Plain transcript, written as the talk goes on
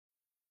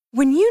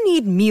When you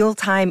need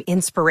mealtime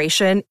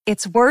inspiration,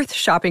 it's worth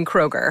shopping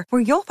Kroger,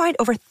 where you'll find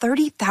over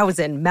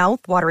 30,000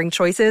 mouth-watering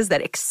choices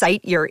that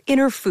excite your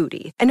inner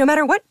foodie. And no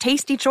matter what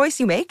tasty choice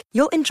you make,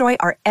 you'll enjoy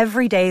our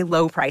everyday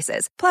low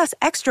prices, plus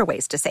extra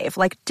ways to save,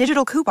 like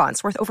digital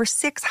coupons worth over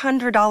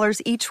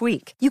 $600 each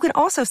week. You can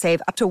also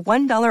save up to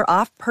 $1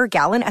 off per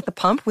gallon at the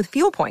pump with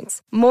fuel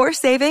points. More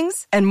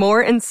savings and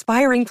more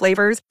inspiring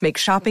flavors make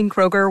shopping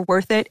Kroger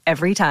worth it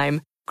every time.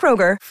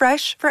 Kroger,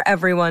 fresh for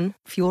everyone.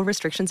 Fuel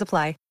restrictions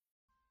apply.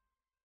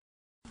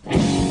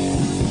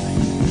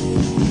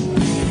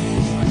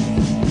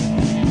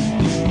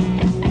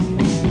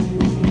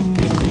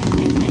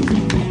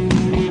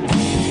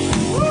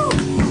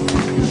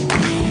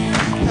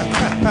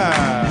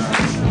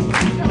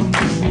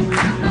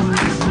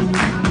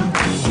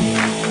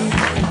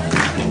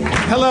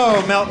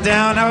 Hello,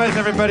 Meltdown. How is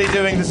everybody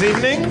doing this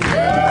evening?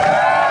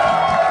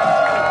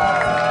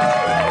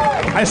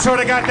 I sort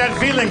of got that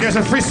feeling. There's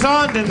a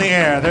frisson in the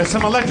air. There's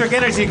some electric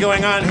energy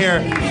going on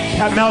here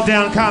at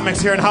Meltdown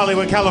Comics here in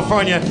Hollywood,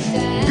 California.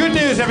 Good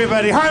news,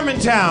 everybody.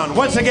 Harmontown,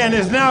 once again,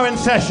 is now in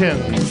session.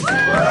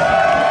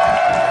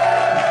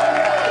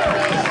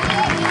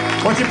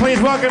 Won't you please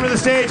welcome to the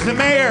stage the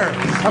mayor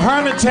of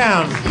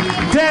Harmontown,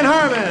 Dan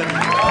Harmon.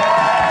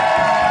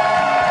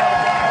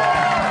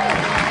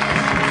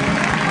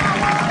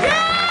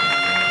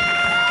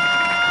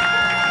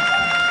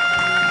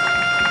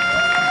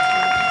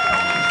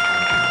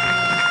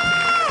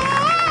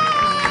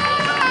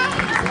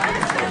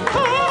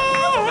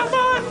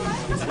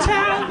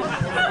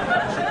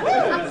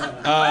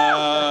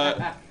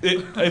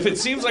 If it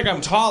seems like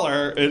I'm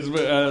taller,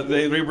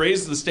 they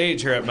raised the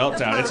stage here at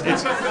Meltdown.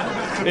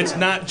 It's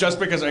not just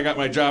because I got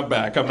my job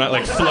back. I'm not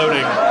like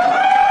floating.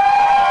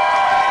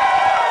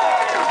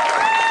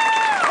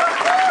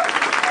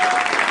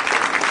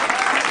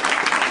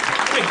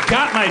 I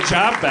got my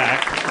job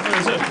back.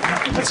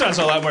 That sounds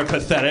a lot more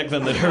pathetic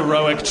than the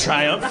heroic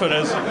triumph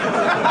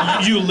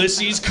as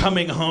Ulysses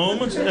coming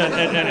home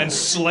and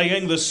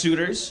slaying the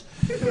suitors.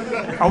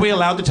 Are we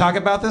allowed to talk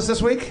about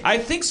this week? I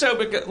think so,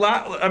 because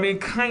I mean,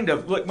 kind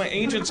of. Look, my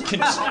agents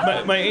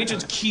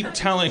keep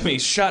telling me,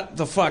 "Shut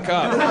the fuck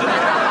up."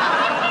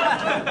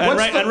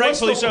 And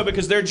rightfully so,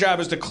 because their job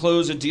is to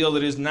close a deal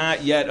that is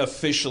not yet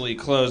officially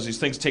closed. These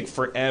things take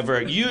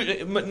forever.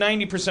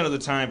 90% of the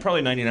time,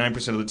 probably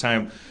 99% of the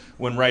time,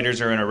 when writers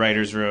are in a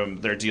writer's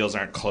room, their deals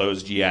aren't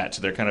closed yet.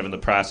 They're kind of in the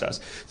process.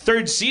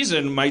 Third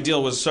season, my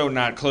deal was so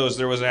not closed,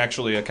 there was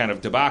actually a kind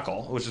of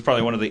debacle, which is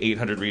probably one of the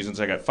 800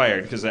 reasons I got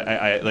fired, because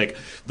I like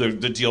the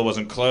deal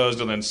wasn't closed,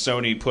 and then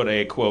Sony put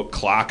a quote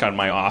clock on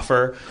my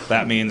offer.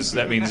 That means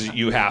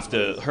you have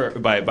to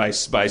by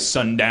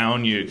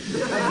sundown you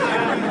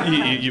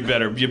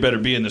better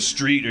be in the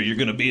street, or you're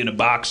going to be in a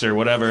box, or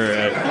whatever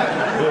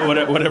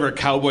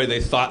cowboy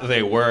they thought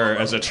they were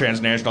as a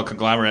transnational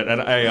conglomerate.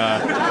 And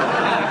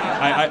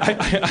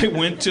I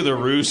went to the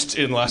Roost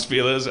in Las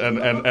Feliz,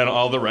 and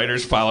all the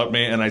writers followed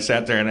me, and I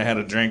sat there and I had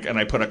a drink, and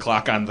I put a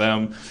clock on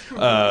them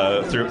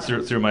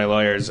through my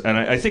lawyers. And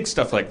I think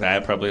stuff like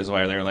that probably is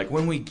why they're like,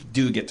 when we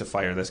do get to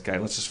fire this guy,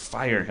 let's just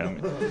fire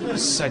him.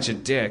 He's such a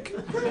dick.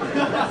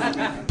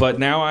 But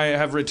now I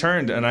have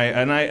returned,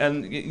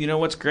 and you know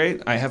what's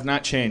great? I have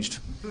not changed.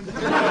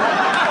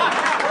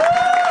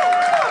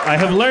 I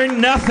have learned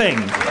nothing.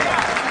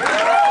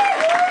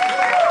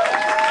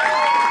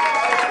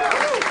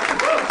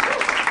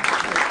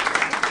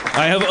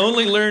 I have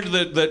only learned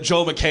that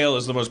Joel McHale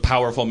is the most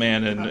powerful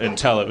man in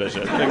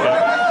television.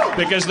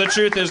 Because the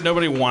truth is,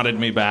 nobody wanted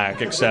me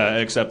back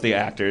except the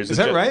actors. Is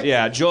that right?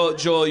 Yeah,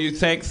 Joel. You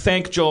thank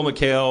Joel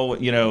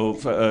McHale. You know,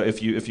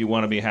 if you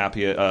want to be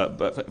happy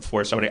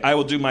for somebody, I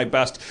will do my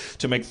best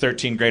to make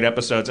 13 great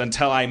episodes.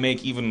 Until I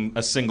make even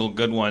a single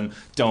good one,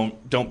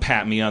 don't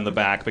pat me on the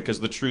back, because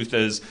the truth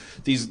is,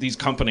 these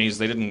companies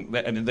they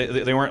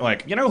weren't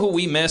like, you know who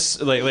we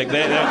miss, like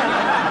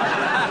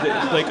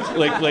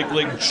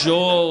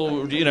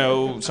Joel, you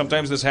know,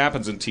 sometimes this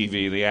happens in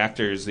TV. The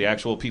actors, the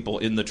actual people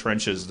in the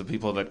trenches, the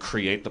people that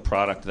create the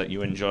product that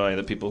you enjoy,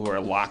 the people who are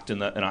locked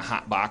in a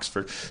hot box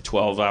for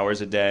 12 hours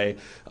a day,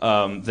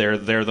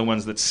 they're the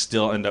ones that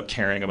still end up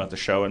caring about the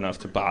show enough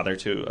to bother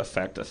to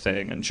affect a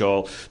thing. And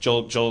Joel,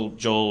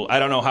 I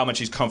don't know how much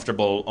he's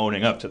comfortable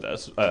owning up to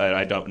this.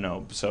 I don't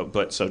know. So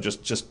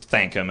just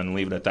thank him and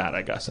leave it at that,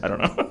 I guess. I don't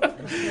know.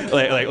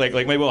 like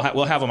maybe we'll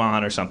have him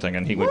on or something,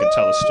 and we can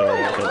tell a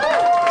story.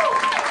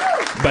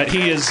 But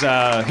he's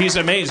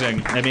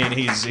amazing. I mean,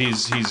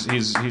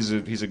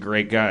 he's a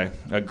great guy,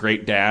 a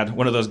great dad.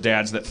 One of those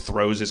dads that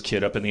throws his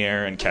kid up in the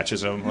air and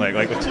catches him,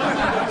 like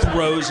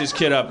throws his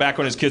kid up. Back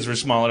when his kids were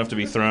small enough to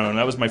be thrown,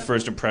 that was my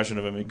first impression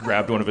of him. He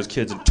grabbed one of his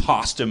kids and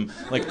tossed him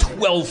like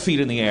 12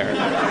 feet in the air.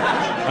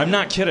 I'm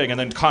not kidding. And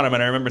then caught him,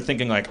 and I remember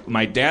thinking, like,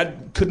 my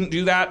dad couldn't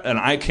do that, and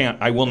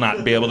I will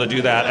not be able to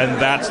do that.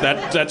 And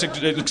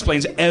it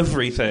explains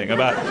everything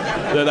about.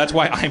 That's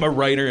why I'm a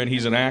writer and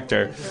he's an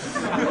actor.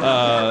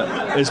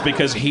 Is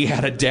because he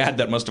had a dad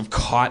that must have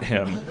caught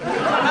him.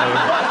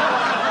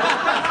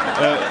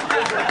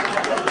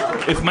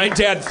 if my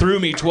dad threw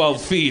me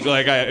 12 feet,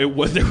 like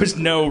there was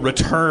no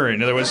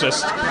return. It was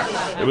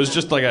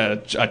just like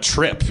a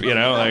trip, you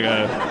know, like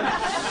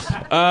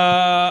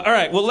all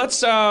right, well,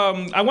 let's.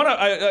 I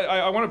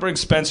want to bring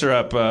Spencer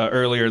up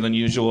earlier than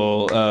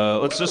usual.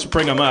 Let's just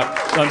bring him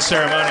up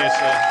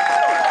unceremoniously.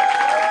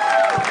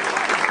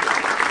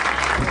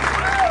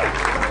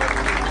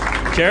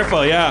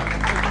 Careful, yeah.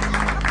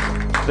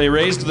 They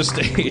raised the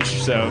stage,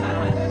 so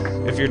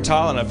if you're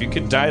tall enough, you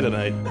could die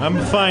tonight.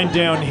 I'm fine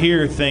down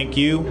here, thank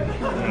you.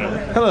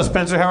 Hello,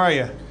 Spencer. How are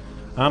you?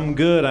 I'm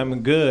good.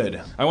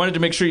 I wanted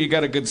to make sure you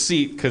got a good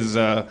seat because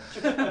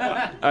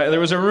there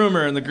was a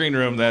rumor in the green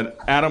room that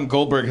Adam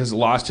Goldberg has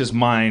lost his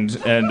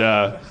mind and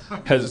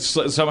has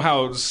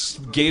somehow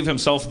gave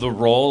himself the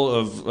role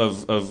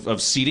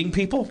of seating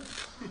people.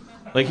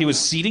 Like he was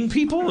seating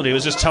people and he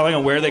was just telling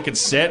them where they could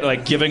sit,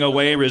 like giving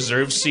away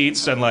reserved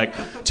seats and like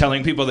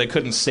telling people they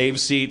couldn't save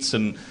seats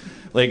and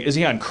like, is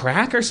he on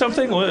crack or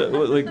something?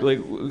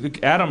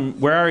 Like Adam,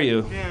 where are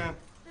you? Yeah.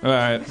 All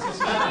right.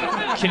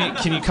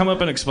 Can you come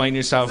up and explain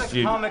yourself? It's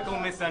a comical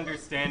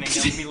misunderstanding.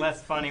 It'll be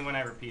less funny when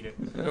I repeat it.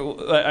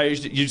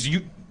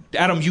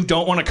 Adam, you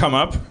don't want to come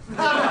up?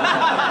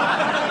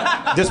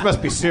 This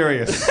must be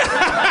serious.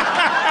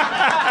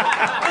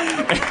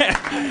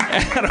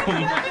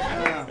 Adam.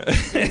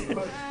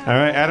 All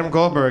right, Adam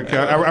Goldberg.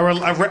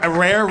 A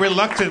rare,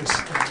 reluctant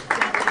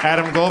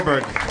Adam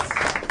Goldberg.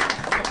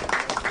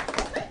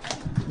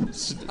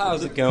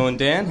 How's it going,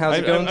 Dan? How's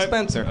it going,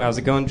 Spencer? How's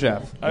it going,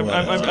 Jeff?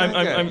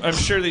 I'm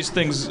sure these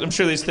things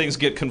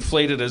get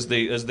conflated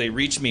as they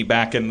reach me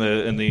back in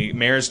the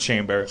mayor's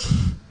chamber,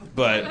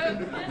 but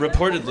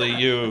reportedly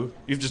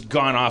you've just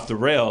gone off the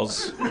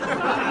rails.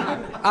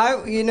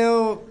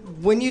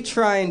 When you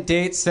try and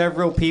date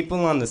several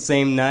people on the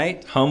same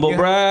night, Humble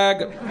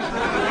brag.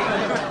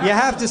 You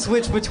have to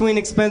switch between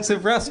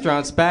expensive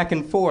restaurants back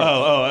and forth.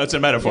 Oh, that's a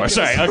metaphor.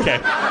 Sorry. Okay.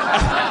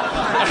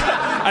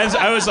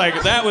 I was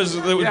like, that was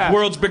the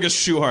world's biggest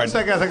shoehorn.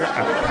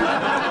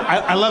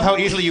 I love how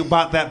easily you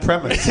bought that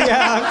premise. Yeah,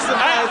 I'm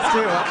surprised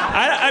too.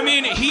 I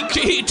mean,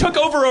 he took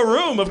over a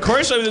room. Of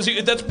course,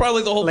 that's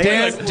probably the whole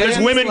thing. Like, there's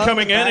women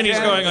coming in, and he's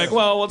going like,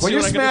 "Well, let's see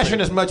you're what I can do." smashing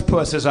as much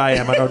puss as I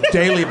am on a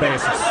daily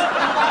basis.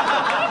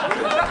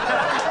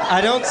 I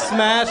don't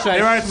smash.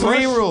 There are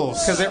 3 rules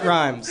because it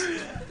rhymes.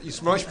 You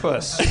smush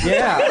puss.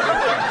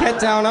 Yeah,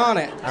 get down on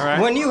it. All right.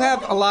 When you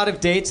have a lot of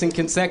dates in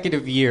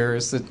consecutive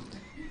years.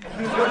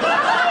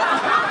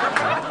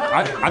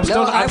 I'm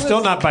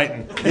still not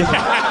biting.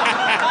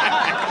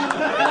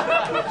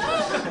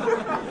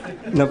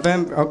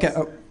 November. Okay.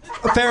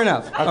 Fair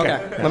enough. Okay.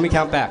 Let me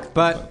count back.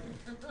 But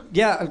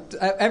yeah,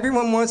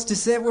 everyone wants to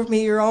sit with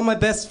me. You're all my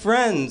best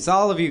friends,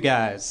 all of you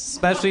guys,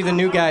 especially the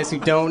new guys who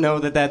don't know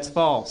that that's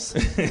false.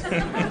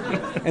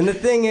 And the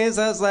thing is,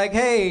 I was like,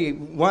 hey,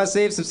 want to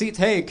save some seats?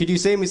 Hey, could you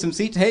save me some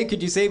seats? Hey,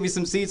 could you save me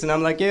some seats? And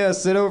I'm like, yeah,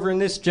 sit over in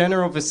this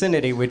general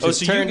vicinity, which has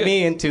turned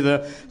me into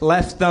the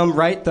left thumb,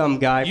 right thumb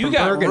guy from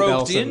Bergen-Belsen. You got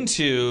roped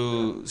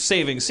into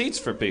saving seats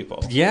for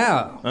people.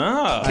 Yeah.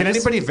 Oh. Can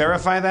anybody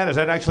verify that? Is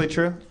that actually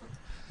true?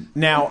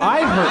 Now,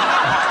 I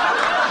heard...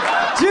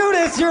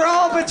 Judas, you're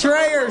all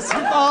betrayers.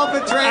 You've all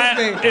betrayed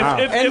me.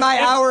 In my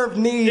hour of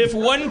need. If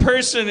one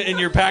person in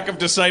your pack of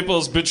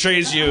disciples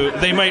betrays you,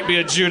 they might be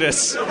a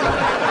Judas.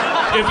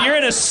 If you're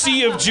in a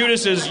sea of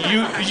Judases,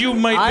 you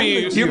might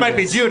be... You might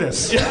be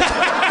Judas. We have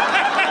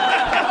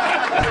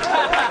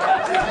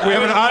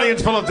an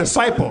audience full of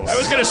disciples. I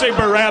was going to say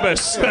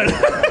Barabbas.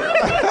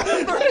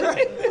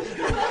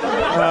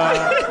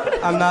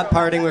 I'm not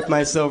parting with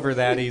my silver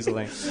that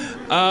easily.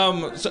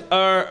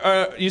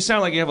 You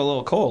sound like you have a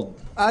little cold.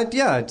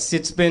 Yeah,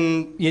 it's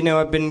been,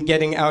 I've been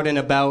getting out and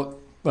about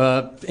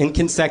in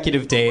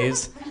consecutive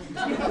days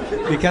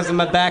because of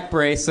my back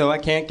brace, so I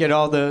can't get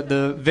all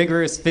the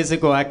vigorous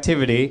physical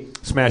activity.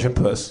 Smashing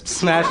puss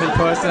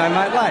that I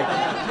might like.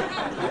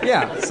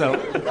 Yeah, so...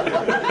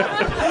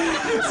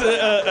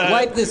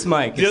 wipe this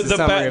mic.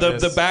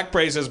 The back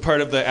brace is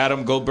part of the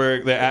Adam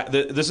Goldberg.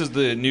 This is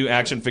the new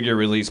action figure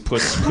release,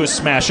 Puss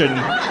Smashing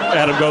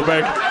Adam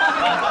Goldberg.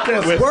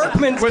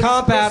 Workman's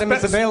Comp Adam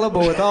is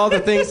available with all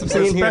the things I've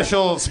seen here.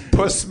 Special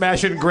puss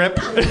smashing grip.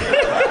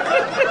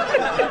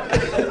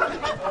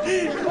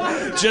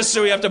 Just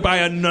so we have to buy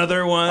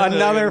another one.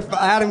 Another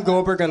Adam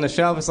Goldberg on the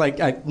shelf. It's like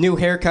a new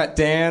haircut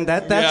Dan.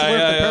 That's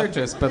worth the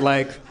purchase. But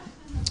like,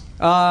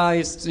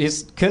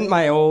 he's couldn't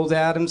my old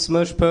Adam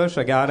smush push.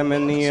 I got him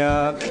in the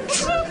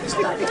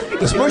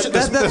smush.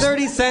 That's the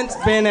 30-cent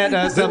bin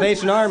at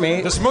Salvation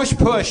Army. The smush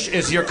push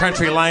is your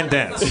country line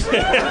dance.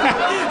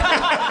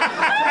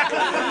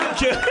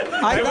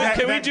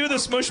 Can we do the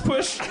smush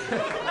push?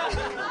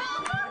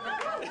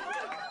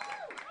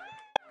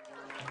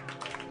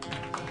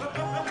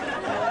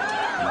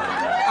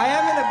 I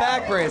am in a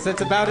back brace. That's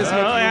about as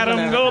much. Well,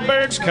 Adam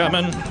Goldberg's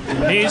coming.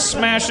 He's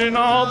smashing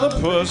all the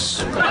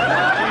puss. He's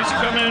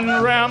coming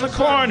around the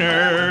corner.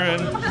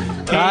 And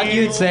thought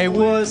you'd say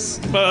wuss,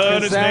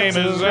 but his name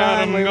is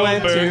Adam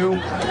Goldberg.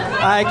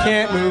 I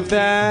can't move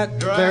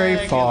that very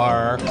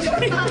far.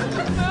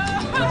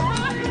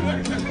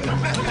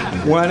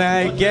 When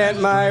I get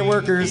my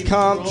workers'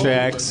 comp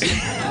checks,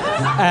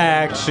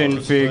 action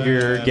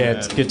figure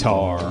gets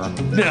guitar. All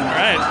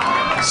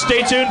right.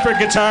 Stay tuned for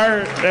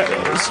guitar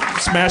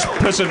smash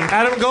pussin'.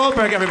 Adam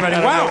Goldberg, everybody.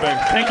 Adam Wow. Goldberg.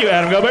 Thank you,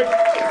 Adam Goldberg.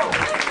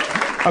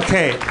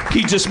 Okay.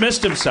 He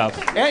dismissed himself.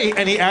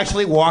 And he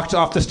actually walked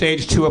off the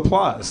stage to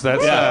applause.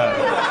 That's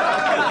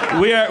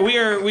We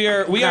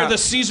are the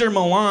Caesar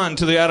Milan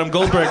to the Adam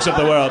Goldbergs of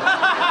the world.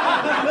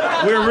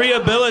 We're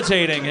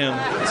rehabilitating him.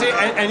 See,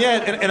 and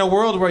yet, in a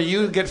world where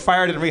you get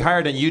fired and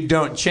rehired and you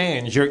don't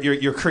change,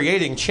 you're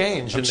creating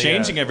change. I'm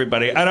changing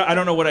everybody. I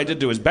don't know what I did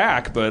to his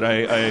back, but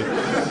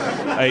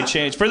I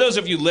changed. For those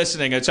of you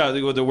listening, it's how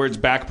the words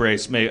back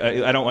brace.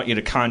 I don't want you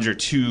to conjure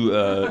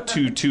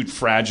too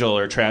fragile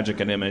or tragic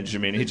an image. I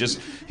mean, he's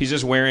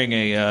just wearing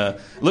a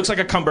looks like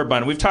a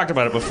cummerbund. We've talked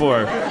about it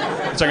before.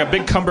 It's like a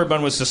big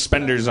cummerbund with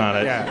suspenders on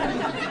it.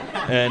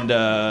 Yeah. And.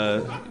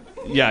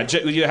 Yeah,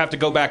 you have to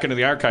go back into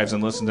the archives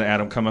and listen to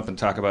Adam come up and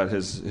talk about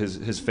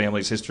his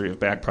family's history of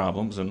back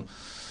problems, and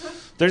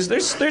there's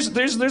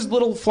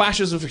little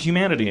flashes of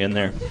humanity in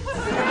there,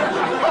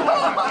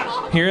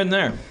 here and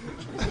there.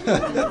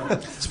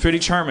 It's pretty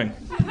charming.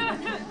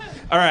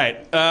 All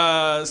right,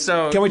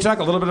 so can we talk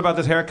a little bit about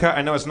this haircut?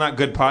 I know it's not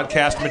good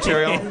podcast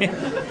material,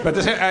 but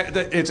this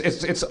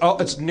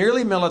it's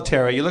nearly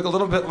military. You look a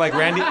little bit like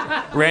Randy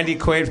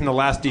Quaid from The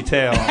Last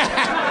Detail.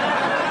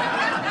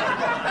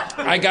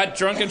 I got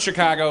drunk in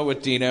Chicago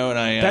with Dino, and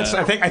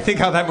I think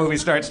how that movie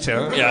starts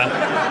too.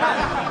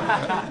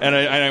 Yeah. And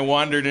I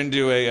wandered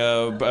into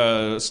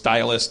a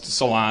stylist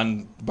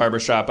salon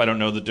barbershop. I don't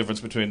know the difference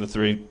between the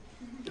three.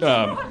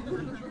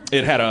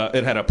 It had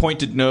a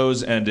pointed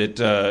nose, and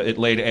it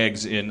laid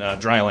eggs in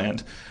dry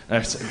land.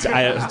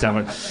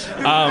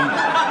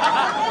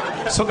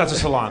 So that's a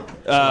salon.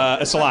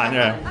 A salon,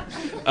 yeah.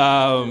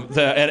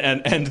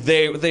 And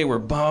they were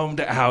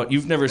bummed out.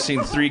 You've never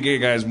seen three gay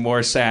guys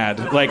more sad.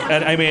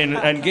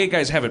 And gay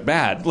guys have it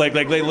bad. Like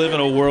they live in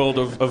a world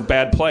of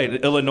bad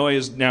plight. Illinois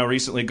is now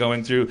recently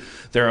going through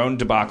their own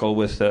debacle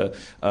with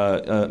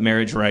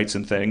marriage rights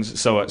and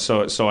things. So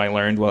I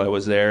learned while I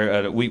was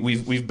there.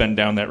 We've been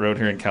down that road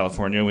here in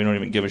California. We don't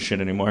even give a shit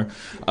anymore.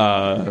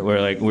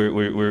 We're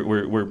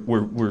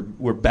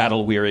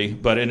battle weary.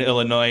 But in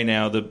Illinois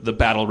now, the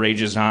battle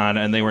rages on,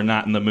 and they were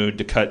not in the mood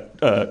to cut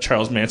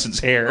Charles Manson's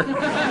hair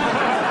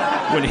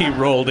when he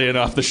rolled in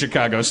off the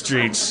Chicago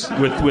streets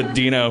with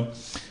Dino.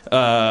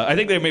 I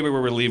think they maybe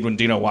were relieved when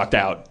Dino walked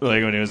out,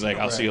 like when he was like,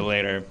 "I'll see you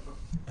later."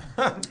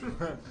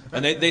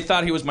 And they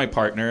thought he was my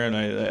partner, and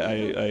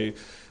I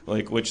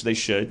which they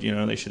should,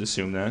 they should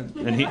assume that,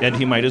 and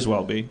he might as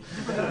well be.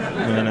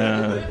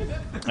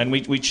 And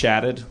we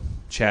chatted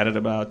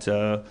about,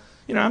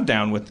 I'm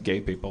down with gay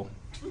people.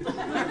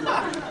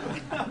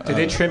 Did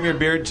they trim your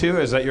beard too?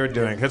 Is that you're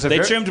doing? They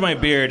trimmed my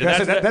beard.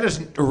 That is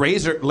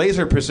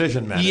laser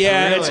precision, man.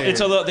 Yeah,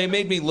 really... they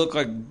made me look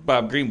like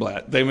Bob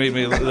Greenblatt. They made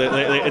me.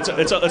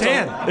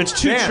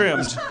 It's too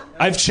trimmed.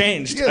 I've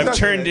changed. Yeah, I've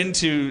turned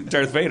into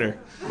Darth Vader.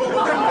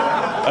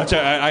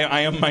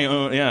 I am my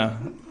own. Yeah,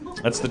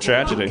 that's the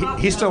tragedy.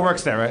 He still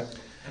works there, right?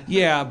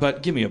 Yeah,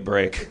 but give me a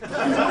break.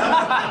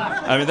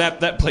 I mean,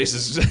 that place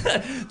is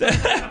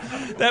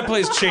that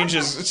place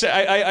changes.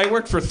 I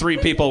worked for 3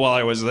 people while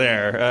I was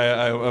there.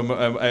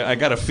 I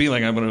got a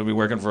feeling I'm going to be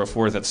working for a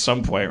 4th at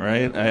some point,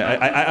 right?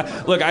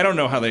 Look, I don't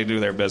know how they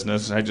do their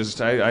business.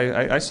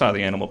 I saw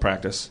the animal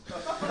practice.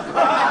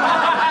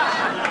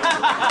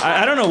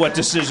 I don't know what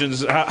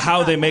decisions,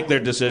 how they make their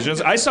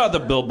decisions. I saw the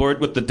billboard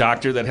with the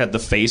doctor that had the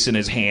face in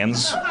his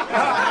hands.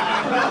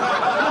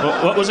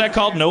 What was that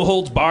called? No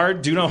holds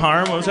barred, do no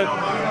harm? What was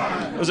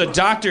that? It was a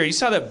doctor. You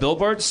saw that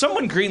billboard?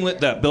 Someone greenlit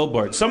that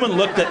billboard. Someone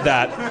looked at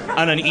that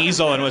on an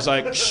easel and was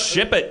like,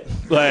 ship it.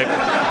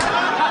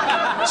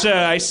 So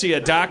I see a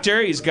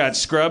doctor. He's got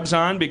scrubs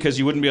on because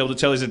you wouldn't be able to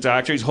tell he's a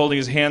doctor. He's holding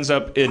his hands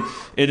up in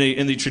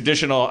the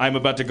traditional I'm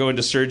about to go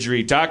into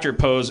surgery doctor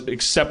pose,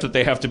 except that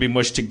they have to be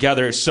mushed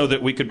together so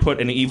that we could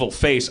put an evil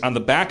face on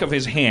the back of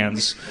his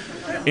hands,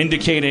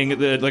 indicating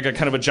like a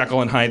kind of a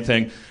Jekyll and Hyde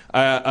thing.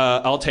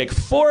 I'll take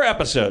 4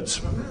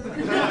 episodes.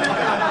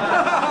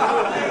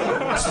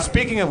 So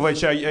speaking of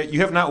which, you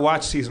have not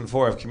watched season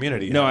 4 of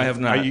Community. No, I have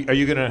not. Are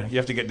you gonna? You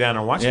have to get down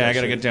and watch. Yeah, that I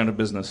got to shit. get down to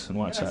business and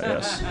watch that.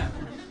 Yes.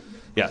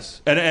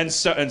 Yes, and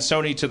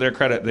Sony, to their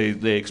credit,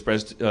 they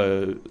expressed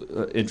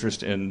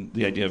interest in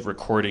the idea of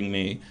recording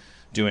me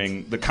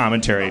doing the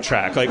commentary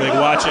track, like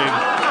watching.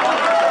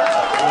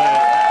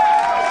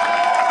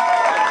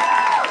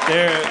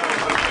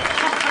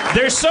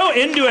 They're so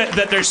into it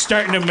that they're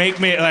starting to make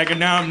me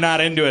now I'm not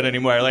into it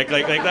anymore. Like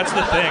that's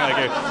the thing.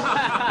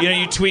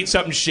 You tweet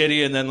something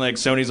shitty and then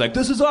Sony's like,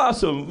 "This is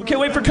awesome. Can't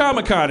wait for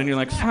Comic-Con," and you're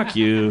like, "Fuck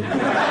you."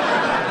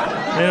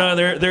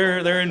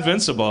 They're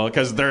invincible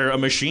because they're a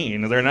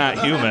machine. They're not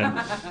human.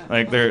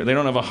 They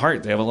don't have a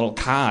heart. They have a little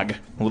cog,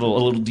 a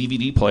little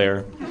DVD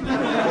player.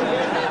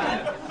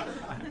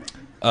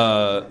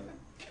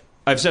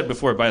 I've said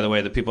before, by the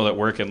way, the people that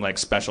work in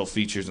special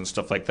features and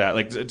stuff like that.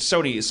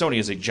 Sony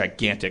is a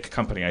gigantic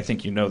company. I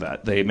think you know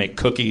that. They make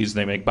cookies.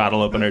 They make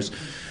bottle openers.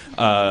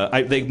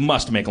 They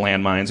must make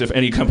landmines. If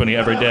any company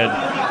ever did,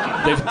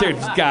 there's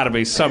got to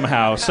be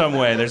somehow, some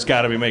way. There's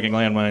got to be making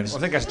landmines. Well,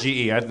 I think that's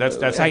GE.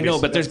 That's I know,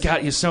 but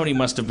Sony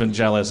must have been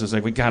jealous. It's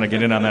like, we got to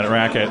get in on that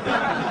racket.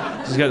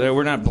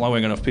 We're not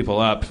blowing enough people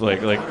up.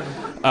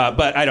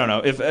 But I don't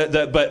know if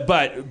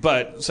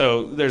but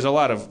so there's a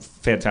lot of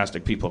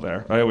fantastic people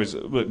there.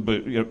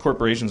 But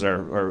corporations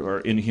are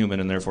inhuman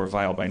and therefore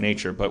vile by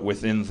nature. But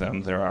within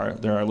them there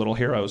are little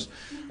heroes,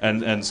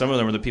 and some of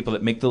them are the people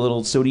that make the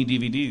little Sony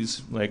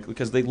DVDs,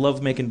 because they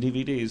love making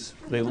DVDs.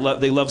 They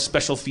love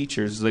special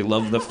features. They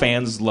love the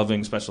fans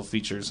loving special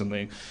features,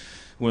 and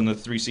when the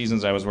 3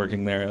 seasons I was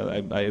working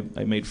there, I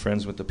made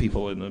friends with the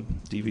people in the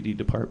DVD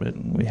department,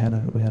 and we had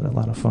a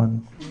lot of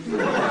fun.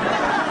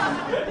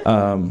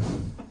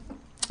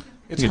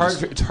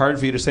 It's hard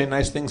for you to say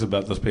nice things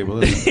about those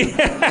people, isn't it?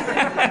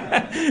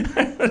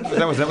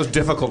 that was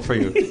difficult for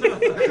you.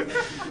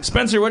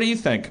 Spencer, what do you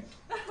think?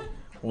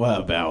 What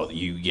about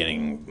you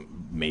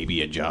getting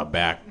maybe a job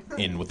back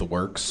in with the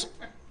works?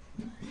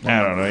 I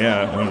don't know.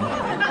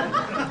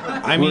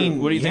 Yeah. I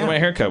mean, what do you think of my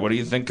haircut? What do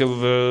you think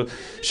of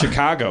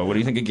Chicago? What do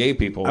you think of gay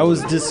people? I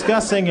was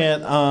discussing it,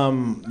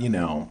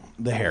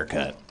 the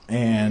haircut,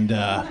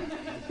 and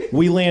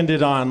we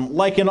landed on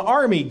like an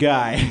army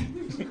guy,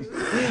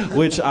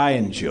 which I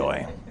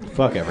enjoy.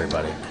 Fuck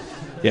everybody.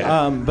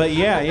 Yeah. But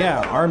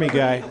yeah, army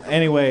guy.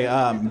 Anyway,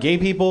 gay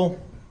people,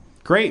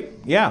 great.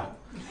 Yeah,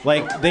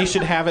 they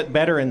should have it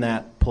better in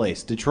that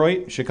place.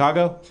 Detroit,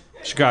 Chicago.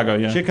 Chicago,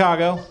 yeah.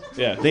 Chicago.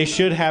 Yeah. They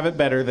should have it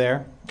better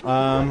there.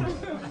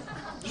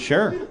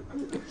 Sure.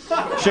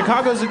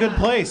 Chicago's a good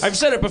place. I've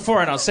said it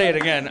before, and I'll say it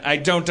again. I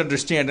don't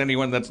understand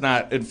anyone that's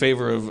not in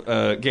favor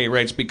of gay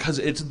rights, because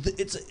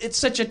it's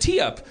such a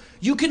tee-up.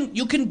 You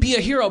can be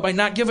a hero by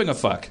not giving a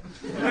fuck.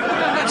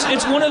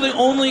 It's one of the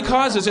only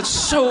causes. It's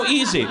so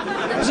easy. So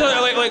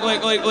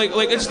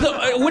it's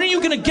when are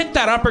you going to get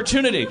that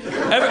opportunity?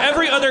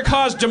 Every other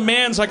cause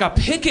demands a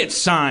picket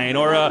sign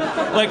or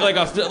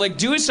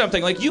do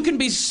something. You can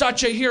be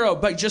such a hero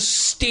by just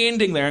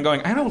standing there and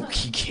going, I don't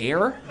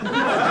care.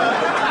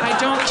 I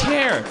don't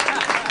care.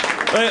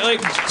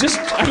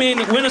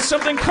 When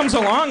something comes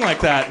along like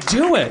that,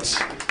 do it.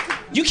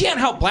 You can't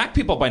help black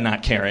people by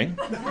not caring.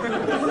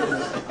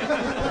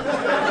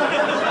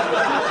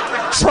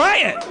 Try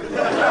it.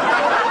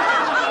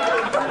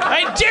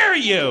 I dare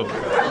you.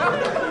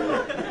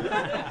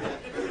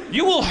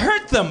 You will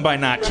hurt them by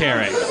not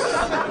caring.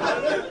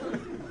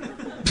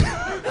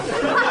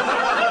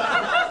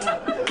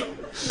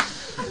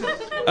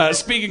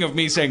 Speaking of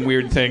me saying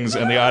weird things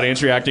and the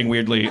audience reacting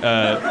weirdly,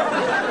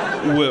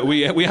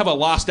 we have a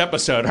lost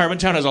episode.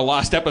 Harmontown has a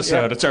lost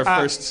episode. Yeah. It's our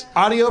first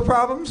audio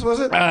problems. Was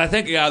it? I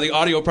think the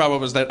audio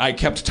problem is that I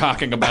kept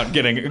talking about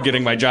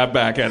getting my job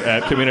back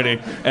at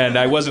Community, and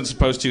I wasn't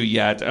supposed to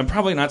yet. I'm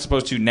probably not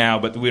supposed to now,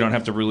 but we don't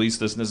have to release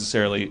this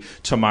necessarily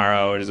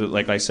tomorrow.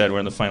 Like I said, we're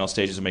in the final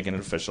stages of making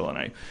it official,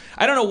 and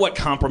I don't know what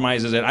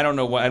compromises it. I don't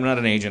know what. I'm not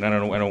an agent. I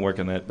don't work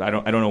in that. I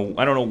don't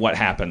know what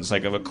happens.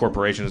 If a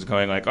corporation is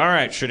going all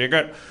right, should you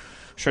get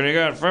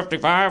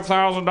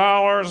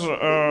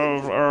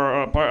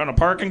 $55,000 in a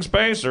parking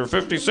space, or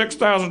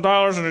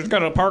 $56,000 and he's got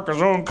to park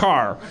his own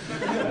car?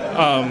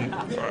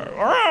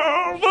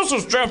 This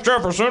is Jeff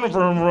Jefferson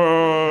from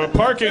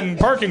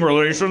Parking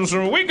Relations,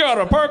 and we got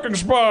a parking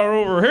spot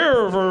over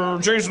here for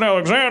Jason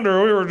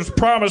Alexander. We were just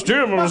promised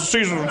him. It was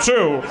season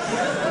 2.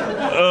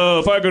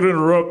 If I could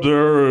interrupt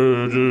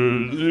there,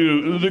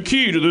 the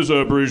key to this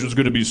operation is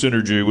going to be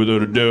synergy,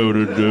 without a doubt.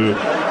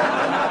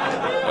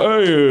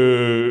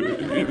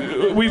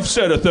 We've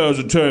said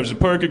 1,000 times, a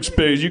parking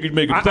space, you can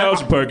make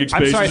 1,000 parking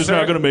spaces, it's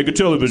not going to make a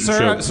television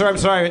show. Sir, I'm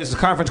sorry, it's a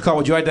conference call.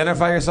 Would you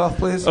identify yourself,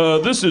 please?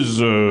 This is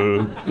just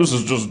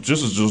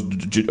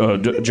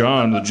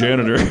John, the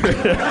janitor.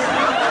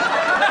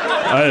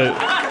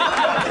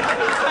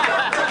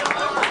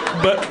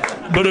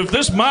 But if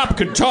this mop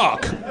could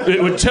talk,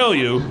 it would tell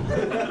you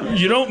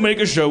don't make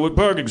a show with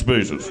parking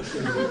spaces.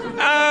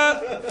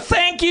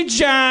 Thank you,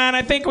 John.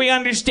 I think we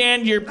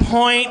understand your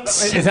point.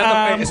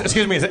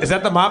 Excuse me, is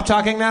that the mop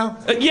talking now?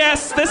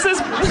 Yes, this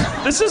is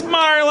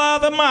Marla,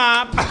 the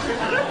mop.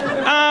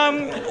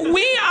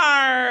 We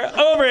are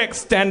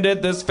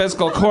overextended this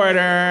fiscal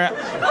quarter.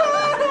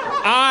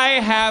 I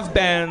have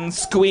been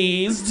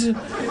squeezed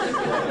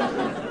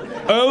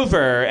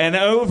over and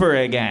over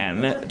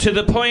again, to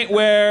the point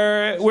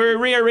where we're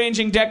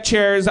rearranging deck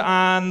chairs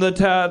on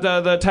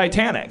the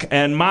Titanic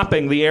and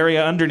mopping the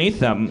area underneath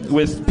them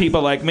with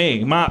people like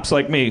me, mops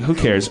like me. Who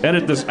cares?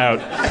 Edit this out.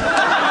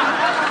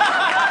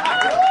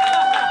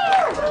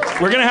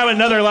 We're going to have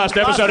another lost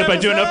episode if I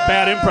do enough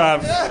bad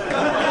improv.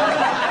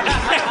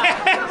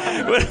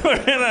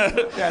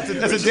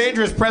 That's a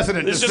dangerous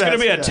precedent. It's just going to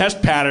be a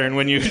test pattern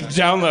when you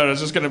download.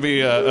 It's just going to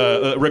be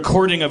a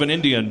recording of an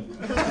Indian.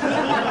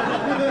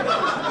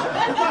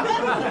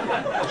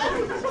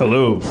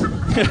 Hello.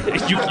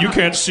 You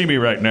can't see me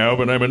right now,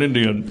 but I'm an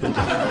Indian.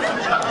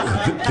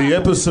 The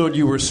episode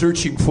you were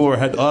searching for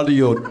had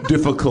audio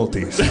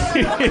difficulties.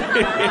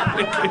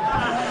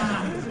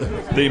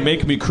 They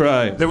make me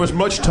cry. There was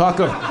much talk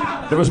of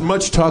There was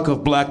much talk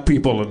of black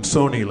people in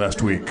Sony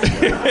last week.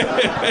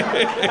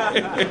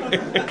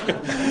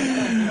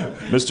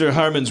 Mr.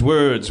 Harmon's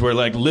words were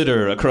like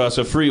litter across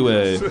a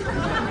freeway.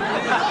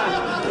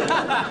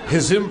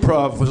 His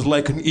improv was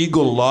like an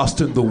eagle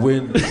lost in the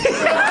wind.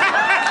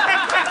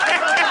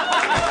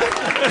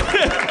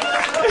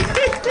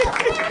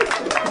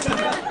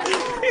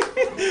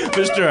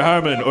 Mr.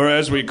 Harmon, or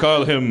as we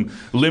call him,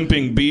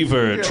 Limping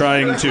Beaver,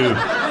 trying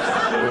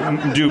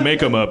to do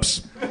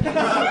make-em-ups.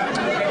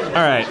 All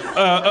right.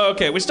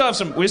 Okay. We still have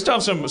some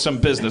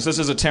business. This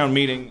is a town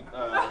meeting.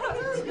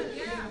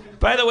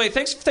 By the way,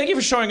 thank you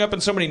for showing up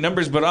in so many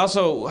numbers. But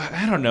also,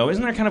 I don't know.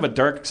 Isn't there kind of a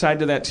dark side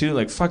to that too?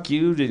 Like, fuck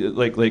you.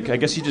 Like I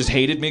guess you just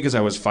hated me because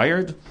I was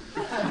fired.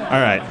 All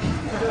right.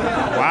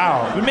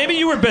 Wow. Maybe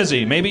you were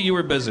busy.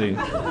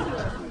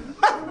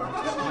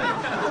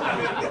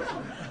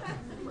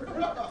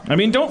 I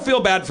mean, don't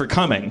feel bad for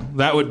coming.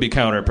 That would be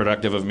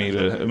counterproductive of me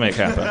to make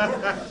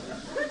happen.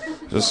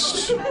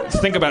 Just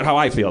think about how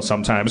I feel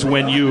sometimes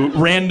when you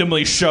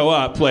randomly show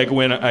up, like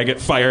when I get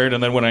fired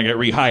and then when I get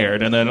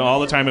rehired, and then all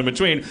the time in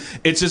between.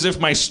 It's as if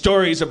my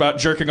stories about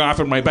jerking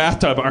off in my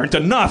bathtub aren't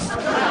enough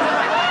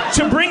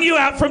to bring you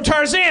out from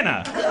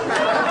Tarzana.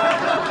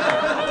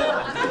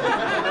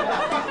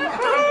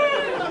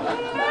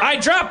 I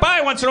drop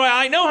by once in a while.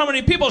 I know how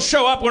many people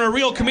show up when a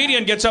real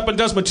comedian gets up and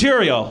does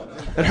material.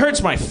 It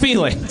hurts my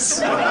feelings.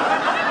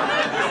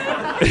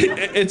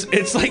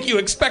 It's like you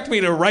expect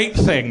me to write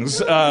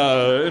things in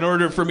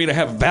order for me to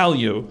have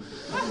value.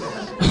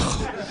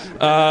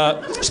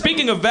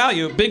 Speaking of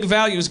value, big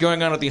value is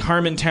going on at the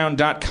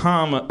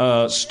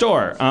Harmontown.com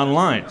store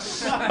online.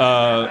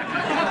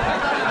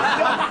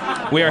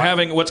 We are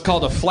having what's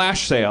called a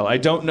flash sale. I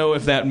don't know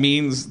if that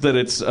means that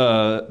it's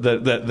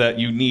that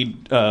you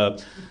need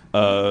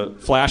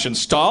Flash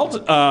installed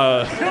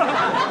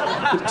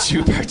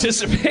to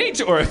participate,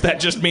 or if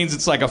that just means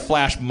it's like a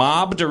Flash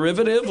mob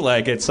derivative,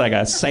 like it's like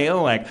a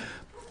sale, like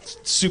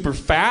super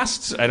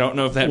fast. I don't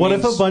know if that What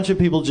means... if a bunch of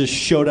people just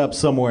showed up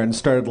somewhere and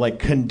started like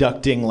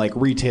conducting like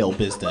retail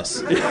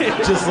business?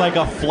 Just like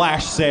a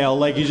flash sale,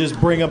 like you just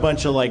bring a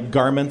bunch of like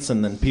garments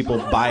and then people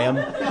buy them.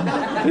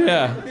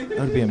 Yeah. That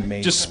would be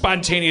amazing. Just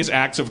spontaneous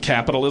acts of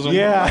capitalism.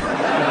 Yeah. In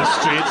the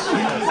streets.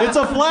 It's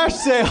a flash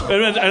sale.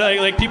 And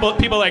like people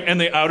like in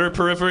the outer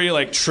periphery,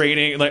 like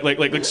trading,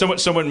 like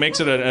someone makes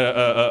it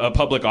a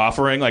public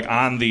offering, like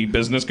on the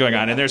business going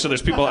on in there. So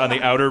there's people on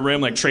the outer rim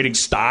like trading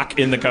stock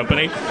in the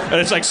company, and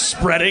it's like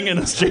spreading in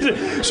the street.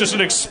 It's just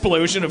an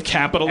explosion of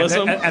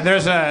capitalism. And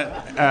there's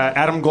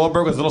Adam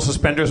Goldberg with little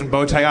suspenders and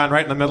bow tie on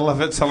right in the middle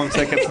of it, selling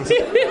tickets. And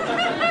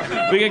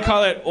We could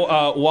call it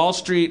Wall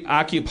Street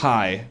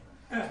Occupy.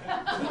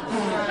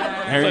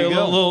 There you like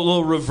go. A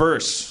little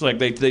reverse, like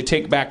they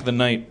take back the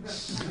night.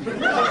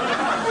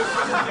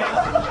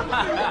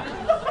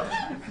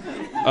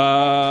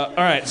 All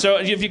right, so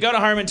if you go to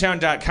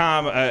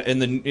Harmontown.com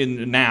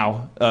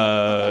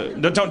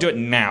don't do it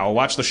now.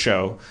 Watch the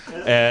show,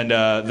 and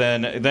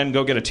then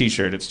go get a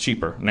T-shirt. It's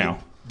cheaper now.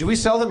 do we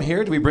sell them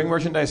here? Do we bring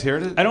merchandise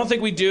here? I don't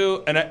think we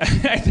do, and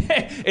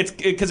it's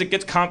because it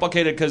gets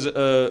complicated because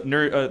the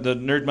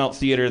Nerd Melt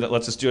Theater that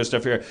lets us do our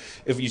stuff here.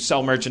 If you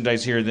sell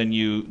merchandise here, then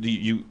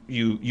you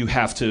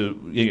have to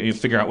you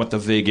figure out what the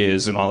vig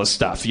is and all this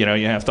stuff. You know,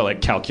 you have to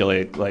like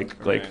calculate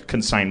like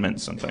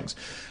consignments and things.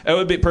 It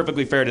would be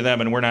perfectly fair to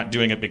them, and we're not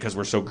doing it because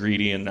we're so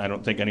greedy, and I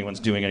don't think anyone's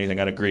doing anything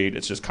out of greed.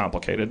 It's just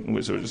complicated.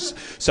 So we just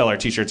sell our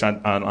T-shirts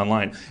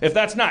online. If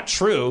that's not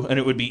true, and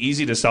it would be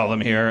easy to sell them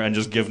here and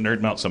just give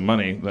Nerd Melt some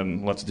money,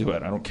 then let's do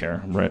it. I don't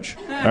care. I'm rich.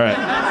 All right.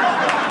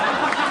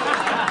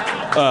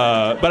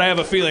 But I have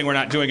a feeling we're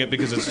not doing it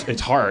because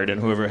it's hard,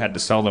 and whoever had to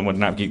sell them would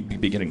not be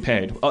getting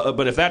paid.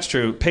 But if that's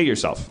true, pay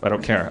yourself. I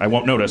don't care. I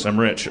won't notice. I'm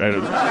rich. I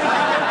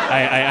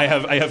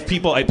have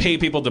people. I pay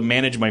people to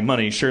manage my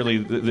money. Surely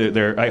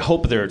they're. I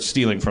hope they're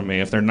stealing from me.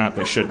 If they're not,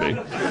 they should be.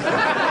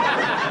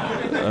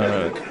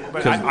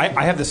 But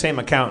I have the same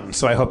accountant,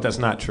 so I hope that's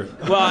not true.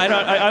 Well,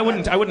 I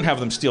wouldn't have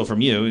them steal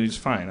from you. It's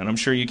fine, and I'm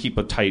sure you keep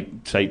a tight.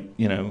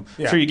 You know,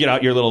 Yeah. sure you get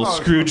out your little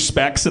Scrooge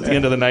specs at the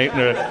end of the night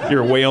and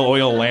your whale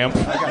oil lamp.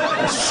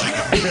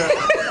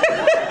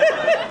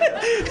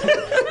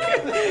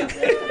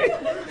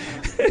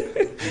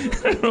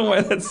 I don't know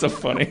why that's so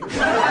funny.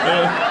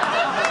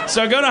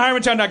 So go to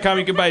Harmontown.com.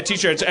 You can buy a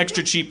T-shirt. It's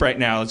extra cheap right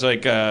now. It's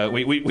like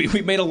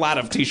we made a lot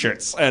of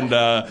T-shirts, and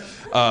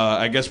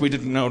I guess we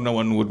didn't know no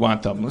one would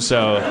want them.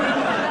 So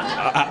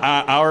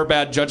our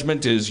bad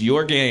judgment is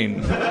your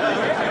gain.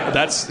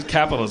 That's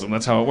capitalism.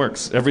 That's how it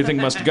works. Everything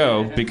must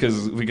go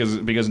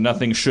because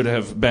nothing should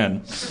have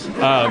been.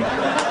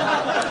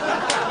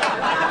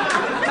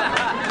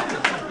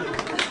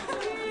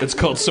 It's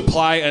called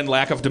supply and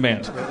lack of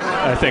demand,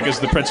 I think,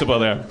 is the principle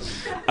there.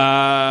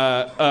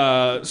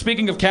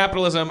 Speaking of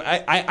capitalism,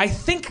 I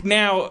think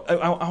now...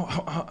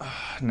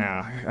 no,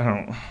 I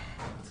don't...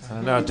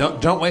 No,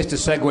 don't waste a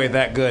segue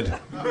that good.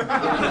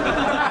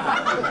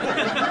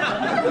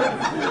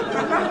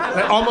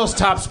 That almost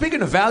tops.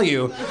 Speaking of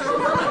value,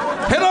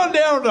 Head on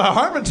down to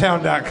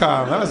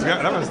Harmontown.com. That was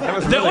really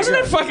Wasn't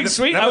good. it fucking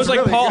sweet? That I was like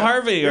really Paul good.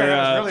 Harvey, or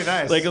that was really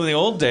nice. like in the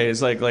old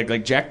days,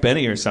 like Jack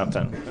Benny or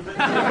something.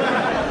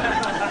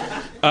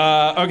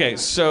 Okay,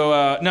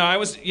 so no, I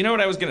was. You know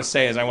what I was gonna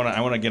say is I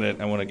want to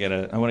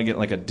get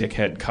like a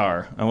dickhead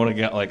car. I want to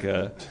get like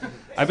a.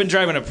 I've been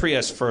driving a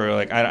Prius for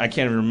like I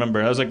can't even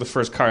remember. That was like the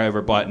first car I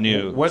ever bought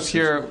new. What's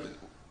your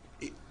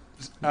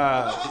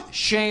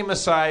shame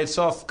aside,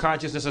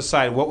 self-consciousness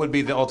aside? What would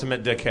be the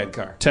ultimate dickhead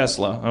car?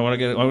 Tesla. I want to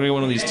get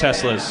one of these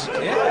Teslas.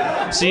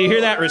 Yeah. So you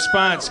hear that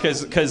response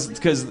because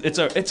it's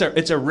a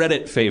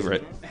Reddit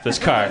favorite. This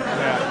car,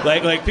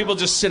 like people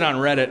just sit on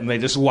Reddit and they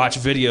just watch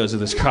videos of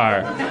this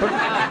car.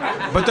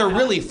 But they're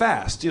really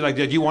fast. Do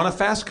you want a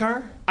fast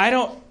car? I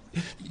don't.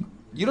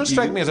 You don't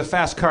strike me as a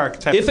fast car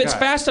type If of it's guy.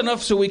 fast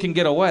enough so we can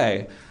get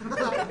away,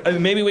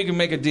 maybe we can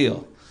make a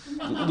deal.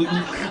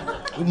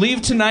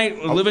 Leave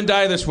tonight, live and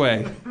die this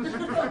way.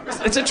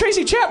 It's a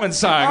Tracy Chapman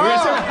song.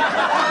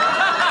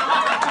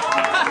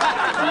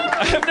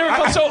 I've never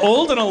felt so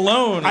old and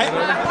alone.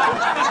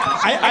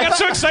 I got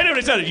so excited when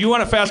he said it. You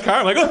want a fast car?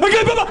 I'm like, let's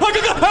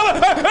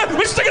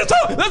take it to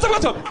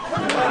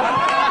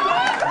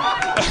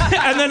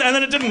and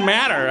then it didn't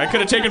matter. I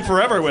could have taken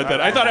forever with it.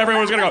 I thought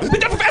everyone was gonna go,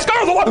 "That's a fast car!"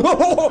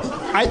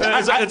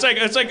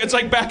 It's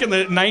like back in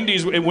the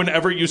 '90s.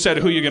 Whenever you said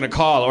who you're gonna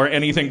call or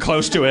anything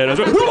close to it,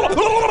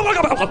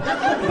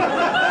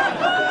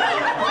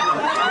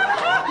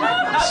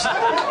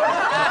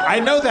 I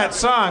know that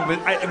song,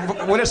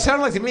 but what it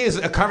sounded like to me is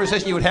a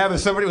conversation you would have if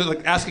somebody was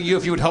like asking you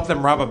if you would help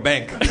them rob a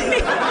bank.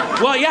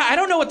 Well, yeah, I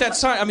don't know what that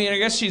song. I mean, I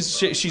guess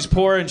she's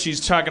poor and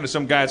she's talking to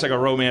some guy. It's like a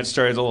romance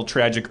story. It's a little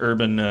tragic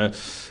urban,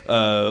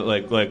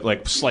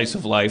 like slice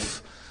of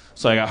life.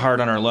 It's like a hard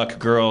on her luck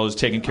girl is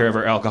taking care of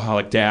her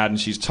alcoholic dad, and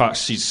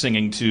she's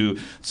singing to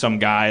some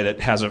guy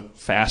that has a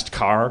fast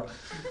car.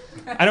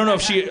 I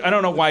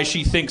don't know why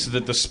she thinks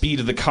that the speed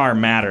of the car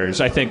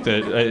matters. I think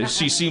that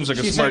she seems like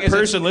a smart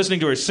person listening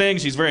to her sing.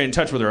 She's very in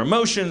touch with her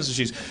emotions.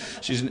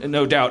 She's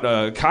no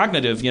doubt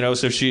cognitive, you know.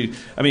 So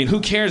who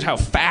cares how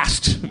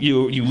fast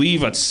you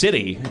leave a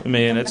city? I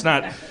mean, it's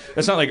not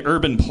like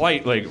urban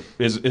plight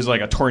is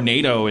like a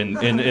tornado in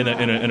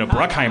a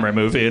Bruckheimer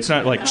movie. It's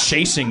not like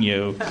chasing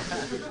you.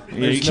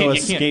 There's no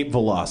escape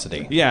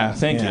velocity. Yeah,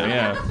 thank you.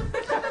 Yeah.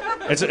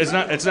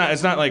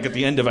 It's not like at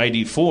the end of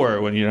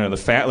ID4 when the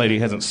fat lady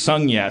hasn't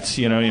sung yet.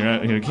 You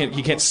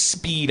can't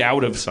speed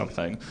out of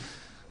something.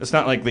 It's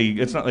not like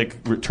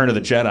Return of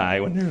the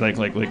Jedi when you're like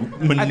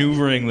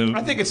maneuvering the.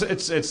 I think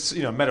it's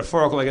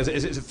metaphorical. Like,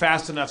 is it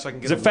fast enough so I can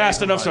get? Is it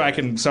fast enough so I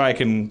can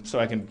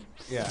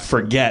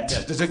forget?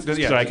 Yeah.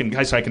 So I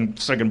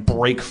can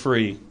break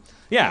free.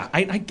 Yeah,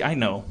 I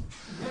know.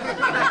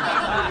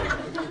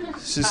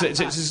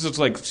 It's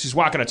like she's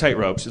walking a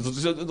tightrope. A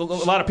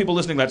lot of people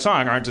listening to that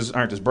song aren't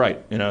as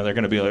bright. They're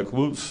going to be like,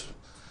 "Whoops,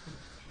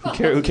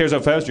 who cares how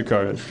fast your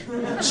car is?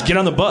 Just get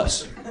on the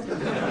bus.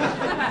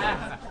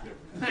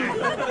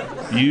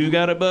 You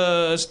got a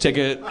bus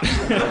ticket.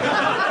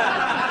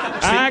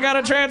 I got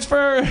a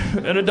transfer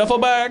and a duffel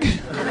bag.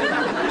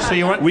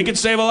 So we could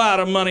save a lot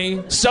of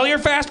money. Sell your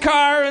fast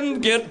car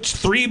and get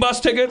 3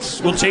 bus tickets.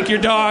 We'll take your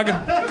dog."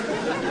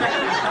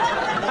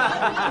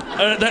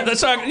 That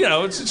song,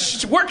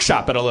 it's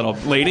workshop it a little,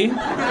 lady. Keep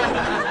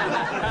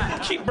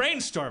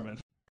brainstorming.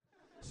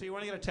 So you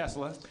want to get a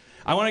Tesla?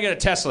 I want to get a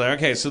Tesla.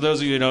 Okay, so those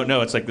of you who don't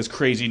know, it's like this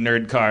crazy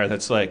nerd car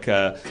that's like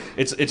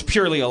it's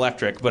purely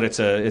electric, but it's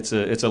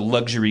a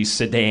luxury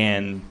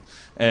sedan,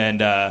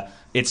 and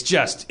it's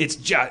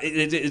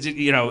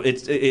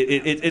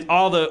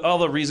all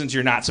the reasons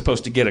you're not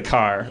supposed to get a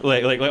car,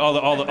 like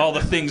all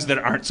the things that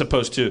aren't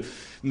supposed to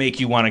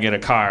make you want to get a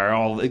car.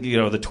 All the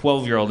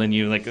 12-year-old in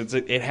you, like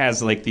it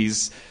has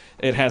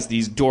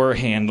these door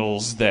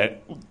handles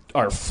that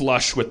are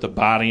flush with the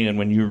body, and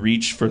when you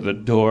reach for the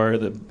door,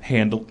 the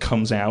handle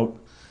comes out.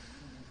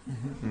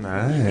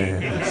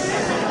 Nice.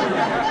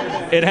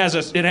 It has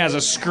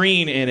a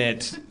screen in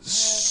it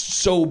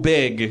so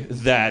big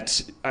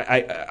that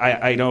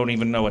I don't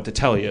even know what to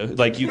tell you.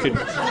 Like you can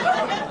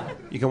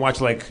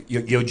watch like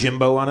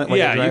Yojimbo on it. While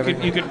yeah, you're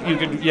driving? you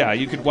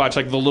could watch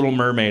like The Little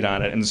Mermaid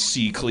on it and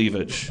see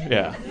cleavage.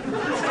 Yeah.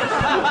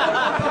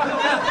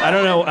 I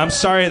don't know. I'm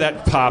sorry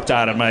that popped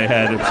out of my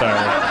head. I'm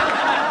sorry.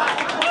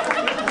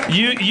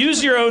 You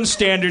use your own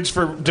standards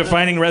for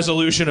defining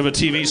resolution of a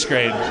TV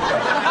screen.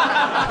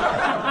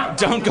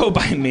 Don't go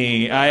by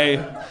me.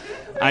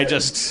 I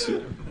just.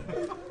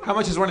 How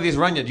much is one of these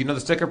run you? Do you know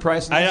the sticker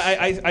price?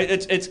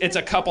 It's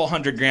a couple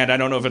 $100,000. I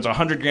don't know if it's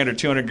 $100,000 or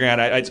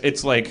 $200,000.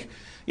 It's like,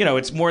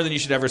 it's more than you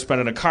should ever spend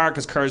on a car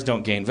because cars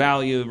don't gain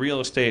value. Real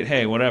estate,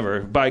 hey,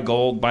 whatever. Buy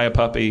gold, buy a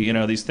puppy.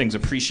 These things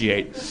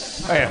appreciate.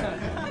 Oh,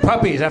 yeah.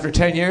 Puppies after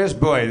 10 years,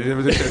 boy,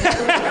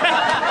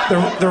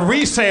 the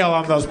resale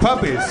on those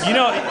puppies.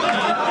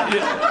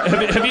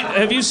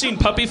 Have you seen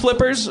Puppy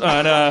Flippers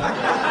on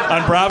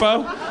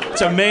Bravo?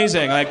 It's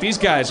amazing. Like, these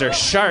guys are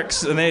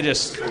sharks, and they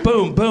just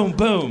boom, boom,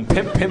 boom.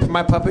 Pimp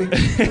my puppy.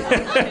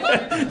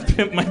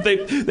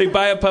 They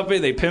buy a puppy,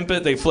 they pimp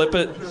it, they flip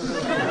it.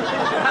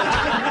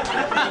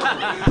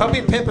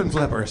 Puppy pimpin'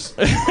 flippers.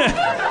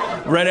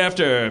 Right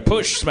after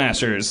Push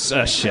Smashers.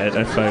 Shit,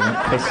 I find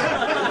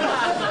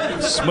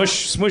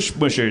Smush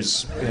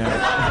Mushers.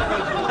 Yeah.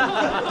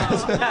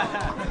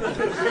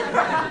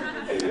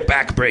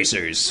 Back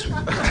Bracers.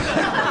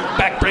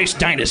 Back Brace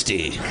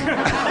Dynasty.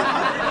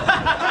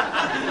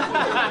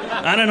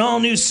 On an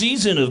all-new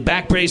season of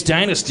Back Brace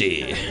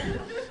Dynasty,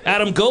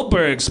 Adam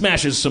Goldberg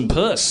smashes some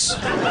puss.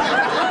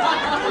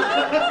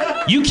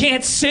 You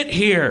can't sit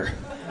here.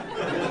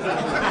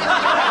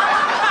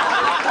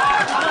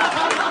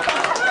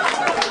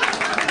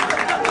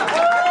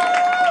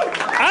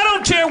 I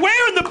don't care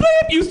where in the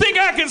bleep you think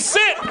I can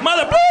sit.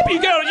 Mother bleep,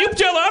 you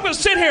tell her I'm gonna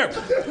sit here.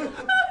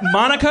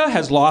 Monica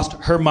has lost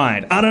her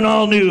mind on an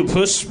all-new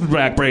Puss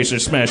Back Bracer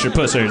Smasher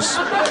Pussers.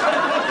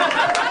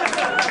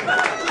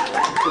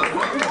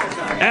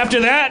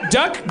 After that,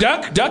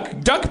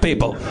 duck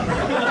people.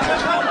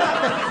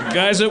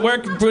 Guys that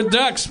work with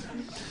ducks.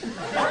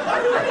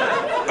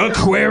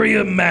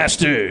 Aquarium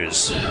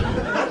Masters.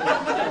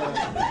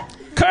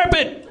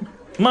 Carpet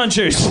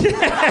Munchers.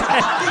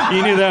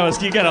 You knew that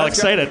was, you got all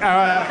excited.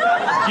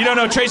 You don't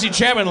know Tracy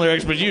Chapman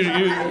lyrics, but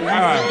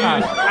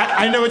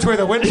I know which way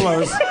the wind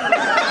blows.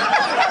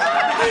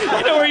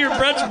 You know where your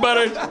bread's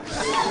buttered.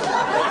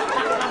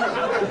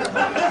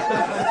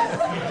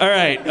 All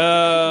right.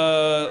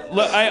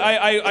 Look,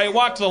 I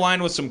walked the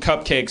line with some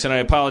cupcakes, and I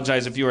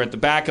apologize if you were at the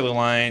back of the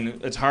line.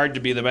 It's hard to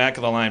be the back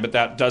of the line, but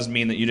that does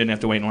mean that you didn't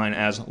have to wait in line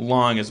as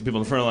long as the people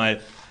in the front of the line.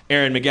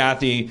 Aaron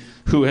McGathy,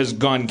 who has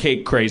gone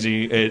cake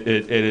crazy, it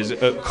is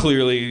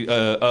clearly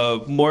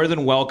a more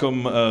than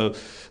welcome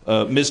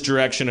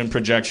misdirection and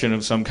projection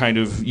of some kind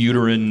of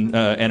uterine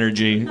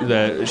energy.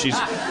 That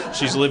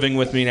she's living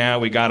with me now.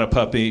 We got a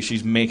puppy.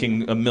 She's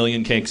making 1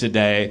 million cakes a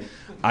day.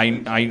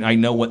 I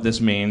know what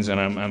this means, and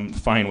I'm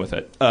fine with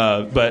it.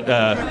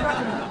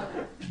 But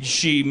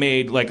she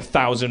made like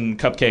 1,000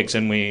 cupcakes,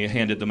 and we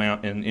handed them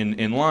out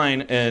in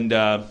line. And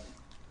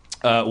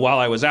while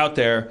I was out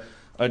there,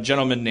 a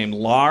gentleman named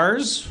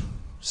Lars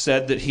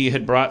said that he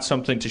had brought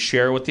something to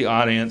share with the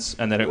audience,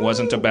 and that it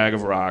wasn't a bag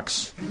of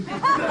rocks.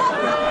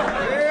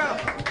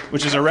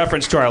 Which is a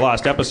reference to our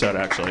last episode,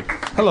 actually.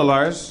 Hello,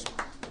 Lars.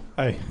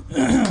 Hi.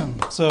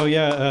 So,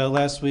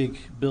 last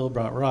week Bill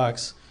brought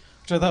rocks,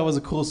 which I thought was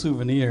a cool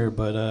souvenir,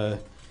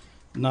 but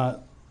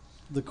not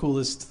the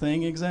coolest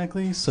thing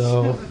exactly.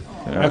 So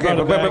I brought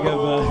a bag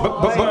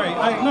of.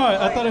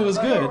 I thought it was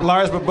good.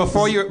 Lars, but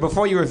before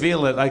you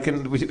reveal it,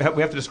 we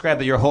have to describe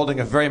that you're holding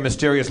a very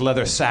mysterious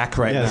leather sack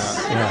right now.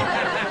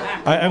 Yeah.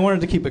 I wanted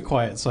to keep it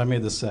quiet, so I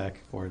made the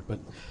sack for it. But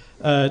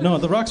no,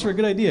 the rocks were a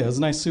good idea. It was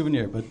a nice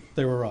souvenir, but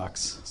they were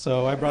rocks.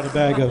 So I brought a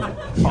bag of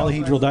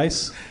polyhedral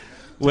dice.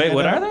 Wait,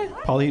 what are they?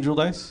 Polyhedral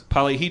dice.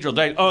 Polyhedral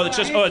dice.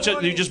 It's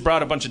just you just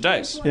brought a bunch of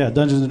dice. Yeah,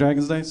 Dungeons and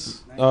Dragons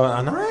dice.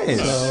 Oh, nice.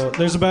 So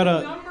there's about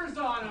a. Numbers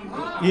on them,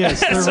 huh? Yes,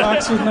 they're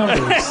rocks with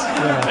numbers.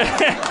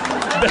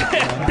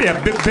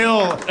 Yeah.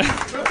 Bill,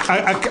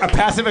 a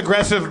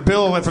passive-aggressive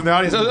Bill went from the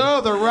audience.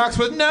 Oh, the rocks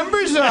with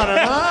numbers on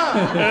them,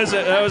 huh?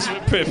 That was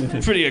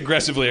pretty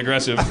aggressively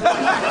aggressive.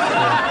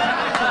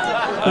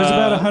 There's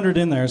about 100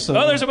 in there. So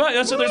there's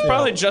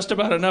probably just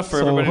about enough for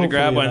everybody to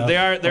grab one.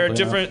 They're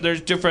different. Enough. There's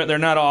different. They're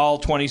not all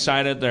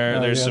 20-sided.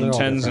 There's some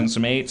 10s and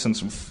some 8s and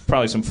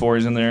probably some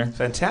 4s in there.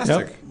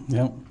 Fantastic.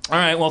 Yep. All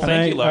right. Well,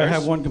 thank you, Lars. I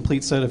have one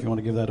complete set if you want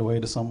to give that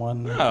away to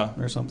someone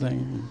or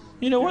something.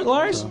 You know what,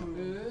 Lars?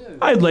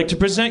 I'd like to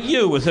present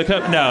you with a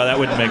cup. No, that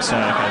wouldn't make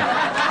sense.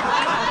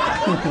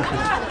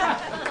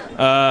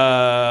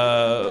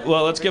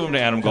 Well, let's give them to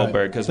Adam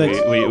Goldberg because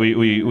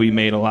we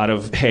made a lot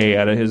of hay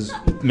out of his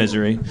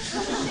misery.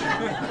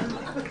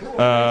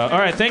 All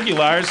right, thank you,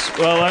 Lars.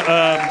 Well,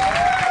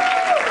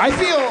 I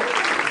feel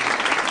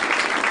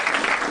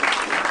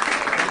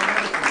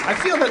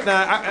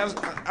that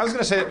I was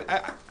going to say.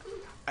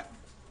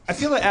 I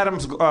feel that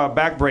Adam's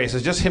back brace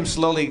is just him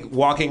slowly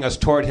walking us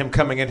toward him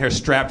coming in here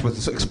strapped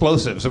with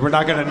explosives, and we're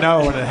not going to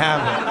know when it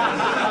happens.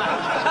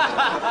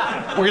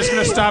 We're just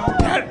going to stop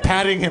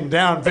patting him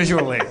down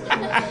visually.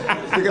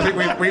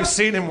 Because we've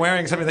seen him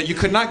wearing something that you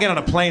could not get on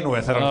a plane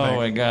with, I don't think. Oh,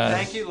 my God.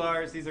 Thank you,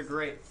 Lars. These are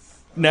great.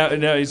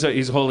 No,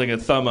 he's holding a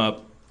thumb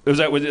up. Is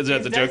that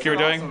the joke you were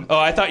doing? Awesome. Oh,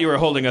 I thought you were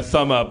holding a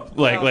thumb up,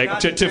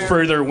 to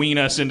further wean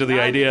us into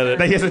the idea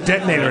that he has a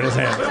detonator in his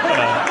hand.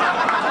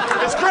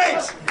 It's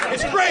great.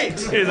 It's great.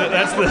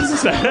 That's the.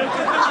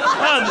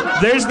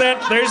 There's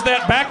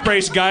that back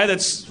brace guy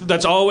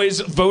that's always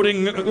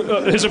voting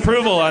his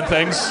approval on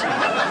things.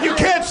 You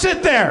can't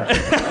sit there.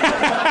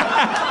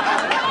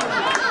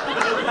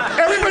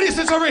 Everybody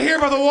sits over here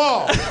by the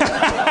wall.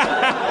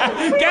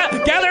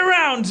 Gather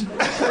around.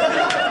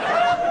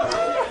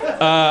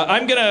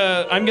 I'm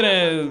gonna.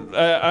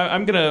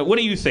 What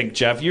do you think,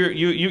 Jeff?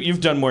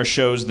 You've done more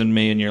shows than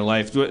me in your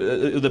life.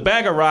 The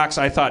Bag of Rocks,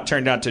 I thought,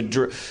 turned out to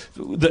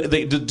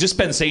the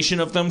dispensation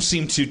of them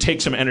seemed to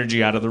take some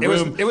energy out of the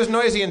room. It was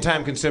noisy and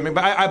time consuming,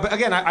 but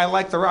I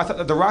like the Rocks.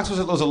 The Rocks was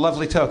a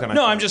lovely token.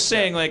 I'm just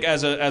saying, like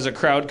as a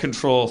crowd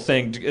control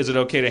thing, is it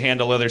okay to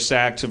hand a leather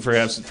sack to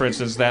perhaps, for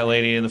instance, that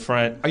lady in the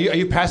front? Are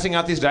you passing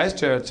out these dice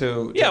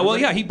to Yeah, well,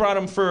 yeah, he brought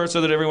them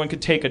so that everyone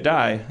could take a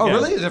die. Oh, yeah.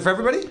 Really? Is it for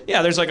everybody?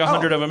 Yeah, there's like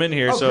 100 of them in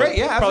here, Oh, so great,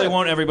 yeah, probably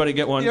won't everybody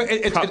get one.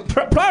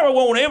 Probably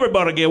won't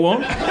everybody get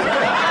one.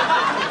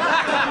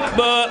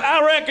 But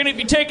I reckon if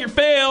you take your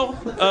fail,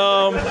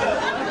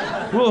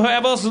 we'll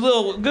have us a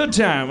little good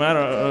time. I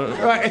don't.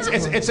 Right,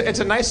 it's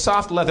a nice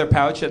soft leather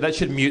pouch that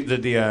should mute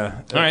the. All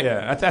right.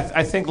 Yeah,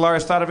 I think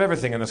Lars thought of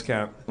everything in this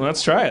count. Well,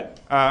 let's try it.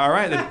 All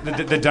right,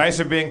 the dice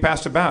are being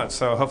passed about,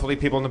 so hopefully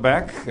people in the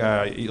back,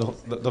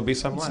 there'll be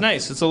some left. It's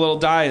nice. It's a little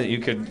die that you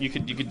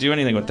could do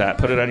anything with that.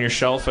 Put it on your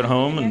shelf at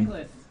home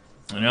and.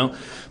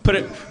 Put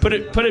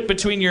it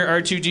between your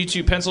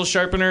R2-D2 pencil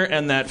sharpener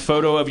and that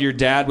photo of your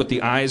dad with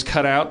the eyes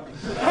cut out,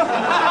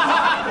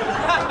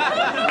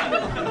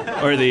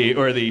 or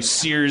the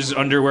Sears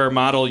underwear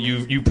model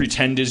you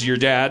pretend is your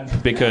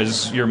dad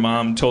because your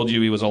mom told you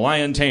he was a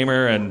lion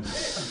tamer and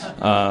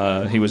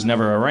he was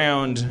never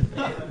around,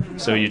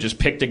 so you just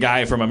picked a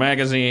guy from a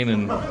magazine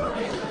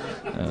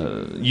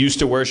and used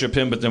to worship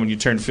him, but then when you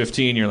turned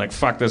 15, you're like,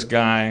 fuck this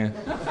guy.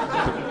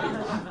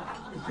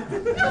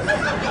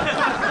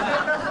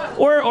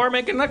 Or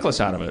make a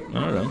necklace out of it. I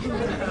don't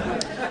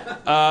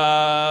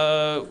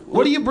know.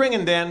 What are you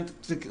bringing, Dan,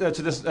 to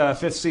this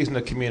fifth season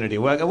of Community?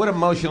 What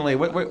emotionally?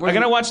 What I'm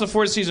gonna watch the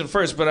fourth season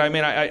first, but I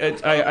mean,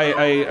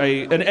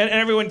 and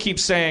everyone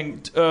keeps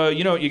saying,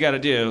 you know what you got to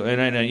do,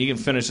 and I know you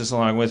can finish this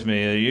along with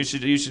me. You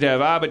should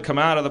have Abed come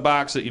out of the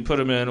box that you put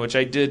him in, which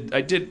I did.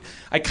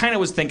 I kind of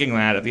was thinking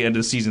that at the end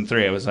of season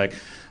 3. I was like,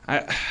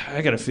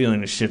 I got a feeling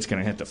this shit's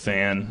gonna hit the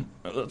fan.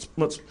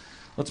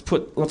 Let's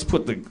put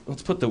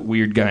the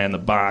weird guy in the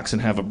box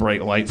and have a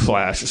bright light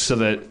flash so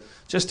that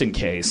just in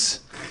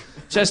case,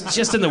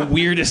 just in the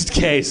weirdest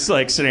case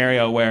like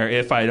scenario where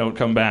if I don't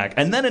come back,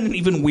 and then in an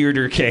even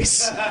weirder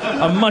case,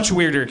 a much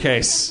weirder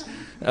case,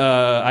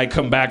 I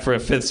come back for a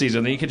 5th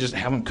season, then you could just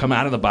have him come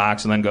out of the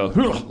box and then go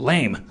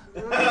lame,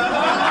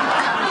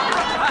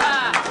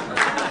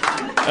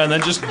 and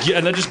then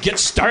just get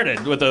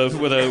started with a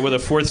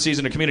 4th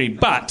season of Community,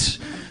 but.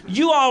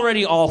 You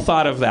already all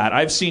thought of that.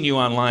 I've seen you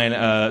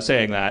online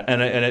saying that.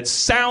 And it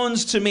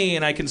sounds to me,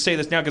 and I can say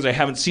this now because I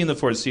haven't seen the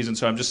 4th season,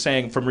 so I'm just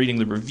saying from reading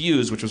the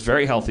reviews, which was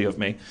very healthy of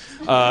me,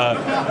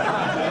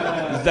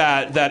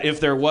 that if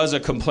there was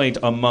a complaint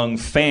among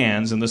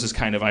fans, and this is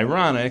kind of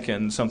ironic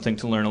and something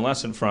to learn a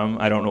lesson from,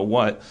 I don't know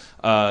what,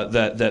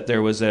 that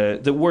there was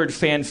the word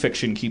fan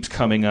fiction keeps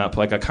coming up,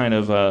 like a kind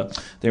of,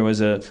 there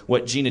was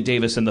what Gina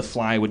Davis and The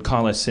Fly would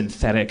call a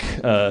synthetic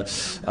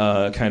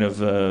kind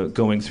of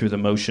going through the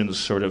motions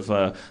sort of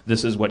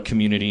this is what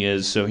Community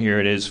is, so here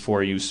it is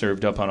for you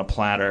served up on a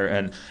platter,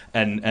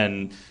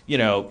 and you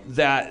know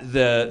that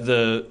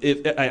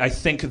I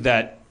think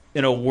that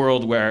in a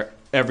world where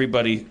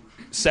everybody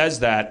says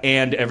that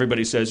and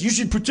everybody says you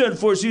should pretend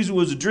 4th season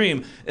was a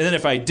dream, and then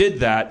if I did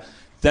that,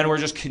 then we're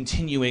just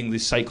continuing the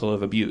cycle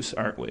of abuse,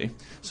 aren't we?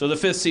 So the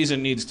 5th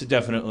season needs to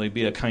definitely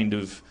be a kind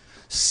of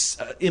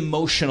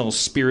emotional,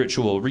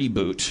 spiritual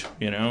reboot,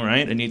 you know,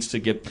 right? It needs to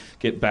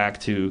get back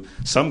to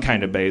some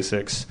kind of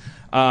basics.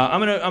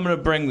 I'm gonna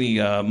bring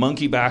the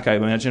monkey back, I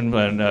imagine,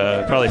 and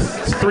probably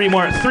three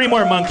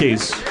more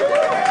monkeys.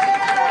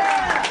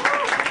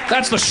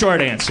 That's the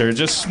short answer.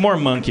 Just more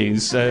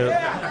monkeys,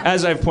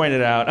 as I've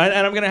pointed out,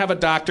 and I'm gonna have a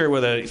doctor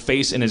with a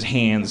face in his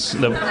hands,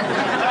 the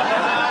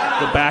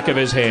back of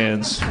his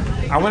hands.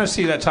 I want to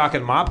see that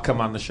talking mop come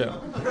on the show.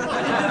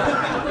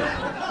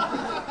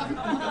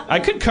 I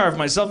could carve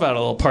myself out a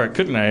little part,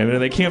 couldn't I? I mean,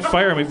 they can't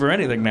fire me for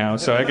anything now,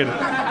 so I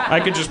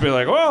could just be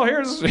like, well,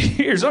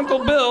 here's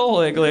Uncle Bill,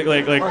 like.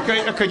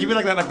 Or could you be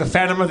like that, like the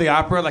Phantom of the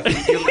Opera,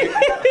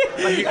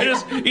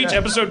 each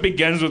episode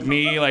begins with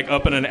me like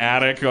up in an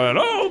attic going,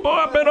 oh boy,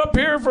 I've been up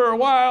here for a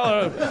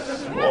while.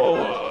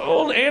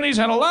 Old Annie's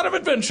had a lot of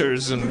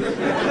adventures, and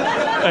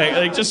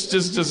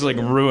just like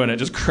ruin it,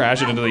 just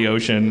crash it into the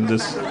ocean,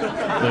 just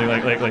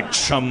like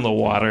chum the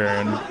water,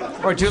 and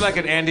or do like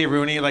an Andy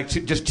Rooney, like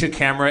just to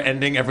camera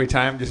ending every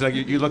time, just like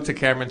you look to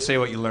camera and say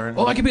what you learned.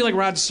 Oh, I could be like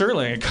Rod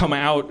Serling and come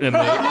out and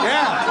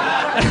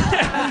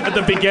yeah. at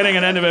the beginning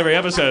and end of every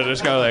episode,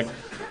 just go like,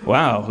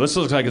 wow, this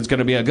looks like it's going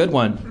to be a good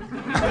one.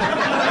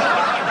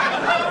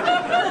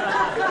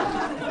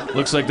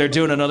 Looks like they're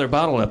doing another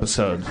bottle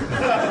episode.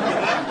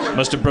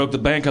 Must have broke the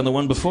bank on the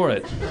one before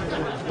it.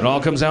 It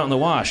all comes out in the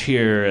wash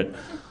here at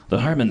the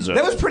Harmon Zone.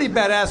 That was pretty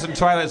badass in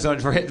Twilight Zone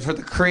for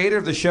the creator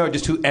of the show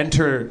just to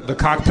enter the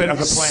cockpit of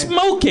the plane.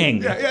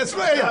 Smoking!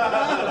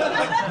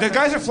 Yeah. The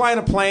guys are flying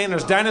a plane,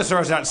 there's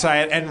dinosaurs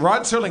outside, and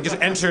Rod Serling just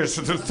enters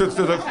through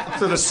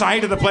the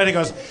side of the plane and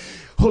goes,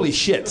 holy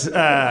shit.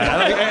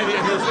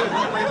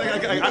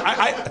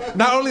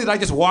 not only did I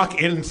just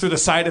walk in through the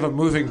side of a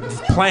moving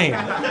plane,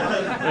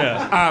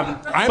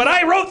 but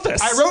I wrote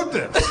this. I wrote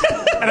this,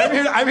 and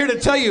I'm here to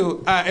tell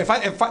you,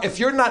 if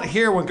you're not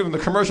here when the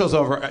commercial's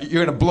over,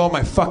 you're gonna blow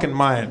my fucking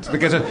mind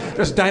because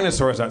there's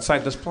dinosaurs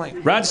outside this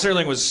plane. Rod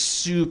Serling was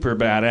super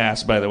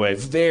badass, by the way.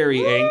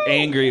 Very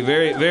angry,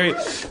 very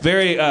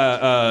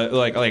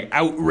like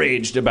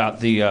outraged about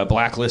the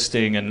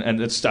blacklisting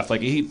and stuff.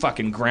 Like he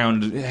fucking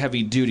ground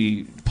heavy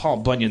duty Paul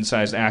Bunyan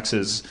sized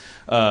axes.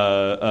 He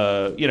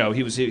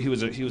was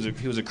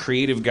a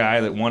creative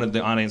guy that wanted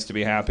the audience to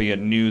be happy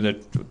and knew that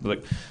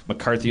like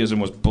McCarthyism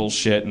was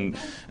bullshit and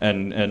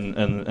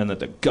that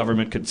the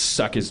government could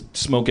suck his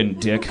smoking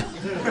dick.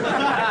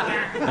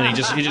 And he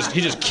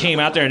just came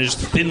out there and just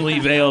thinly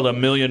veiled a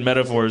million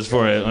metaphors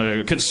for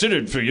it.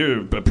 Considered for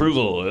your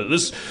approval.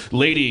 This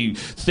lady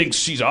thinks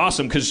she's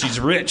awesome because she's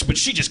rich, but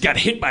she just got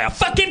hit by a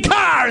fucking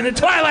car in the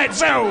Twilight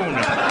Zone.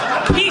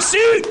 Pea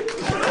suit.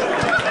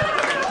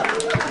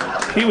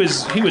 He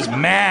was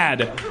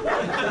mad.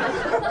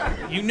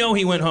 You know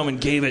he went home and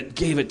gave it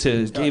to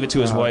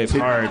his wife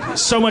hard.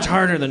 So much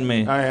harder than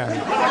me. Oh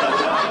yeah.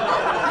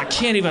 If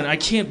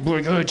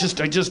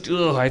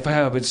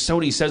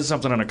Sony says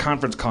something on a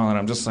conference call and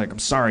I'm just like, I'm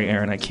sorry,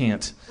 Aaron, I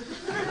can't.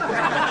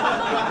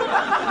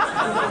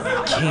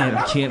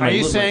 I can't. Are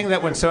you saying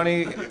that when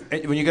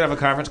you get off a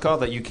conference call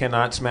that you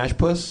cannot smash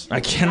puss? I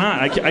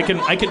cannot.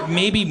 I could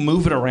maybe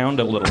move it around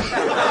a little.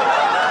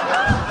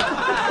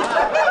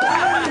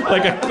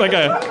 like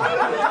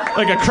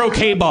a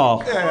croquet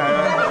ball.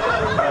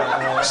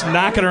 Just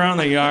knock it around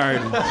the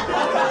yard.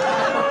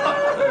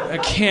 I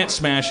can't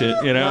smash it,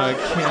 I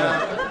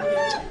can't.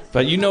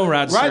 But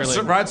Rod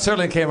Serling. Rod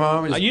Serling came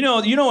home.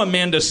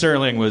 Amanda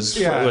Serling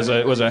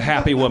was a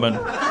happy woman.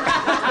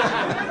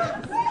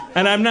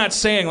 And I'm not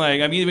saying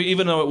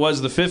even though it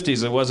was the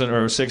 50s, it wasn't,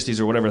 or 60s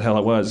or whatever the hell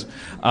it was.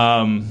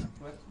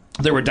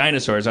 There were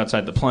dinosaurs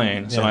outside the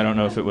plane, so I don't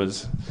know if it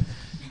was.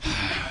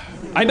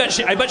 I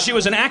bet she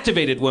was an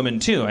activated woman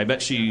too. I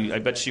bet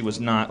she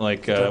was not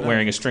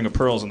wearing a string of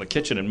pearls in the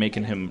kitchen and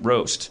making him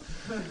roast.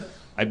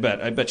 I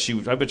bet she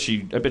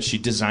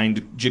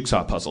designed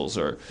jigsaw puzzles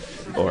or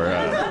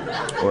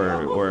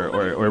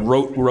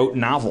wrote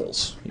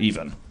novels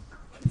even.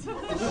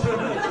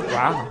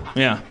 Wow.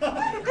 Yeah.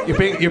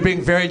 You're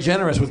being very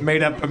generous with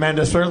made-up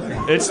Amanda Serling.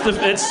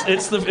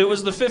 It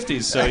was the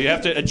 50s, so you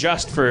have to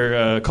adjust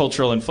for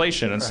cultural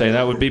inflation and say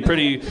that would be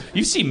pretty.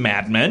 You see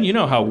Mad Men, you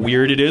know how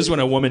weird it is when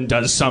a woman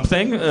does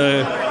something.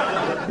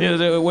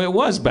 The way it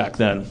was back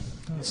then.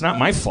 It's not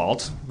my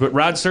fault, but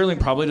Rod Serling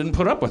probably didn't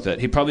put up with it.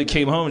 He probably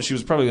came home and she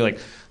was probably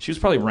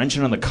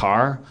wrenching on the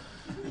car,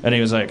 and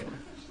he was like,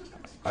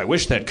 "I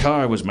wish that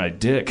car was my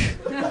dick."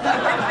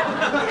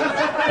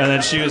 And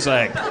then she was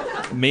like,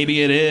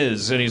 "Maybe it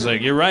is." And he's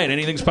like, "You're right,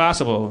 anything's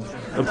possible."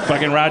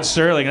 Fucking Rod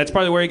Serling. That's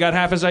probably where he got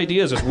half his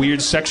ideas, those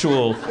weird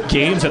sexual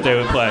games that they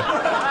would play.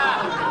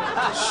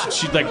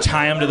 She'd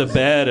tie him to the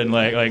bed and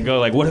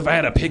go what if I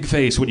had a pig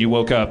face when you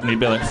woke up? And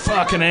he'd be like,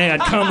 "Fucking A, I'd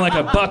come like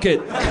a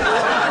bucket."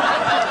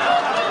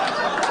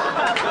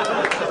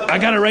 I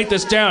gotta write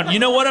this down. You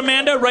know what,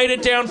 Amanda? Write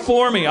it down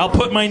for me. I'll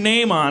put my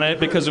name on it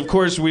because, of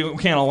course, we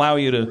can't allow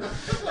you to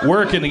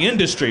work in the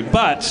industry.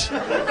 But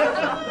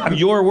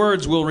your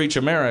words will reach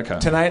America.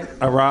 Tonight,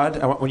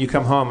 Rod, when you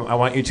come home, I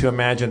want you to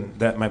imagine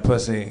that my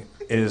pussy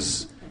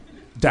is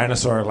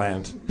dinosaur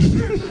land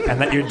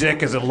and that your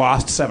dick is a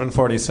lost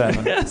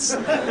 747. Yes.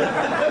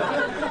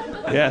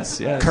 Yes.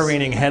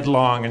 Careening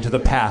headlong into the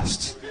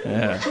past.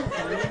 Yeah.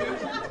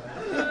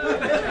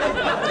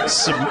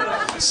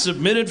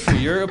 Submitted for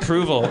your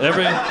approval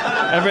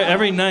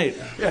every night.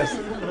 Yes.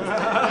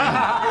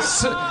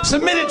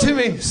 Submit it to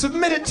me.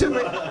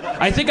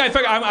 I think I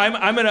figured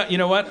I'm gonna. You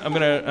know what? I'm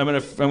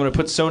gonna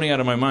put Sony out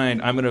of my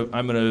mind. I'm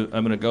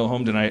gonna go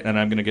home tonight and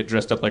I'm gonna get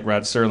dressed up like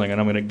Rod Serling and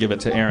I'm gonna give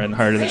it to Erin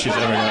harder than she's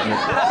ever gotten it.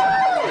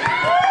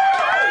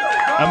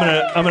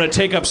 I'm gonna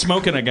take up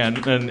smoking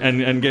again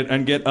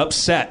and get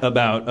upset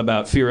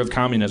about fear of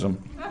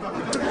communism.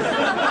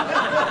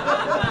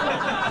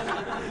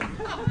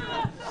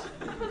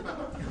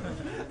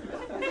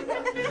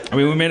 I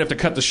mean, we may have to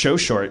cut the show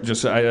short. I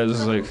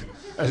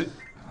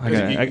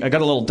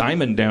got a little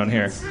diamond down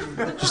here.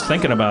 Just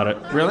thinking about it.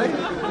 Really?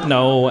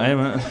 No,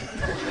 I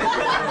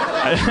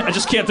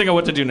just can't think of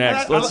what to do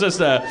next. Let's just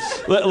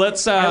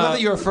let's. I love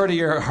that you refer to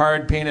your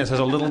hard penis as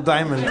a little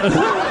diamond.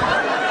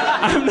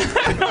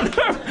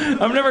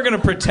 I'm never going to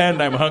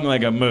pretend I'm hung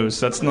like a moose.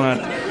 That's not.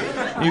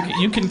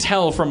 You can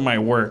tell from my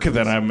work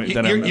that I'm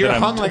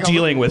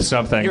dealing with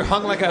something. You're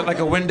hung like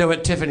a window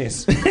at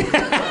Tiffany's.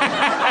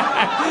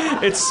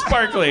 It's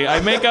sparkly. I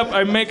make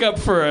up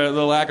for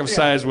the lack of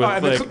size with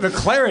the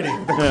clarity.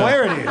 The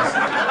clarity.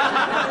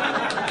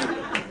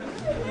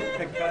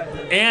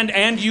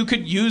 And you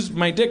could use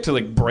my dick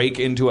to break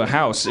into a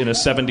house in a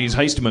 70s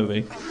heist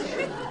movie.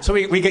 So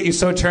we get you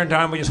so turned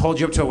on, we just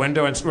hold you up to a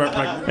window and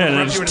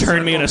then just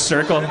turn me in a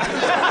circle.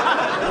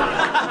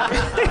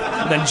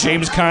 Then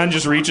James Caan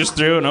just reaches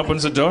through and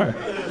opens the door.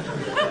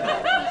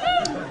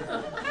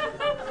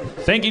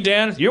 Thank you,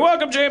 Dan. You're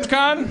welcome, James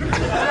Caan.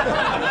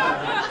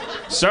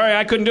 Sorry,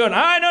 I couldn't do it.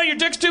 I know your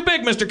dick's too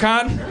big, Mr.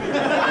 Khan.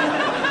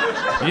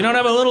 You don't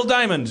have a little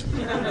diamond.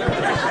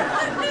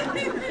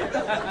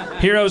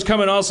 Heroes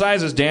come in all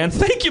sizes, Dan.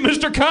 Thank you,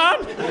 Mr.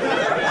 Khan.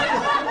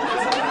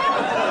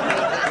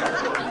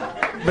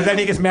 But then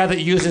he gets mad that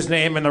you used his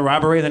name in the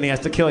robbery, then he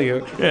has to kill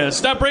you. Yeah,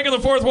 stop breaking the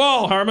fourth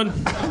wall, Harmon.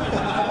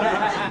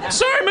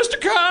 Sorry,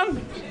 Mr.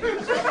 Khan.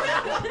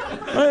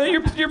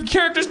 Your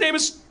character's name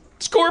is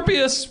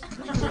Scorpius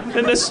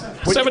in this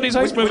 70s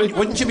heist movie.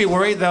 Wouldn't you be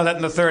worried, though, that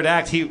in the third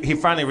act, he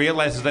finally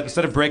realizes that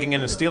instead of breaking in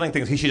and stealing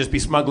things, he should just be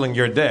smuggling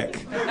your dick?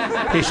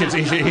 He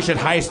should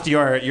heist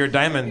your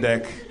diamond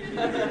dick.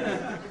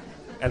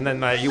 And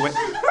then you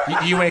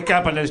wake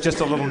up and there's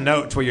just a little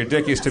note where your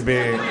dick used to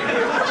be.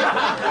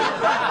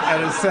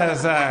 And it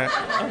says, I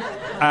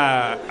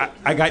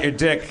got your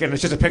dick, and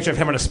it's just a picture of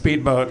him on a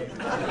speedboat.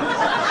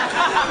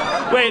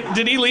 Wait,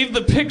 did he leave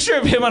the picture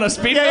of him on a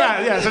speedboat?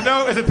 Yeah. So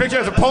no, it's a picture,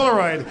 it's a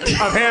Polaroid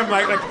of him,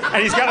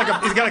 and he's got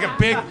like a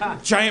big,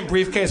 giant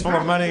briefcase full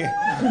of money,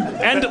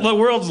 and the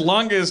world's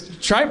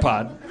longest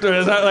tripod.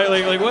 Is that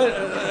like what?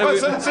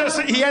 Well,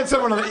 so he had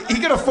someone he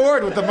could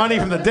afford with the money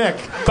from the dick.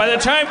 By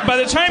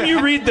the time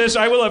you read this,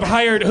 I will have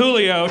hired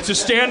Julio to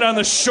stand on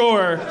the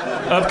shore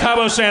of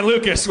Cabo San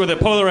Lucas with a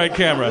Polaroid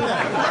camera,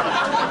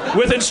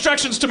 with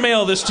instructions to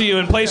mail this to you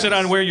and place it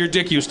on where your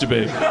dick used to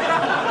be.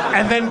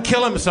 And then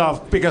kill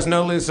himself because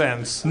no loose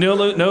ends. No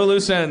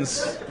loose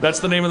ends. That's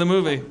the name of the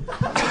movie.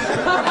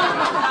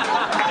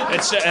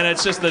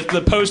 It's just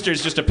the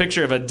poster's just a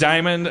picture of a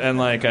diamond and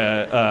like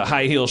a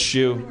high heel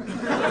shoe.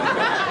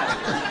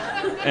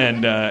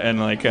 And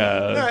like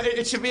no,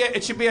 it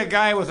should be a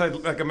guy with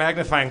a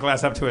magnifying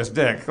glass up to his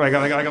dick, like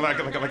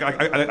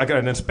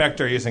an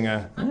inspector using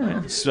a.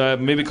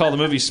 Maybe call the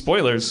movie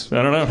Spoilers.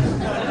 I don't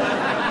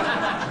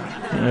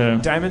know.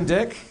 Diamond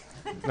dick.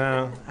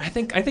 No, I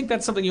think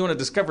that's something you want to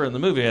discover in the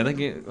movie. I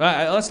think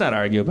let's not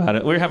argue about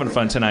it. We're having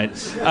fun tonight.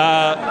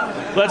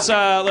 Let's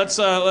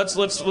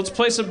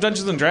play some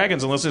Dungeons and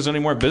Dragons unless there's any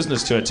more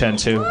business to attend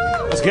to.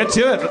 Let's get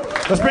to it.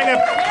 Let's bring up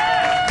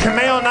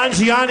Kumail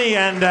Nanjiani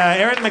and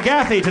Erin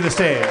McGathy to the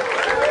stage.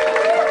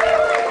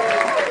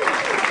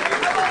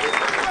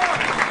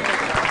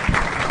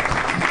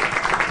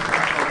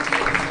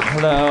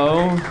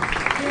 Hello.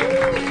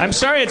 I'm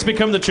sorry it's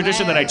become the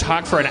tradition that I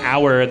talk for an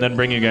hour and then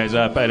bring you guys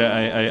up.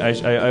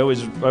 I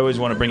always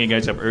want to bring you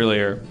guys up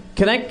earlier.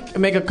 Can I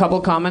make a couple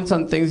comments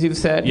on things you've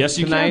said Yes,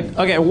 you tonight? can.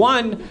 Okay,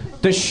 one,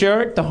 the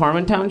shirt, the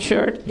Harmontown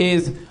shirt,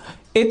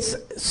 it's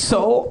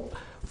so...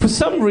 For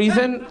some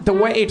reason, the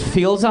way it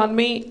feels on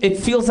me, it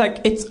feels like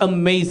it's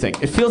amazing.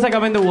 It feels like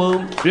I'm in the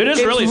womb. It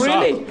is really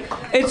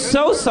soft. It's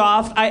so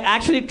soft.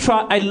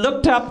 I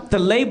looked up the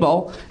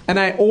label, and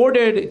I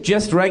ordered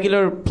just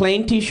regular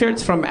plain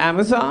T-shirts from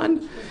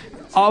Amazon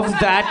of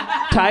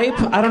that type.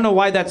 I don't know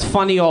why that's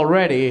funny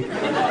already.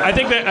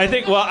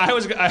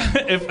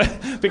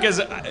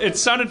 Because it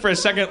sounded for a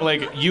second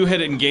like you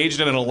had engaged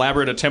in an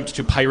elaborate attempt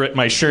to pirate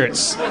my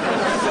shirts.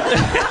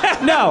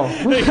 No,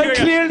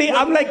 clearly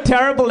I'm like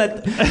terrible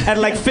at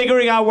like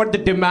figuring out what the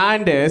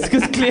demand is,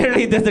 because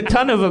clearly there's a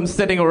ton of them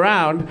sitting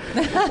around.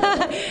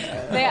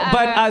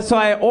 But so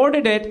I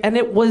ordered it, and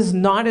it was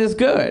not as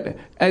good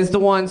as the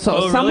one.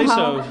 So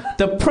somehow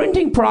the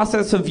printing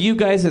process of you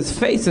guys'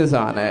 faces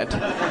on it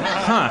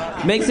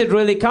makes it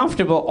really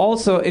comfortable.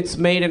 Also, it's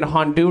made in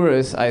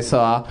Honduras, I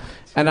saw.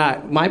 And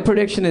my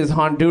prediction is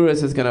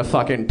Honduras is gonna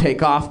fucking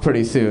take off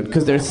pretty soon,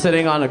 because they're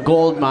sitting on a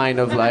gold mine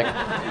of like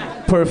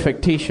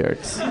perfect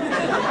T-shirts.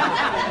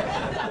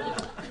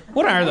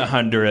 What are the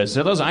Honduras?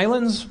 Are those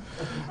islands?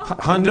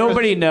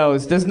 Nobody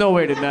knows. There's no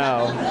way to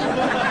know.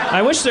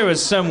 I wish there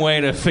was some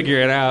way to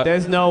figure it out.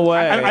 There's no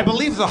way. I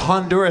believe the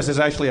Honduras is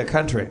actually a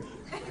country.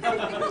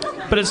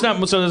 But it's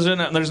not. So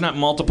there's not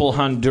multiple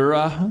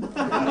Hondura.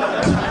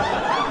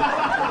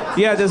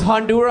 Yeah, there's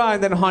Honduras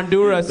and then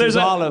Honduras. There's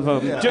all of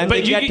them. Yeah.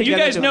 But you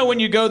guys know when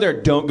you go there,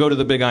 don't go to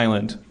the Big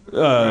Island.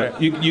 Right.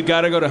 You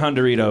got to go to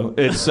Hondurito.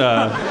 It's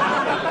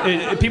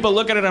people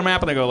look at it on a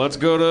map and they go, "Let's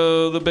go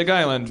to the Big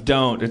Island."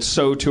 Don't. It's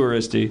so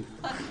touristy.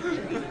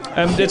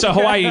 It's a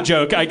Hawaii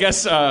joke, I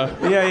guess.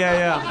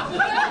 Yeah.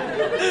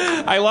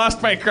 I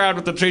lost my crowd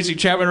with the Tracy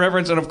Chapman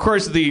reference, and of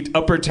course the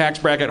upper tax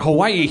bracket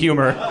Hawaii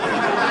humor.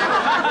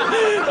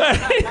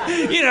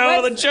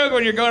 The joke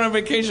when you're going on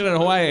vacation in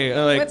Hawaii.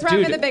 What's wrong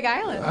with the Big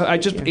Island? I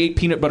just ate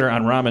peanut butter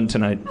on ramen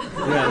tonight.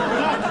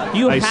 Yeah.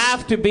 You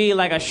have to be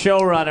like a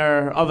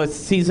showrunner of a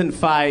season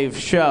 5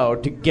 show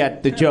to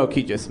get the joke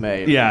he just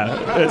made.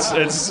 Yeah,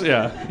 it's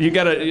yeah. You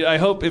gotta. I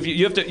hope if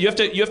you have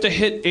to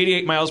hit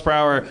 88 miles per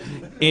hour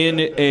in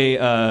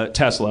a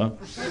Tesla.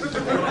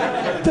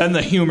 Then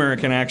the humor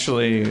can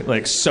actually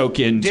like soak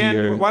into Dan,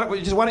 your. why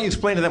don't you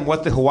explain to them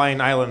what the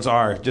Hawaiian Islands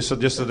are, just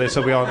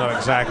so we all know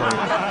exactly.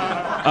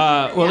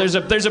 Well,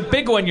 there's a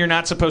big one you're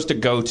not supposed to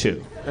go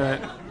to.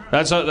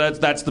 That's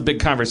the big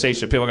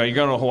conversation. People go, "You're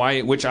going to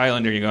Hawaii? Which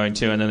island are you going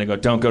to?" And then they go,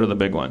 "Don't go to the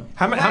big one."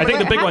 I think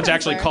the big one's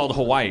actually called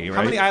Hawaii, right?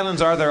 How many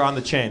islands are there on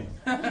the chain?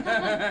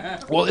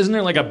 Well, isn't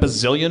there like a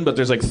bazillion? But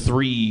there's like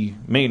 3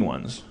 main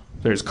ones.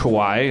 There's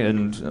Kauai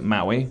and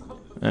Maui.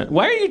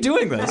 Why are you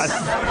doing this?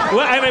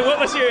 What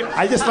was your?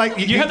 I just like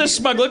you have this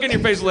smug look in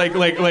your face, like you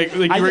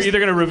were either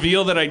going to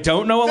reveal that I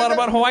don't know a lot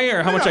about Hawaii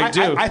or how much I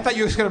do. I thought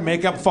you were just going to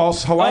make up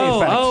false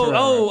Hawaii facts.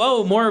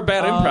 More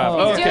bad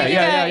improv.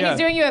 Okay, He's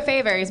doing you a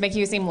favor. He's making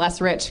you seem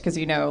less rich because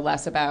you know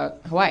less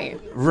about Hawaii.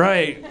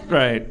 Right.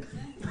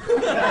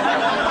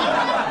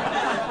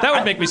 That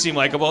would make me seem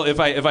likable if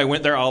I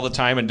went there all the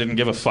time and didn't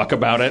give a fuck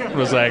about it. It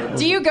was like,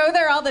 do you go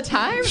there all the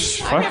time?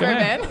 I've never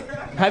been.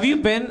 Have you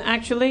been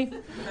actually?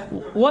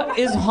 What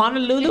is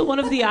Honolulu one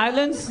of the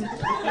islands?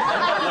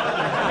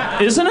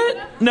 Isn't it?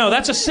 No,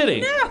 that's a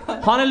city. No.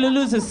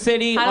 Honolulu's a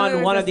city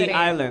on one of the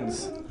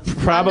islands.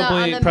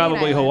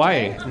 Probably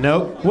Hawaii. Right?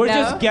 Nope. We're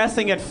just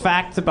guessing at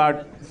facts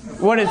about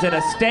what is it?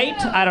 A state?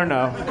 I don't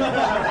know.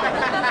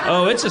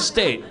 Oh, it's a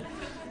state.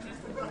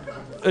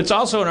 It's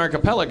also an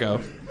archipelago.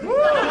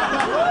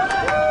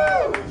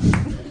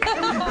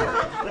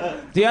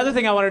 The other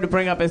thing I wanted to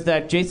bring up is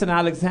that Jason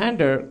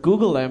Alexander,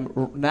 Google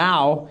him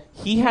now,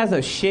 he has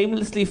a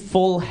shamelessly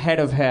full head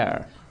of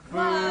hair.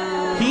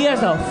 He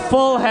has a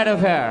full head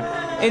of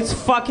hair. It's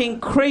fucking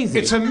crazy.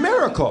 It's a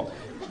miracle.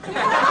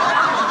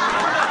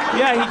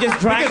 Yeah, he just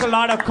drank a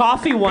lot of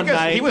coffee one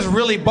night. He was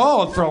really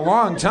bald for a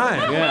long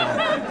time.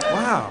 Yeah.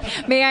 Wow.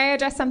 May I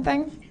address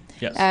something?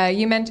 Yes.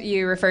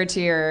 You referred to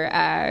your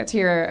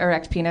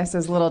erect penis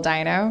as little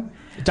dino.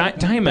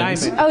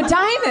 Diamonds. Oh,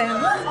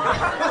 diamonds.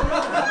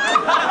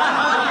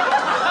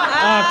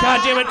 Oh,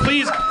 God damn it!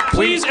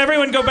 Please,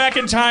 everyone, go back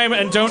in time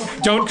and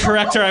don't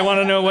correct her. I want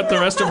to know what the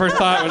rest of her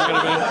thought was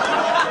going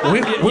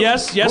to be.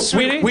 Yes,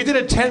 sweetie. We did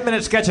a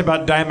 10-minute sketch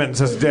about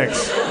diamonds as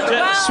dicks.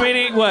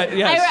 Sweetie, what?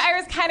 Yes. I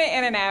was kind of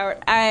in and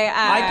out.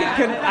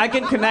 I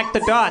can connect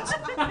the dots.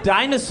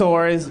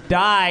 Dinosaurs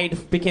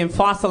died, became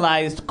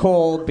fossilized,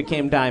 cold,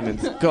 became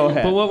diamonds. Go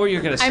ahead. But what were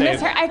you going to say? I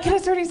misheard. I could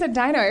have already said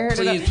dino. I heard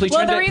Please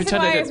well, the pretend reason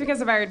why is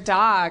because of our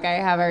dog. I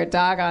have our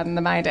dog on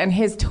the mind, and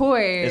his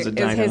toy is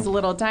his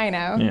little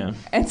dino. Yeah.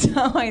 And so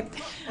I'm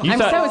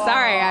so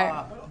sorry.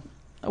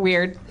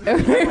 Weird.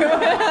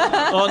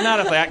 Well, not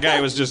if that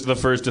guy was just the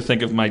first to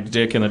think of my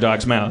dick in the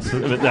dog's mouth.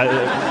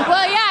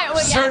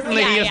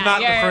 Certainly he is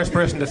not the first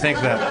person to think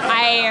that.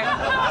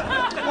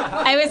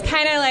 I was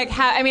kind of like,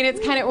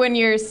 it's kind of when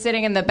you're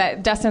sitting in the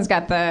bed. Dustin's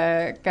got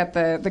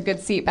the good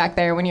seat back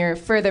there. When you're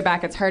further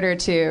back, it's harder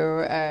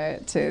to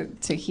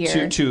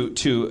hear.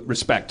 To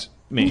respect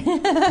me.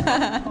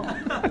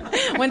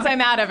 Once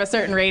I'm out of a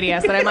certain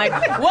radius, and I'm like,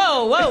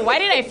 whoa, why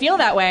did I feel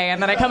that way?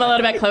 And then I come a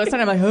little bit closer,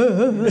 and I'm like,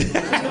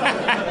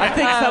 I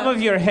think some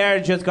of your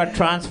hair just got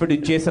transferred to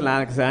Jason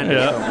Alexander.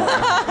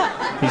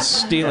 Yeah. He's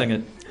stealing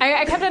it.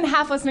 I kept on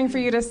half listening for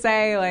you to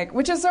say, like,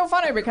 which is so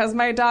funny because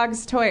my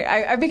dog's toy.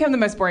 I've become the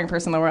most boring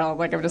person in the world.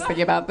 Like, I'm just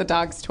thinking about the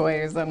dog's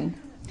toys. And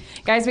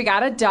guys, we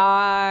got a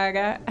dog.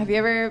 Have you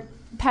ever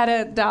pet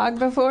a dog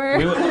before?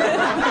 We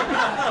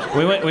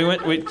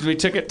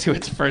took it to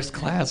its first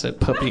class at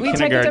puppy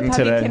kindergarten today. We took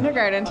it to puppy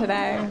kindergarten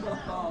today.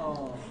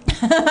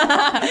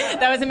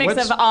 That was a mix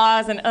of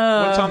ahs and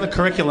What's on the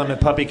curriculum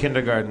at puppy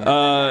kindergarten?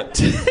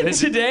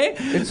 Today?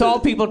 It's all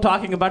people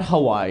talking about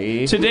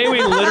Hawaii. Today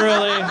we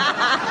literally...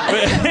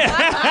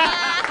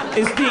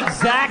 It's the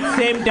exact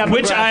same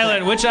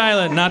demographic. Which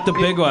island? Not the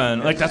big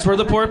one. Like, that's where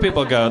the poor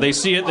people go. They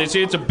see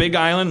it's a big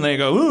island, and they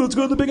go, ooh, let's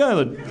go to the big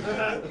island.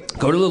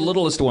 Go to the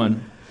littlest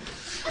one.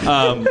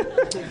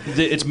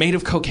 It's made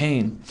of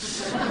cocaine.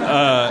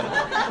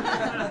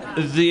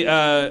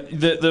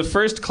 The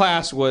first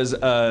class was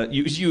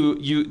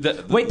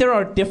Wait, there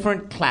are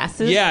different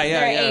classes? Yeah.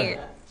 There are 8.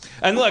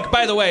 And look,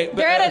 by the way,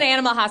 they're at an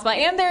animal hospital,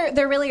 and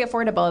they're really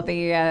affordable.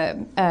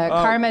 The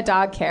Karma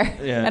Dog Care.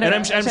 Yeah, and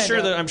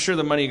I'm sure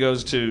the money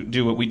goes to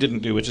do what we didn't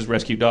do, which is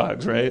rescue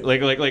dogs, right?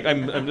 Like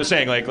I'm just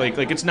saying, like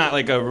it's not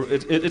like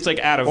it's like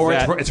out of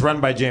that. Or it's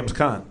run by James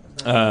Caan.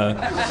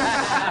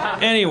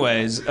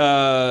 Anyways,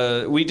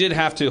 we did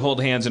have to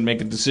hold hands and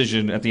make a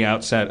decision at the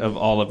outset of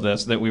all of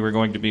this that we were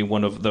going to be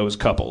one of those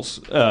couples.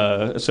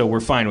 So we're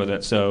fine with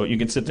it. So you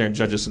can sit there and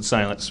judge us in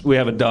silence. We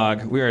have a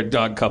dog. We are a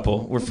dog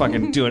couple. We're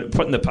fucking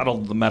putting the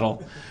pedal to the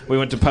metal. We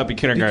went to puppy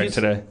kindergarten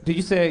today. Did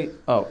you say?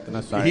 Oh,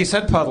 no, sorry. He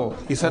said puddle.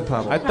 I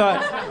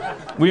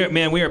thought we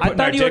are putting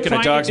our dick in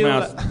a dog's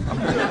mouth.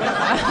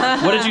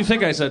 What did you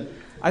think I said?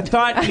 I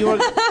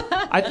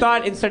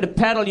thought instead of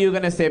pedal you were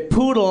gonna say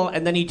poodle,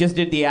 and then you just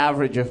did the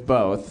average of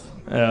both.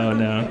 Oh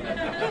no.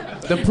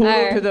 The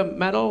poodle to the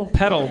metal?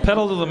 Pedal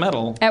to the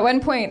metal. At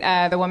one point,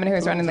 the woman who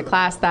was running the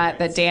class thought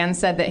that Dan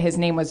said that his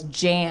name was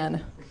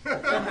Jan.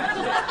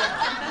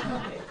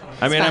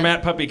 I mean, I'm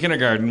at puppy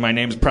kindergarten. My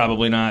name's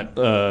probably not,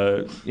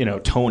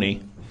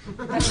 Tony.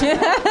 What?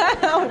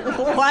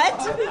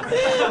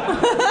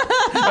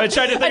 I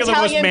tried to think of the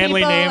most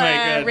manly name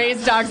I could.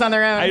 Raise dogs on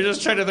their own. I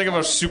just tried to think of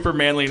a super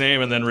manly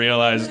name and then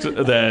realized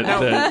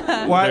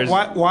that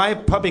why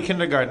puppy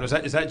kindergarten?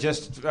 Is that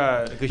just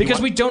because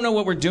we don't know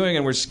what we're doing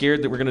and we're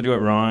scared that we're going to do it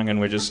wrong and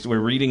we're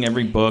reading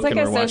every book it's like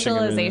and we're watching a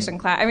socialization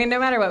class. I mean, no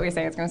matter what we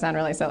say, it's going to sound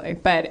really silly,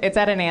 but it's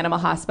at an animal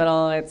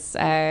hospital. It's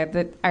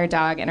our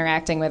dog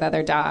interacting with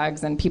other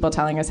dogs and people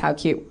telling us how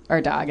cute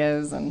our dog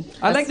is. And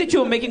I like that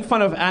you were making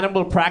fun of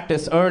animal practice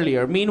practice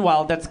earlier.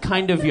 Meanwhile, that's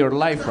kind of your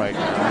life right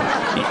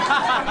now.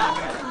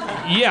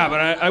 Yeah, but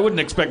I wouldn't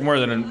expect more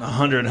than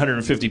 100,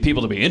 150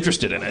 people to be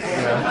interested in it.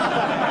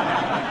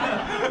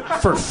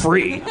 For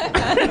free.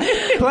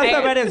 Plus,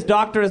 I read his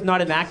doctor is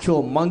not an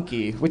actual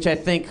monkey, which I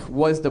think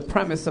was the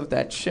premise of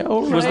that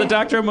show. Right? Was the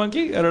doctor a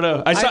monkey? I don't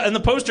know. I saw in the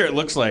poster. It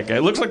looks like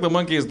the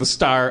monkey is the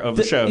star of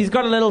the show. He's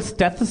got a little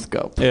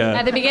stethoscope. Yeah.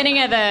 At the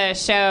beginning of the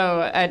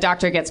show, a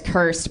doctor gets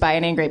cursed by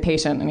an angry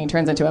patient, and he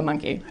turns into a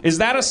monkey. Is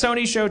that a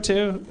Sony show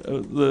too?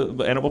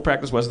 The Animal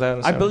Practice, was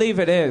that? I believe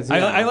it is.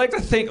 Yeah. I like to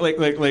think like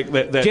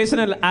that. Jason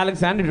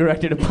Alexander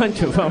directed a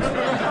bunch of them.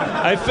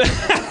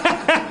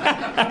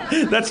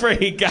 That's where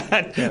he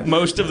got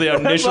most of the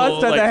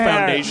initial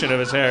foundation of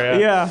his hair.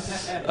 Yeah.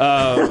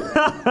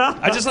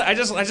 I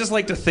just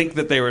like to think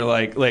that they were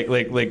like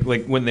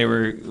when they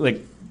were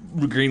like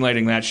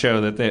greenlighting that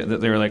show that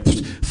they were like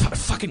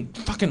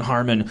fucking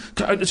Harmon,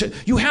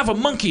 you have a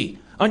monkey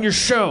on your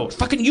show.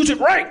 Fucking use it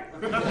right.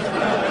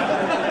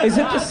 Is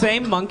it the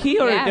same monkey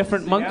or a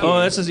different monkey?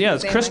 Oh, it's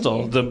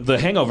Crystal, the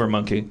Hangover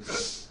monkey.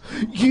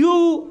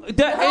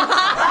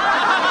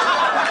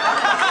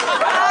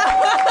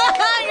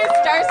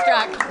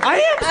 Starstruck. I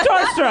am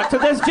starstruck. So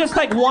there's just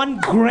like one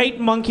great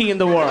monkey in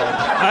the world.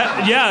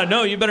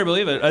 You better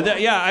believe it.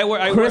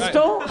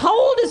 Crystal? How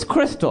old is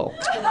Crystal?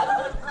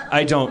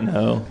 I don't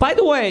know. By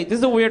the way, this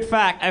is a weird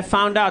fact. I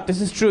found out this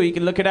is true. You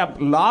can look it up.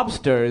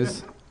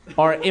 Lobsters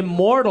are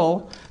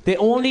immortal. They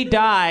only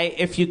die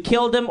if you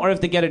kill them or if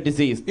they get a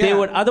disease. Yeah. They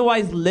would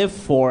otherwise live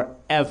forever.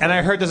 And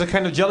I heard there's a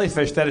kind of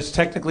jellyfish that is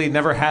technically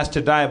never has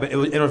to die, but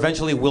it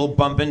eventually will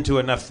bump into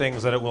enough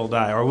things that it will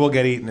die, or will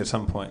get eaten at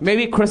some point.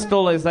 Maybe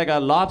Crystal is like a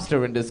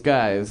lobster in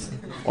disguise.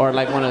 Or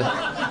like one of...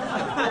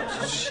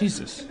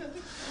 Jesus.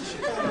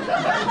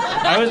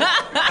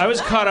 I was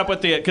caught up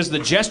with because the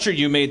gesture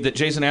you made that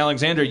Jason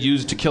Alexander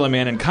used to kill a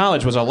man in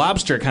college was a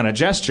lobster kind of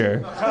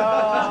gesture.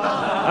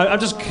 I'm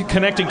just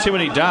connecting too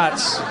many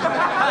dots.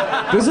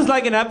 This is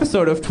like an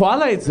episode of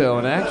Twilight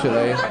Zone,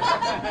 actually.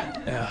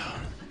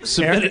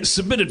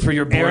 Submitted for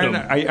your boredom.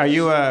 Aaron,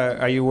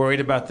 are you worried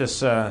about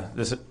this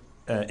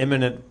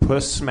imminent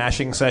puss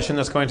smashing session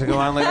that's going to go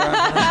on later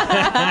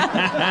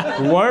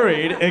on?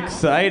 Worried,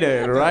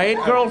 excited, right,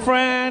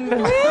 girlfriend?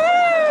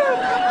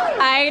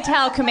 I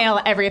tell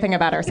Kumail everything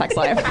about our sex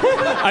life.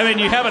 I mean,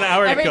 you have an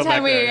hour to Every go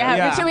time back we there.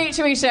 have, should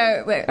we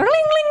show like, ling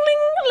ling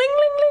ling ling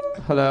ling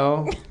ling.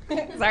 Hello.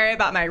 Sorry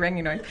about my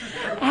ringing noise.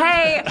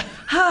 Hey,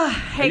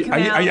 hey,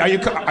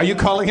 Kumail. Are you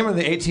calling him in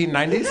the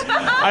 1890s?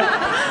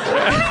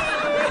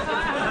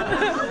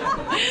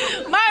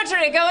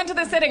 Marjorie, go into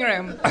the sitting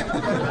room.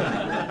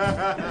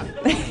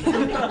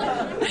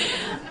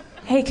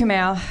 Hey,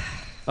 Kumail.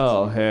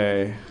 Oh,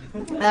 hey.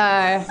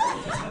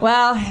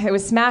 Well, it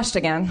was smashed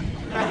again.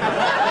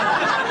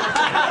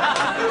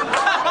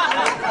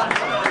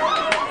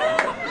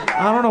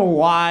 I don't know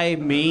why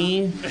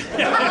me.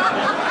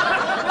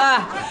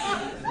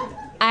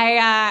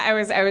 I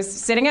was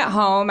sitting at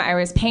home. I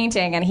was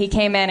painting, and he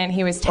came in and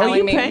he was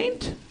telling me. Oh, you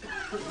paint?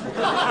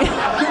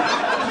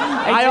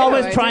 I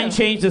always try and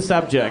change the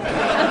subject.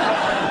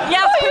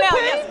 Yes,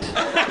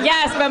 Kumail.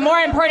 Yes, but more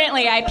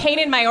importantly, I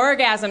painted my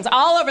orgasms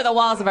all over the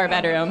walls of our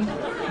bedroom.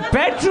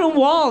 Bedroom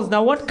walls.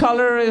 Now, what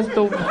color is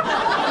the?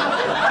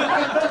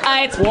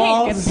 It's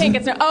walls? pink. It's pink.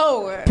 It's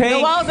pink.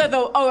 The walls of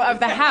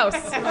the house.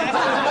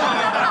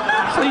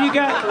 So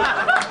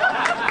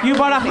you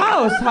bought a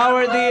house. How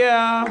are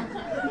the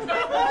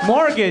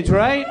mortgage,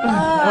 right?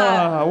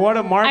 What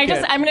a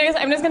market. I'm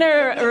just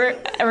gonna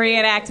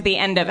reenact the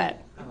end of it.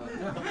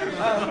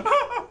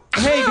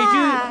 Hey,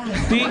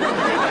 did you?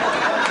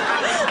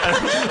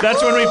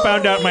 That's when we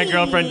found out my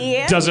girlfriend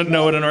doesn't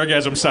know what an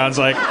orgasm sounds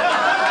like.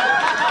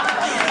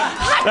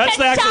 That's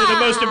actually the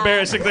most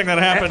embarrassing thing that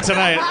happened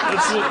tonight.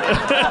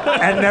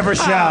 And never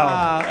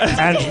shall.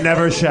 And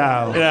never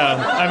shall. Yeah,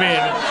 I mean...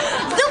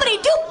 Zoobity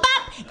doop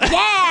bop!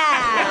 Yeah!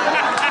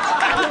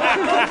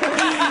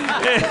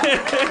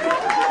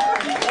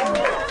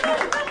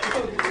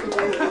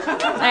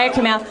 All right,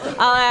 Kumail.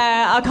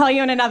 I'll call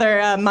you in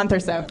another month or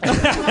so.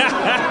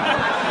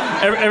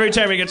 Every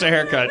time he gets a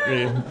haircut,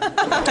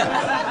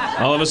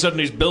 all of a sudden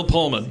he's Bill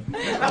Pullman.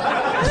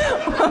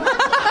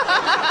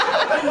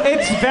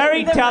 It's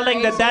very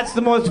telling that that's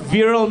the most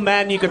virile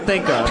man you could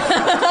think of.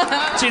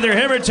 It's either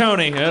him or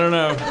Tony. I don't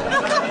know.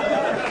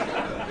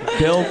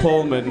 Bill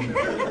Pullman.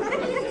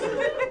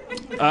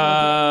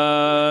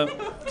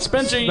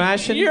 Spencer,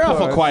 Smashing you're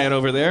awful puss. quiet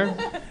over there.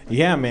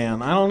 Yeah,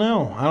 man. I don't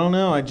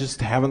know. I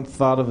just haven't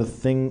thought of a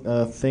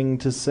thing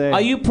to say.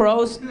 Are you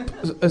pros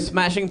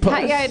smashing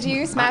puss? Yeah, do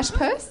you smash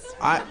puss?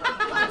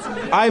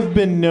 I've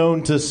been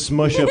known to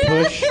smush a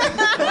push.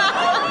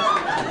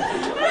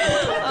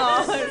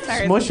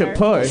 Smush a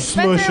push.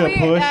 Smush a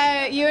push.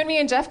 You and me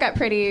and Jeff got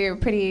pretty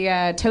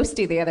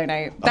toasty the other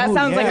night. That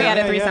sounds like we had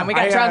a threesome. Yeah. We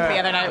got drunk the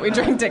other night. We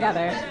drank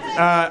together.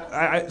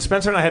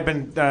 Spencer and I had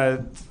been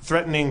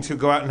threatening to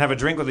go out and have a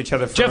drink with each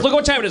other. Jeff, look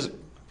what time it is.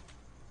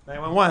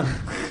 911.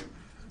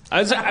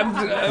 I'm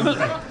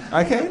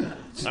Okay.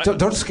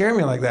 Don't scare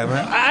me like that,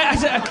 man.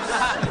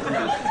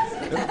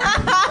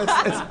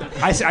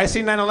 I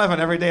see 9/11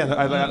 every day,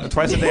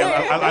 twice a day.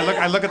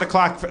 I look at the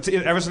clock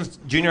ever since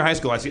junior high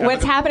school.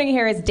 What's happening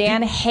here is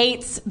Dan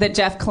hates that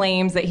Jeff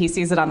claims that he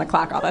sees it on the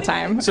clock all the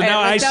time. So now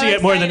I see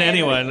it more than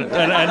anyone, and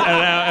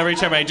now every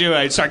time I do,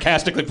 I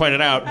sarcastically point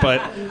it out.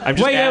 But I'm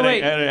just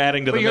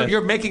adding to the myth.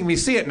 You're making me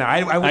see it now.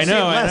 I would see it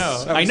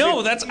less. I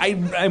know.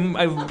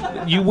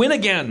 You win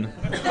again.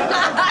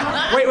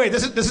 Wait.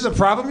 This is a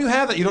problem you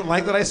have that you don't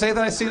like that I say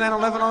that I see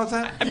 9/11 all the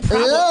time.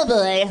 Oh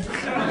boy.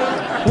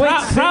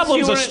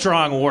 Problem's a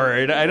strong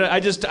word. I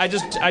just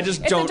It's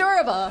don't.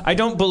 adorable. I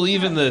don't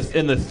believe in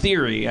the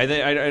theory.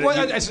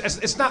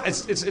 It's not.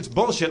 It's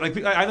bullshit. Like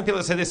I know people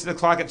that say they see the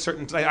clock at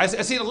certain. I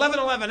see it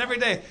 11:11 every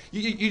day.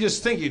 You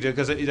just think you do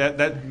because it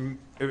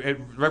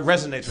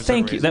resonates with.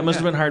 Thank you. That must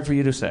have been hard for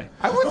you to say.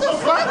 What the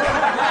fuck?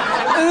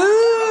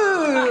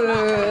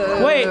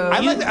 Wait,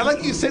 I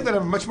like you say that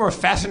I'm much more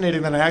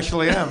fascinating than I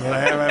actually am.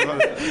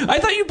 I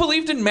thought you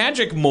believed in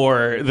magic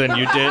more than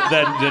you did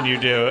than you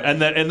do,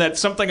 and that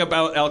something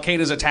about Al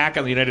Qaeda's attack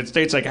on the United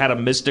States like had a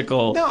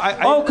mystical.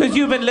 No, because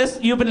you've been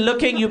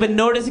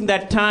noticing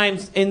that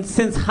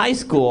since high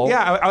school.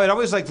 Yeah, I would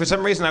always for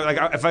some reason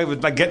if I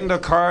would get into a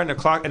car and the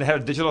clock and it had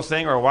a digital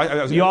thing or a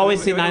watch. You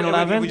always see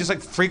 9/11. We just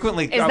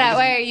frequently. Is that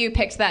why you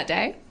picked that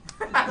day?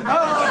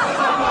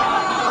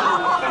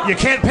 You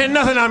can't pin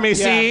nothing on me,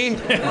 see?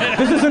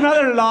 This is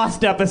another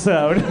lost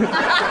episode.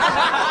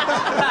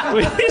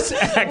 We just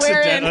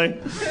accidentally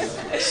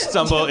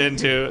stumble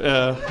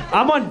into.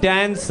 I'm on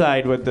Dan's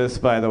side with this,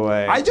 by the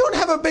way. I don't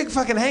have a big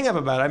fucking hang-up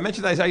about it. I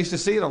mentioned I used to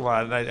see it a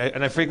lot,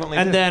 and I frequently.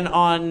 And then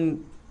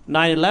on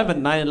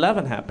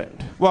 9/11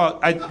 happened. Well,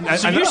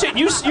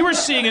 you were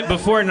seeing it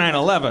before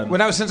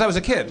 9/11 since I was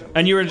a kid,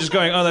 and you were just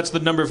going, oh, that's the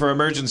number for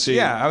emergency.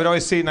 Yeah, I would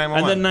always see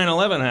 911. And then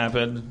 9/11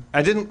 happened.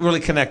 I didn't really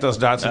connect those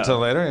dots until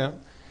later. Yeah.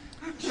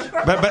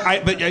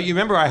 But you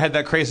remember I had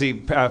that crazy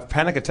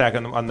panic attack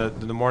on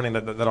the morning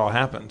that all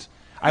happened.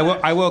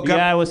 I woke up.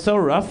 Yeah, it was so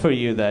rough for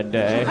you that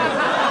day.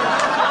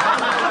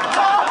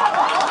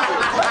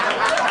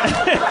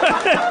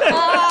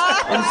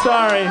 I'm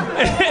sorry.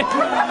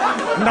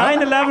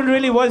 9/11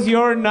 really was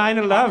your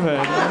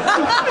 9/11.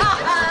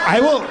 I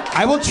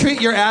will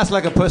treat your ass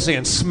like a pussy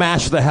and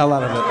smash the hell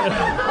out of it.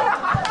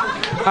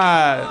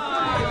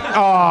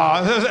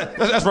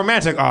 That's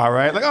romantic,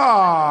 right? Like,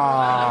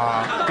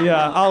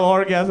 Yeah, I'll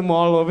orgasm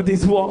all over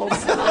these walls.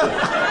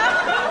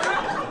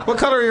 What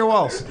color are your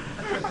walls?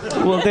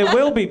 Well, they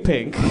will be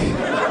pink.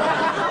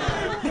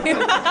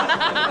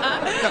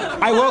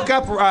 I woke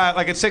up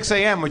at 6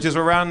 a.m., which is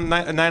around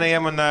 9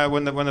 a.m. when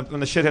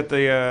the shit hit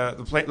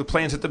the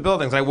planes hit the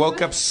buildings. I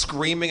woke up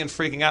screaming and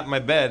freaking out in my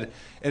bed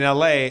in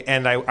L.A.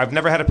 and I've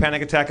never had a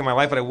panic attack in my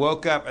life, but I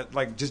woke up at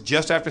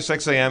just after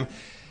 6 a.m.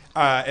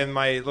 In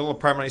my little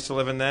apartment I used to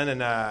live in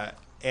then,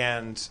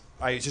 and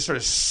I just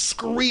started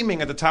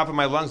screaming at the top of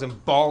my lungs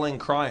and bawling,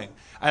 crying.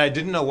 And I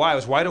didn't know why. I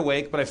was wide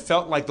awake, but I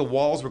felt like the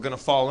walls were going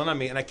to fall in on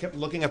me. And I kept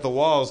looking at the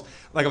walls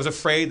like I was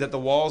afraid that the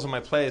walls in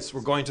my place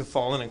were going to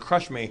fall in and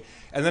crush me.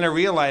 And then I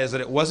realized that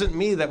it wasn't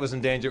me that was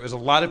in danger. It was a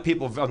lot of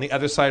people on the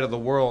other side of the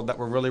world that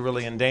were really,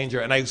 really in danger.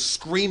 And I was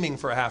screaming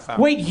for a half hour.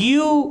 Wait,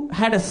 you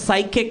had a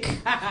psychic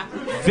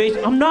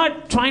vision? I'm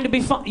not trying to be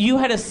fun. You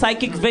had a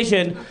psychic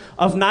vision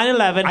of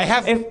 9/11.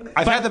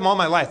 I've had them all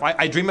my life.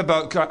 I dream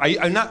about...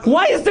 I'm not...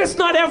 Why is this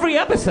not every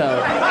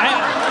episode?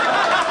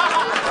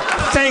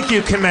 Thank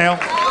you, Kumail.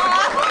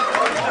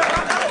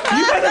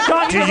 You guys are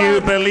talking Do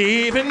you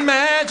believe in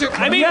magic?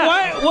 I mean,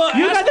 why? Well,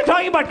 you guys are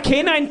talking about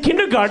canine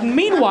kindergarten.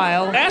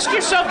 Meanwhile, ask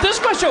yourself this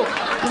question: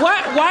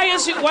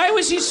 Why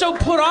was he so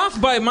put off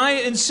by my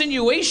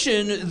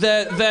insinuation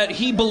that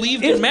he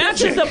believed in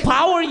magic? This is the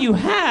power you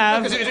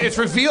have. Because it's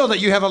revealed that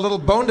you have a little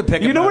bone to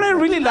pick. You know what I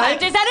really like?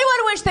 Does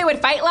anyone wish they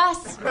would fight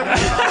less?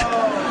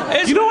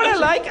 You know what I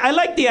like? I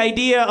like the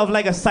idea of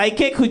a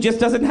psychic who just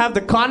doesn't have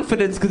the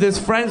confidence because his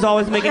friends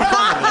always making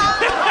fun of him.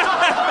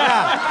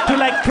 To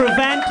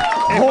prevent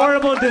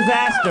horrible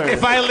disasters.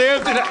 If I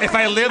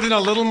lived in a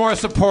little more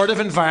supportive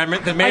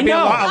environment, then maybe a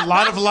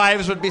lot of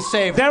lives would be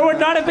saved. There would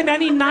not have been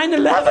any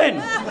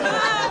 9/11.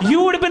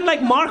 You would have been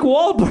like Mark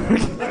Wahlberg.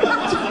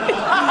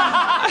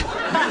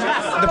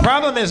 The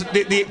problem is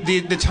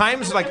the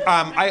times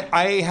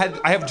I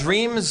have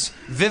dreams,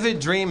 vivid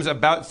dreams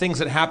about things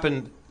that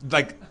happened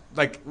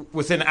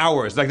within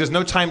hours. There's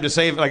no time to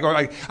save.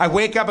 I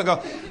wake up and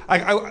go.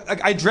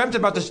 I dreamt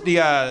about the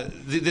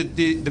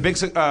big.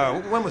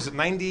 When was it?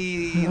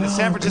 The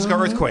San Francisco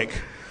earthquake.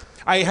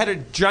 I had a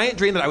giant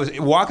dream that I was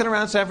walking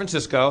around San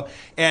Francisco,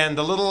 and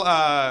the little,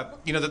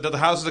 the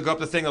houses that go up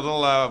the thing, the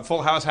little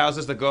full house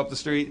houses that go up the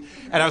street,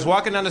 and I was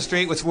walking down the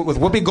street with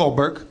Whoopi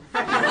Goldberg.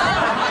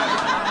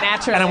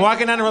 Naturally. And I'm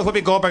walking down the road with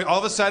Whoopi Goldberg. All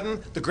of a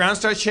sudden, the ground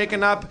starts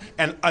shaking up,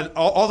 and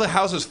all the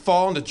houses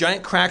fall into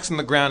giant cracks in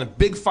the ground, and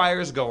big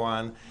fires go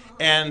on.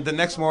 And the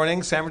next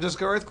morning, San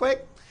Francisco earthquake.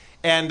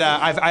 And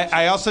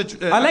I also...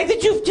 I like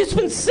that you've just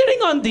been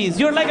sitting on these.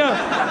 You're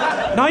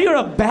now you're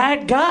a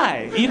bad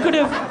guy. You could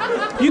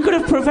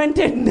have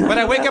prevented nothing. But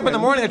I wake up in the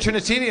morning, I turn the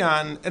TV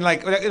on, and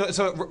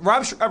so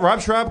Rob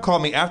Schraub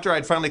called me after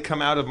I'd finally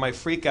come out of my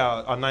freak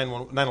out on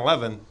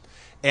 9/11.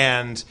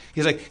 And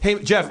he's like, "Hey,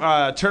 Jeff,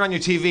 turn on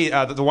your TV.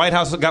 The White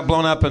House got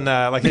blown up, and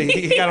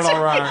he got it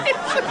all wrong."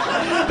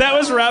 That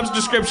was Rob's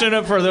description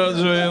of, for those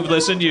who have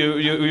listened,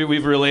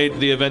 we've relayed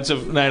the events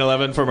of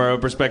 9/11 from our own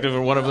perspective,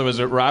 and one of them is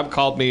that Rob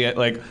called me at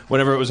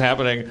whenever it was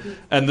happening,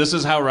 and this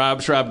is how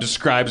Rob Schraub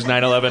describes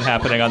 9/11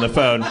 happening on the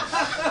phone.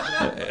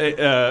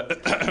 I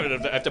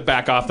have to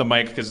back off the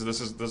mic because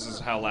this is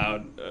how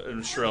loud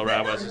and shrill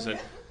Rob was. He said,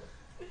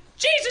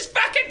 "Jesus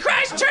fucking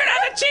Christ, turn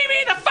on the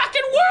TV, the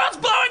fucking world's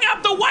blowing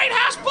up, the White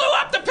House blew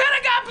up, the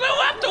Pentagon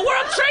blew up, the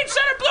World Trade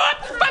Center blew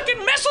up,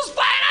 fucking missiles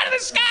flying out of the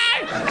sky!"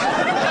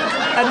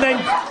 And then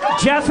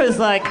Jeff is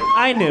like,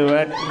 "I knew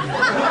it."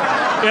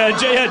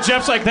 Yeah,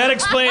 Jeff's like, that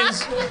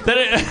explains that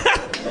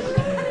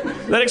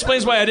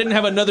explains why I didn't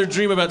have another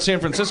dream about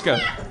San Francisco.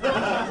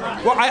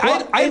 Well,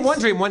 I had one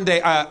dream one day.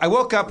 I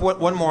woke up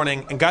one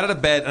morning and got out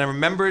of bed, and I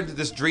remembered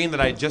this dream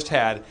that I just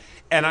had.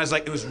 And I was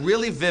like, it was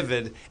really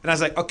vivid. And I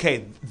was like,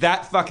 okay,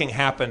 that fucking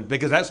happened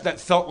because that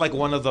felt like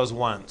one of those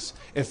ones.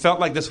 It felt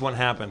like this one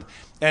happened.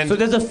 And so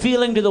there's a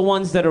feeling to the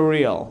ones that are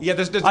real. Yeah,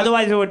 there's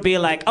otherwise it would be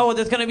like, oh,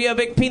 there's going to be a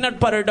big peanut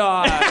butter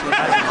dog.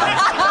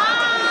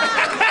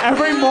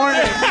 Every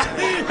morning.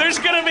 There's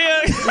going to be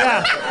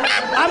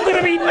I'm going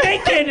to be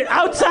naked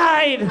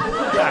outside.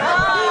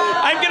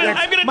 I'm gonna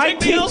take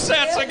the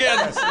LSATs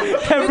again.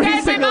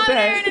 Every single my mom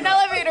day. in an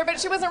elevator, but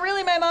she wasn't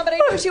really my mom, but I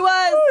knew she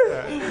was.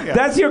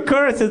 That's your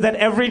curse, is that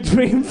every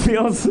dream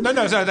feels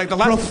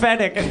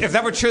prophetic. If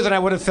that were true, then I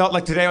would have felt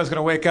like today I was going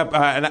to wake up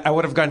and I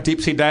would have gone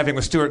deep sea diving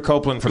with Stuart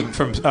Copeland from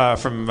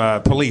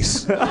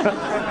Police.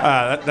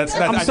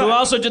 Who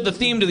also did the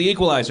theme to The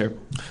Equalizer.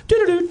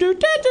 We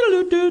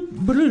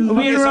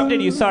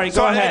interrupted you. Sorry,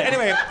 go ahead.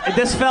 Anyway,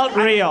 this felt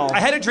real. I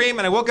had a dream,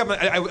 and I woke up,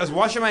 and I was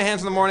washing my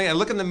hands in the morning, and I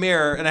look in the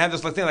mirror, and I have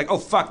this thing like, oh,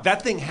 fuck,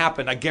 that thing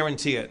happened. I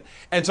guarantee it.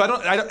 And so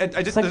I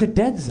just... It's like the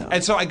dead zone.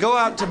 And so I go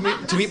out to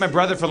meet my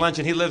brother for lunch,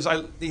 and he lives...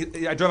 I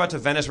drove out to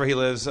Venice, where he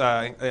lives,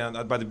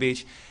 by the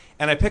beach.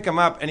 And I pick him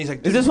up, and he's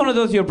like... Is this one of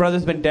those your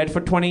brother's been dead for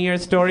 20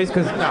 years stories?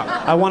 Because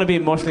I want to be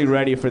emotionally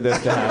ready for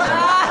this to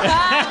happen.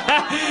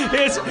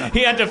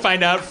 He had to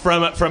find out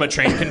from a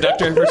train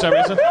conductor for some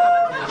reason.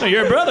 So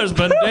your brother's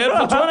been dead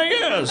for 20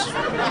 years.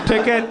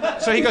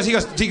 Ticket. So he goes.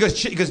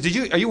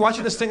 Are you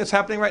watching this thing that's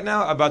happening right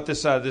now about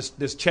this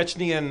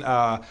Chechnyan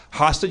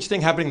hostage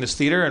thing happening in this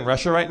theater in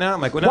Russia right now?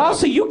 I'm like, wow.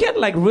 So you get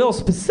like real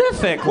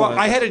specific. Well,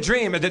 I had a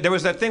dream that there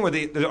was that thing where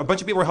a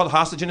bunch of people were held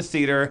hostage in a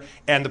theater,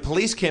 and the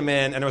police came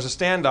in, and there was a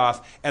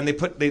standoff, and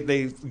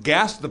they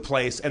gassed the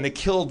place, and they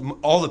killed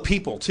all the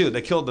people too.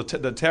 They killed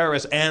the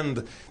terrorists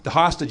and the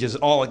hostages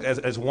all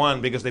as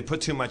one because they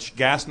put too much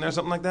gas in there, or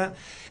something like that.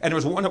 And there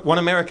was one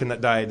American that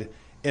died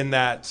in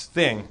that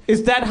thing.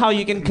 Is that how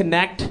you can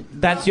connect?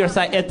 That's your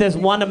side. If there's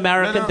one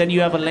American, then you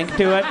have a link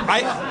to it.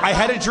 I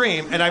had a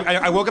dream, and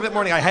I woke up that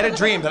morning. I had a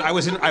dream that I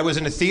was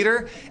in a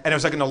theater, and it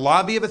was like in the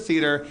lobby of a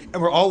theater,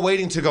 and we're all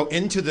waiting to go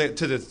into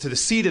the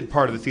seated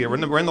part of the theater.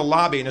 We're in the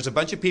lobby, and there's a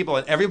bunch of people,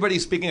 and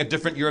everybody's speaking a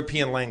different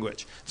European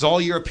language. It's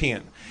all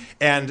European.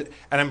 And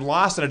I'm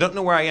lost, and I don't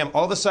know where I am.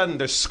 All of a sudden,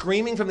 there's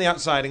screaming from the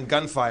outside and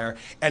gunfire,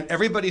 and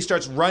everybody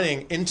starts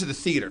running into the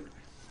theater.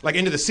 Like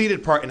into the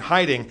seated part and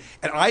hiding,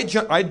 and I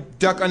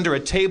duck under a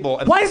table.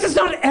 And why is this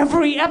not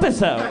every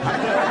episode?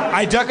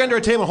 I duck under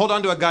a table and hold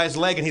onto a guy's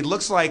leg, and he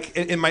looks like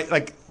in my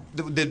like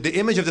the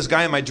image of this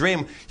guy in my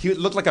dream. He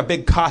looked like a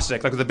big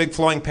Cossack, like with the big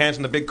flowing pants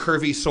and the big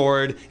curvy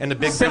sword and the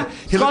big. He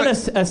looked like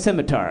a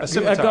scimitar. A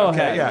scimitar. Go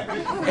okay, ahead.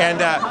 Yeah, and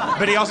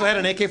but he also had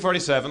an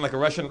AK-47, like a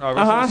Russian.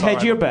 Assault hedge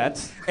rifle. your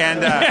bets.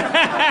 And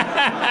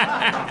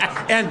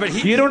but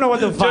he. You don't know what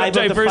the vibe of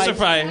the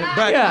diversify.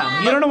 But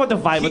you don't know what the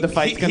vibe of the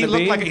fight's going to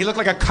be. He looked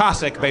like a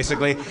Cossack,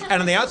 basically,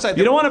 and on the outside.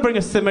 You don't want to bring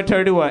a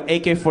scimitar to an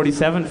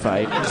AK-47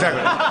 fight.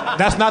 Exactly.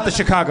 That's not the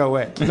Chicago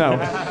way. No.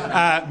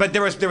 But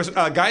there was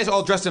guys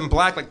all dressed in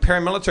black, like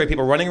paramilitary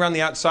people, running around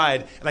the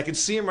outside, and I could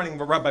see him running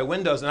right by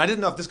windows, and I didn't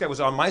know if this guy was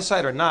on my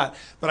side or not.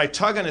 But I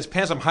tug on his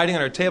pants. I'm hiding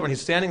under a table, and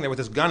he's standing there with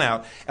his gun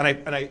out, and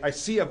I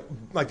see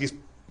these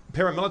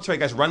paramilitary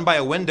guys run by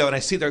a window, and I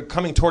see they're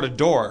coming toward a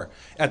door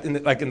in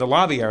the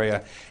lobby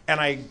area,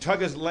 and I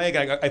tug his leg,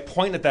 and I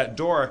point at that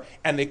door,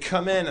 and they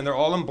come in, and they're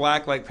all in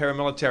black like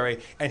paramilitary,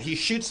 and he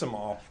shoots them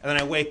all, and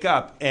then I wake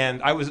up,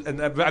 and I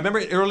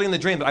remember early in the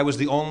dream that I was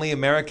the only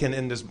American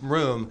in this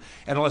room,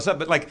 and all this stuff,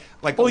 but like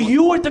oh,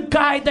 you were the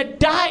guy that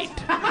died.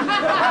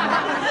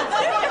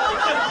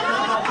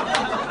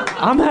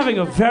 I'm having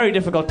a very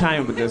difficult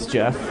time with this,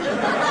 Jeff.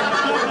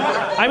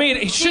 I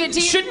mean,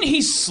 shouldn't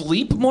he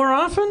sleep more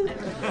often?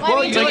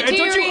 Well, don't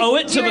you owe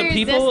it to the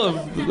people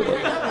of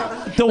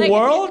the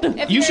world?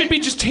 You should be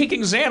just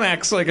taking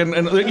Xanax, you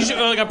should,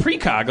 like a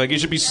precog. Like you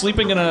should be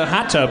sleeping in a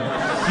hot tub.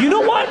 You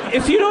know what?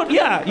 If you don't,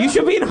 you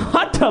should be in a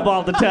hot tub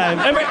all the time.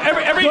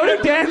 Every go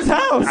to Dan's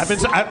house. I've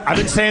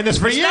been saying this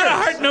for years. It's not a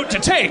hard note to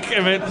take.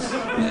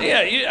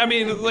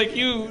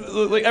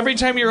 Every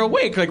time you're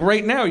awake, like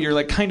right now, you're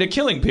like kind of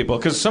killing people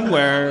because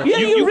somewhere. Yeah,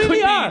 you really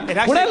could are. Be,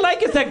 what I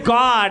like is that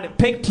God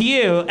picked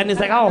you, and is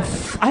like, oh,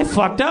 I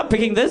fucked up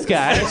picking this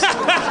guy.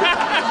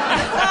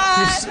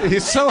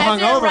 He's so hungover.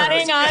 As you're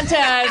running onto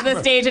the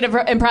stage at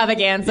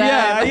Improvaganza.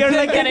 Yeah, you're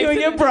like doing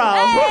improv.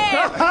 Hey!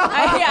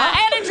 I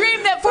had a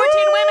dream that 14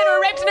 women were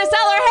raped in a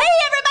cellar. Hey,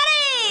 everybody!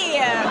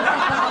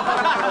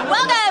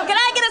 Welcome. Can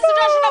I get a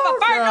suggestion of a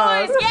fart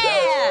noise? Yeah.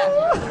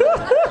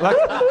 Look,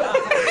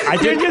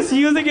 You're just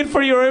using it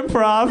for your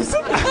improvs.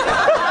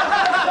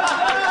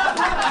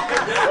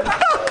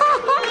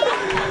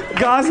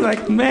 God's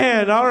like,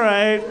 man, all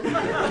right.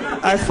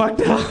 I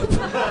fucked up.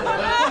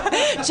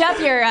 Jeff,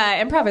 your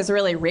improv is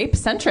really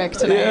rape-centric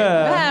today.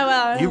 Yeah.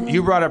 Well,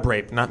 you brought up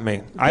rape, not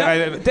me.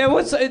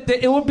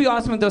 It would be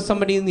awesome if there was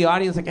somebody in the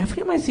audience like, every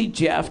time I see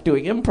Jeff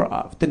doing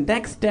improv, the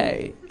next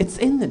day, it's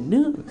in the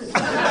news.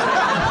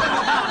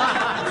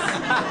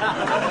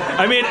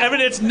 I mean,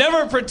 it's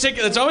never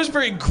particular. It's always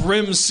very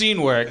grim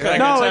scene work. Like,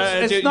 no,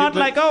 it's not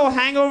like, oh,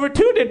 Hangover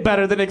 2 did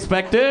better than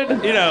expected.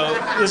 You know,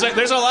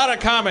 there's a lot of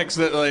comics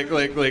that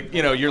like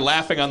you know, you're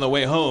laughing on the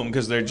way home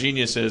because they're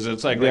geniuses.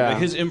 It's like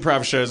his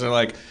improv shows are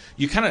like,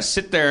 you kind of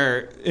sit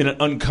there in an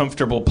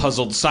uncomfortable,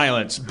 puzzled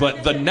silence,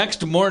 but the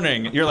next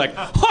morning you're like,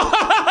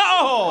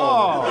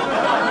 oh.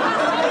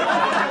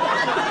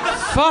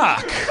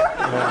 Fuck.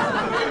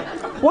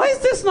 Why is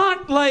this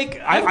not like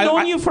I've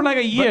known you for like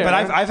a year? But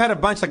I've had a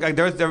bunch. Like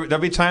there'll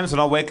be times when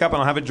I'll wake up and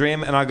I'll have a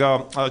dream and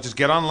I'll just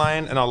get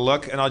online and I'll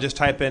look and I'll just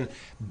type in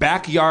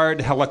backyard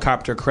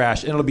helicopter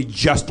crash and it'll be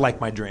just like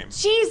my dream.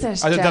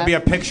 Jesus, There'll be a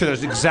picture.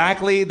 There's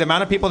exactly the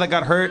amount of people that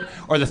got hurt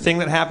or the thing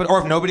that happened, or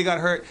if nobody got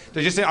hurt.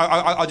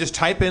 I'll just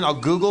type in. I'll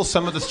Google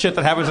some of the shit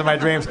that happens in my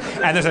dreams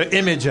and there's an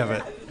image of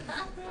it.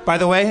 By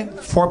the way,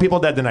 4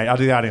 people dead tonight. I'll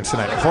do the audience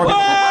tonight. 4 people.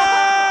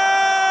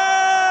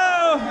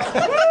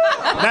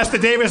 That's the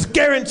Davis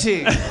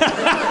guarantee.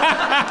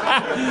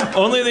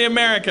 Only the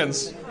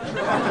Americans.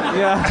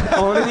 Yeah,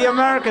 only the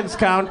Americans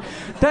count.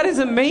 That is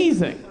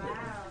amazing.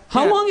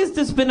 How long has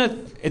this been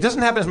It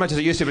doesn't happen as much as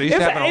it used to, but it used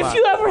to happen a lot. If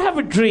you ever have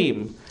a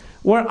dream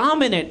where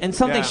I'm in it and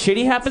something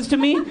shitty happens to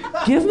me,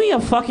 give me a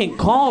fucking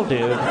call,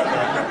 dude.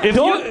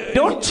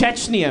 Don't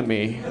Chechnya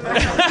me.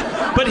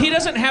 But he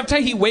doesn't have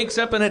time. He wakes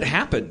up and it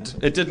happened.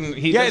 It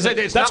didn't.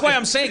 That's why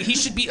I'm saying he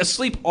should be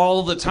asleep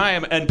all the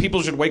time, and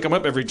people should wake him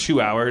up every 2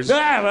 hours.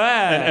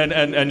 And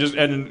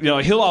you know,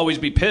 he'll always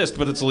be pissed,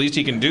 but it's the least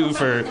he can do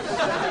for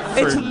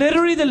it's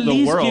literally the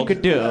least world. you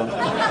could do.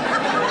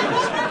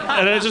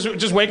 And I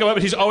just wake him up,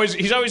 and he's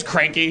always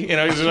cranky. You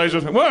know, he's always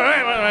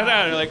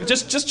like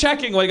just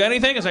checking, like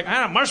anything. It's like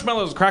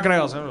marshmallows,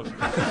 crocodiles.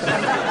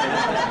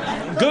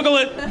 Google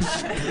it.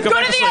 Go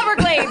to the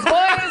Everglades,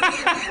 boys.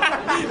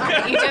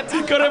 Egypt.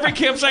 Go to every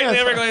campsite in the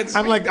Everglades.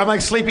 I'm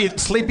like sleepy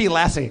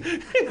Lassie.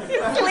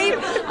 Sleepy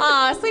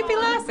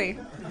Lassie.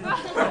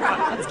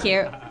 That's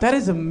cute. That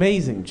is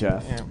amazing,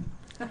 Jeff. Yeah.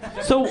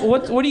 So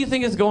what do you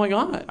think is going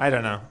on? I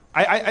don't know.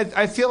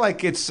 I feel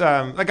like it's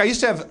like I used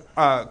to have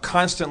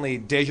constantly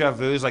deja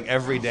vus like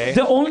every day.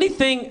 The only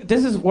thing,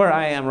 this is where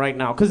I am right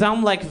now, because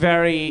I'm like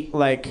very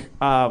like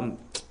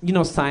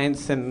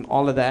science and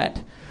all of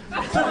that.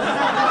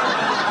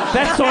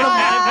 That's sort of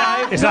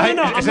my vibe. Is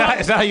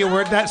that how you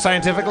word that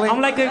scientifically?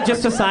 I'm like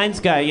just a science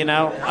guy, you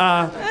know.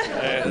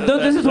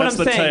 This is what I'm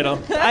saying. Title.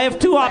 I have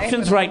 2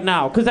 options right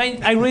now, because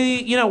I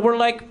really,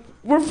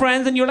 we're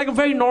friends and you're like a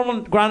very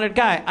normal, grounded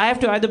guy. I have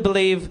to either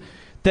believe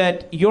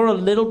that you're a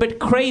little bit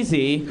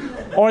crazy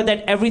or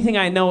that everything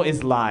I know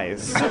is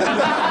lies.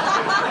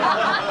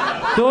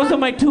 Those are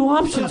my 2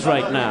 options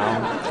right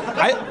now.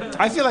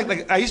 I feel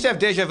like I used to have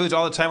deja vus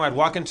all the time. I'd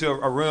walk into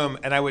a room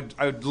and I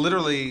would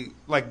literally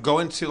like go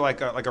into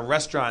like a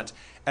restaurant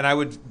and I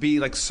would be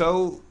like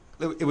so.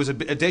 It was a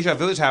deja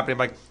vu is happening,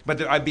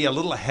 but I'd be a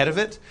little ahead of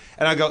it,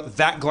 and I'd go,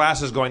 that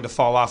glass is going to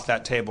fall off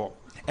that table.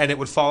 And it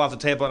would fall off the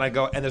table, and I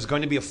go, and there's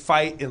going to be a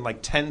fight in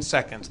like 10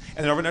 seconds.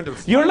 And then over and over.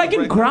 You're like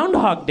in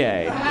Groundhog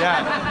Day.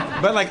 Yeah,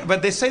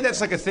 but they say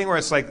that's like a thing where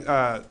it's like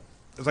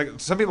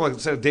some people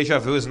say deja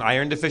vu is an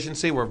iron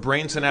deficiency, where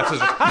brain synapses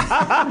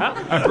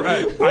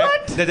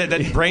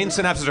that brain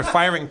synapses are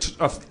firing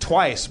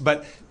twice,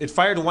 but it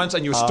fired once,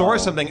 and you store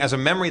something as a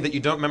memory that you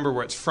don't remember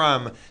where it's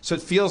from, so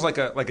it feels like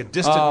a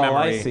distant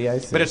memory. I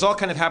see. But it's all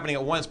kind of happening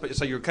at once, but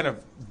so you're kind of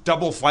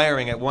double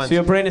firing at once. So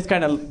your brain is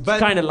kind of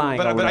lying.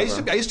 But I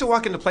used to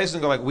walk into places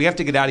and go like, we have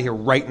to get out of here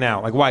right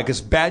now. Like, why?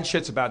 Because bad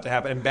shit's about to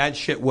happen, and bad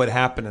shit would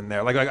happen in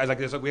there. I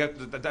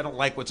don't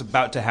like what's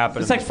about to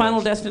happen. It's like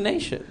Final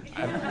Destination.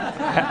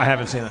 I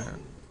haven't seen it.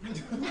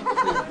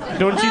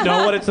 Don't you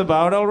know what it's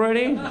about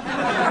already? It's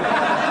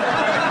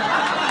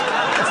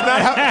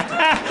not how.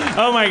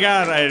 Oh my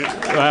God!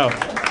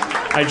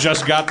 I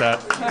just got that.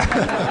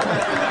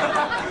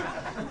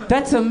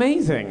 That's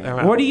amazing.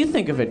 What do you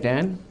think of it,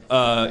 Dan?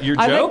 Your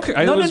joke?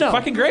 It was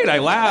fucking great. I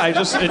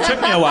laughed. It took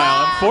me a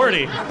while. I'm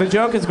 40. The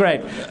joke is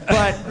great,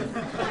 but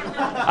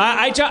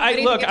I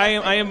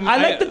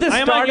like that this started. I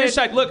am on your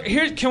side. Look,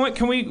 here.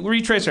 Can we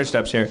retrace our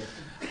steps here?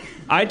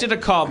 I did a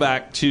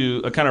callback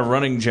to a kind of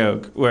running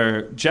joke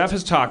where Jeff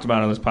has talked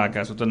about on this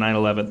podcast with the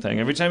 9/11 thing.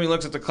 Every time he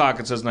looks at the clock,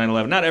 it says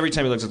 9/11. Not every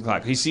time he looks at the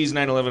clock. He sees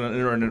 9/11 an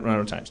inordinate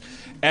amount of times.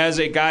 As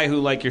a guy who,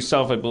 like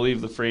yourself, I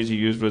believe the phrase you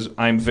used was,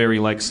 I'm very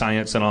like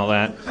science and all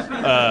that.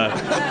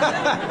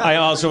 I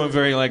also am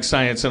very like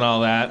science and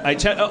all that.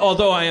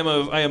 Although I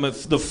am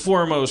the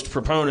foremost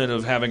proponent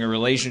of having a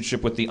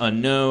relationship with the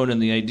unknown and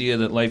the idea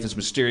that life is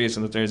mysterious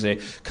and that there's a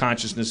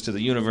consciousness to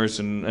the universe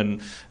and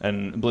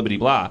blibbity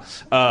blah.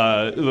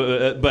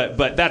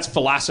 But that's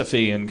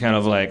philosophy and kind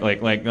of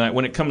like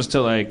when it comes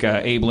to like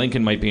Abe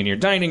Lincoln might be in your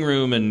dining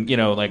room and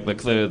like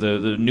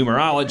the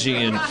numerology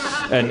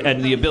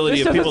and the ability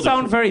this of people doesn't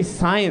sound very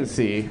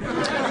sciencey.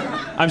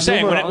 I'm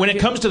saying when it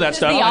comes to that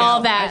stuff,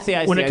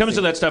 when it comes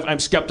to that stuff, I'm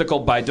skeptical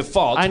by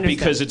default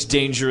because it's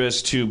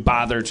dangerous to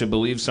bother to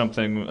believe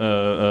something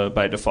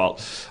by default.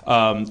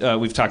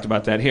 We've talked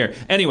about that here.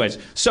 Anyways,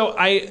 so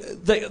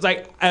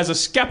as a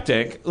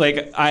skeptic,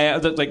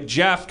 like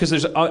Jeff, because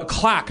there's a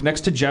clock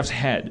next to Jeff's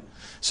head.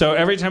 So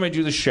every time I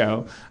do the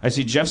show, I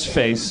see Jeff's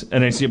face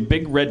and I see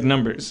big red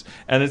numbers,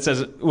 and it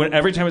says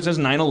every time it says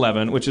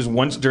 9/11, which is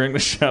once during the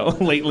show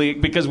lately,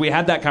 because we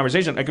had that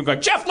conversation. I could go,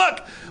 Jeff,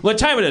 look what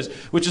time it is,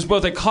 which is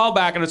both a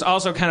callback and it's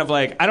also kind of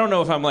like I don't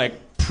know if I'm like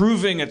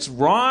proving it's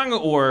wrong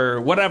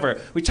or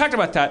whatever. We talked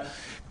about that.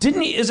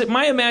 Didn't he? Is it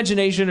my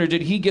imagination, or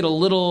did he get a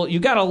little? You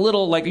got a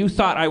little like you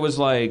thought I was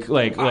like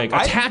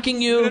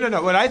attacking you.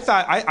 No. What I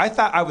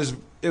thought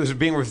it was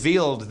being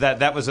revealed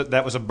that was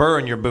a burr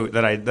in your boot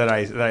that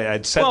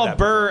I'd said. Well, that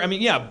burr. Before. I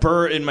mean, yeah,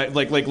 burr in my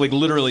like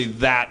literally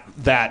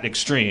that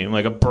extreme,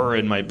 like a burr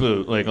in my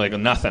boot, like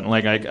nothing.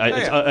 Like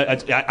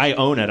I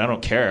own it. I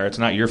don't care. It's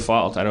not your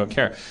fault. I don't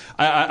care.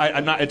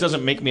 I'm not. It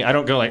doesn't make me. I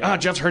don't go like,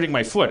 Jeff's hurting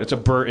my foot. It's a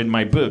burr in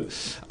my boot.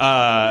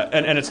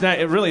 And it's not.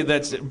 It really.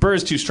 That's burr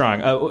is too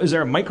strong. Is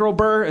there a micro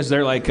burr? Is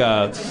there like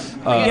I've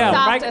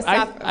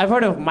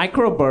heard of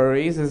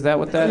microburries. Is that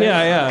what that is?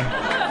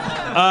 Yeah.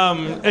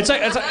 It's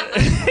like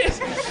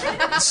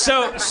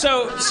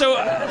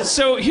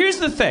so here's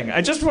the thing.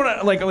 I just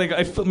want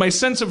to my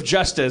sense of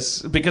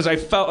justice, because I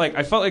felt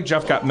like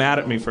Jeff got mad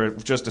at me for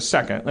just a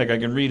second. Like I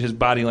can read his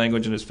body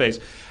language in his face.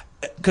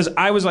 Because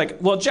I was like,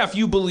 well, Jeff,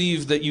 you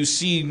believe that you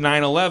see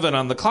 9/11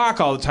 on the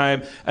clock all the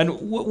time, and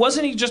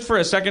wasn't he just for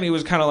a second? He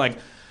was kind of like,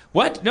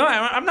 what? No,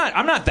 I'm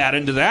not that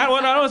into that.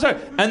 What? I don't know.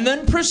 And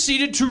then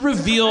proceeded to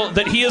reveal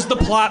that he is the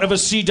plot of a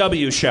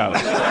CW show.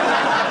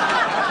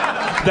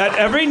 That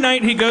every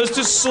night he goes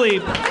to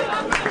sleep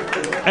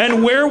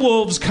and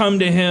werewolves come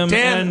to him.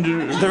 Dan,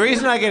 the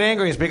reason I get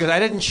angry is because I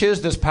didn't choose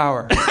this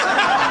power.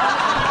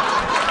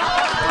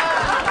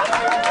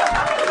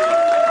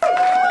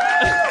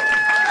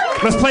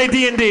 Let's play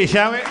D&D,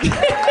 shall we?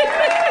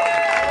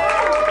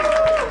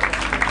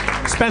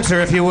 Spencer,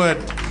 if you would.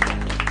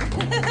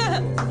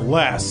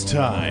 Last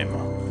time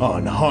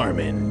on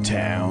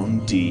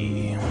Harmontown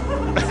D.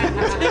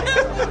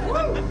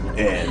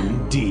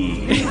 ND.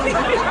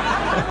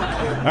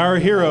 Our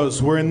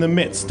heroes were in the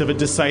midst of a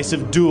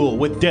decisive duel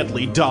with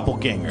deadly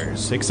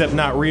doppelgangers, except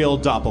not real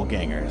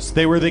doppelgangers.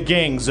 They were the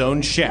gang's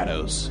own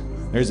shadows.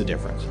 There's a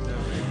difference.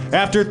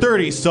 After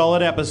 30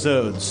 solid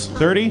episodes,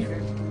 30?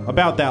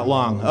 About that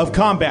long, of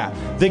combat,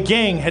 the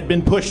gang had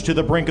been pushed to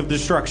the brink of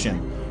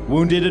destruction.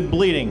 Wounded and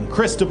bleeding,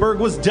 Christaberg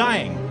was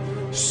dying.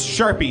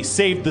 Sharpie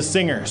saved the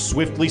singer,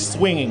 swiftly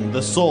swinging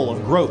the soul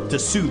of growth to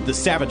soothe the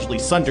savagely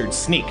sundered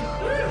sneak.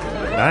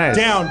 Nice.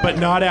 Down but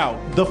not out,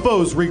 the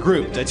foes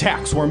regrouped,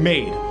 attacks were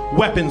made,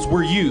 weapons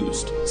were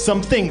used,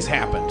 some things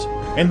happened,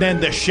 and then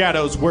the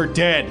shadows were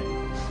dead.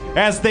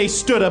 As they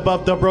stood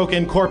above the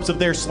broken corpse of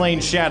their slain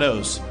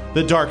shadows,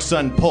 the dark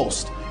sun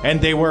pulsed,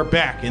 and they were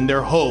back in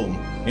their home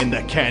in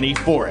the Canny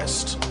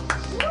Forest.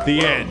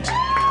 The end.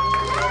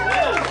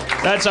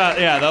 That's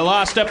the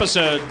last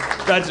episode.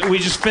 We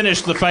just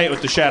finished the fight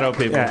with the shadow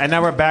people. Yeah, and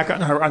now we're back on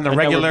the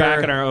regular. Now we're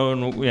back in our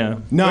own. Yeah,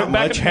 not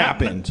much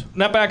happened.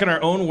 Not back in our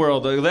own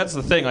world. That's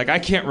the thing. Like I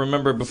can't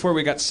remember before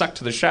we got sucked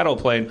to the shadow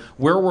plane.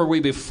 Where were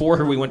we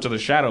before we went to the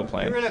shadow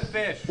plane? We were in a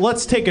fish.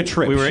 Let's take a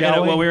trip. We were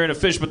shall we were in a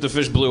fish, but the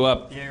fish blew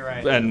up. Yeah,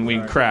 right. And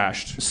we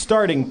crashed.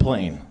 Starting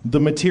plane,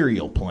 the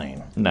material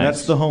plane. Nice.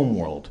 That's the home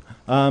world.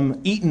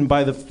 Eaten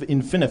by the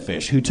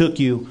Infinifish, who took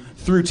you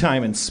through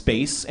time and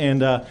space,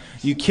 and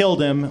you killed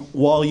him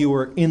while you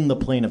were in the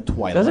plane of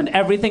Twilight. Doesn't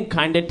everything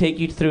kind of take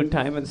you through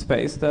time and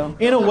space, though?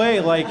 In a way,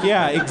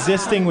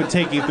 existing would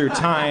take you through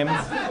time.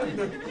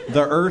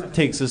 The Earth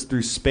takes us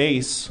through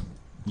space.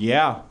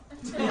 Yeah.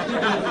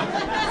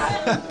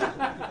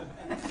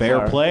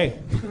 Fair play.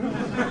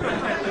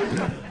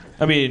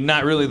 I mean,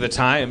 not really the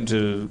time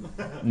to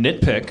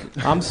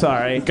nitpick. I'm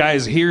sorry.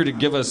 Guy's here to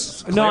give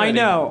us clarity. No, I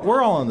know.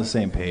 We're all on the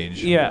same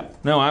page. Yeah.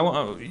 No, I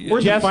want. We're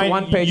just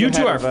one page. You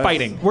two are of us.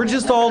 fighting. We're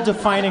just all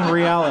defining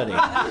reality.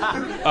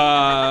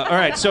 All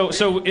right. So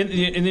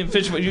in the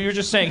fish, you're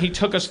just saying he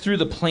took us through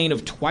the plane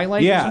of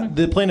Twilight. Yeah,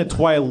 the plane of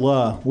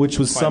Twyla, which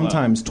was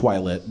sometimes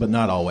Twilight, but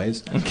not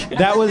always. Okay.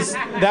 That was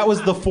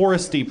the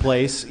foresty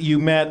place. You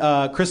met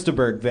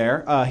Christaberg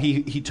there.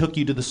 He took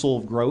you to the Soul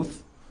of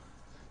Growth.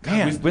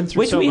 God, we've been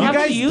through Which so we much.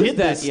 haven't used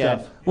that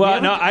yet.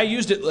 Well, no, I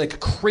used it like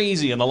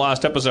crazy in the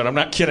last episode. I'm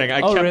not kidding.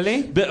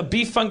 Really?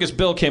 Beef Fungus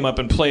Bill came up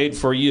and played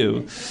for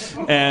you,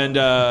 and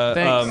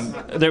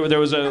there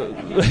was a.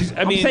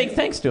 I'm saying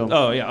thanks to him.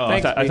 Oh yeah. Oh,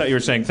 Thanks, I thought you were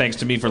saying thanks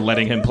to me for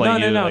letting him play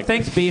you. No. Like,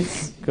 Thanks,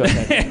 Beef. Go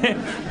ahead.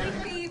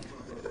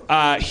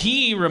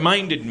 He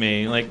reminded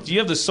me, like, do you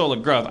have the Soul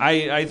of Gruff?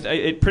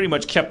 It pretty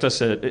much kept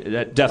us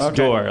at death's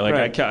door.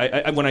 Like,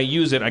 right. when I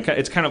use it,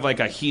 it's kind of like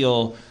a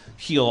heal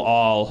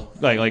all.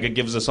 Like it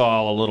gives us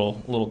all a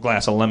little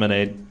glass of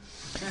lemonade.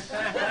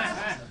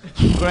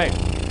 Great.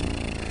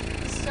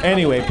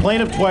 Anyway,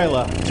 Plane of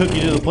Twyla took you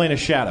to the Plane of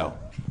Shadow.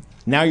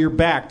 Now you're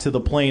back to the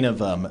plane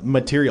of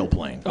material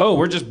plane. Oh,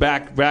 we're just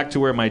back to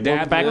where my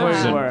dad Back where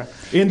lives. we were.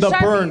 In the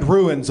burned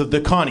ruins of the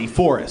Connie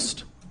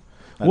Forest.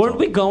 Weren't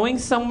we going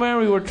somewhere?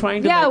 We were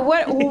trying to. Yeah,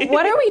 what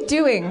are we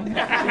doing?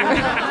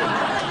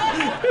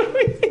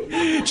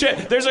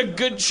 There's a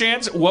good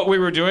chance what we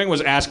were doing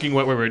was asking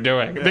what we were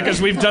doing, because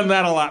we've done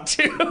that a lot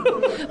too.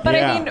 But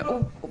I mean,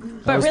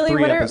 but really,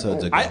 what are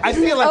I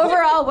feel like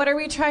overall? What are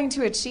we trying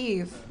to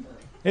achieve?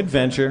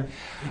 Adventure.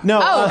 No.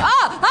 No.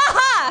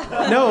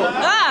 All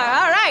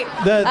right.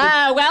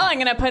 Well, I'm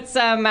gonna put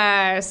some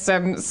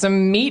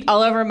meat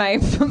all over my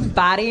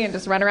body and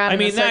just run around. I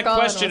mean, in a that circle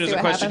question and we'll is see a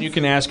what question happens. you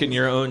can ask in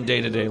your own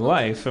day-to-day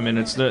life. I mean,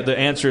 it's the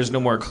answer is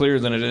no more clear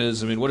than it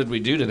is. I mean, what did we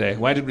do today?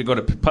 Why did we go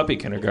to puppy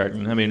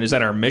kindergarten? I mean, is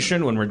that our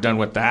mission? When we're done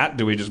with that,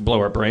 do we just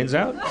blow our brains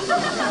out?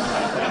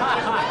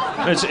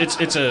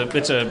 It's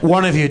a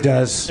one of you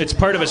does. It's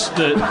part of a.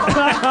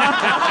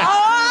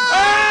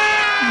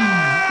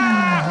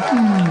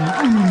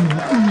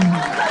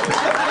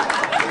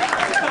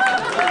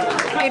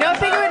 I don't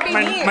think it would be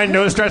me. My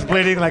nose starts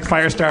bleeding like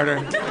fire starter.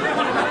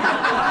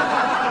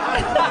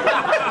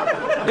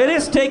 It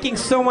is taking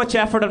so much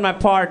effort on my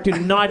part to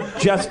not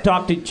just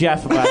talk to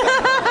Jeff about it.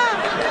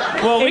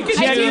 Well, we could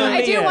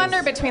I do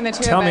wonder between the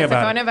two Tell of me us, if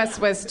about one it. of us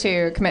was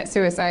to commit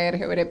suicide,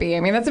 who would it be? I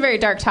mean, that's a very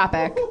dark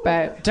topic,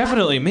 but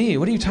Definitely me.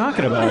 What are you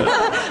talking about?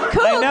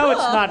 cool. I know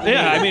it's not me.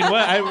 Yeah, I mean,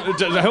 I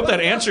hope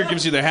that answer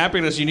gives you the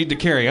happiness you need to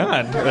carry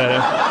on.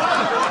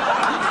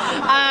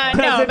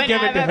 No, but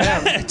give it to him.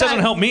 It doesn't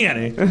help me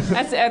any.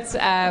 It's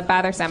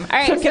bothersome. All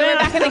right, so, can we're I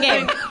back in the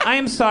game. I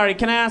am sorry.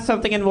 Can I ask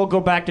something, and we'll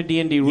go back to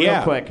D&D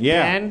real quick?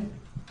 Yeah. Dan?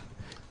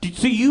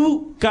 So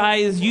you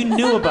guys, you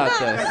knew about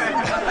this.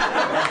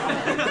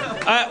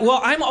 Well,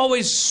 I'm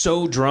always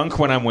so drunk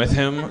when I'm with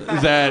him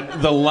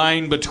that the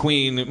line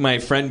between my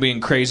friend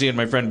being crazy and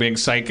my friend being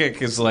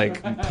psychic is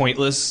like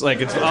pointless. Like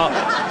it's all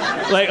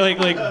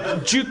like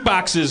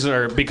jukeboxes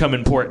are become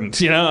important.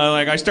 You know,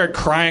 like I start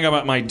crying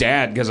about my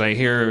dad because I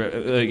hear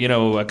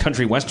a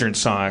country western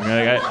song.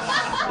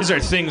 These are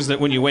things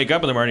that when you wake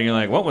up in the morning, you're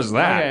like, "What was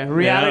that?" Okay,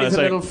 reality's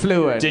a little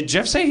fluid. Did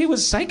Jeff say he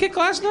was psychic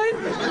last night?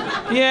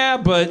 Yeah,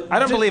 but I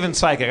don't believe in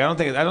psychic. I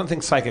don't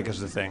think psychic is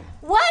the thing.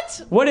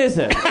 What? What is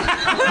it? Is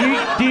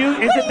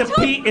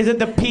it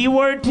the P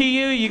word to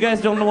you? You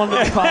guys don't want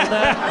me to call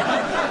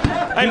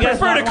that? I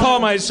prefer to call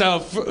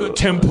myself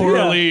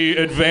temporally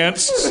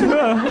advanced.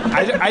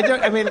 I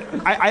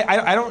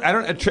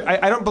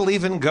don't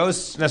believe in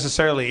ghosts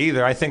necessarily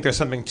either. I think there's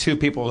something to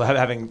people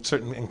having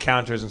certain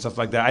encounters and stuff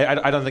like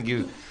that. I don't think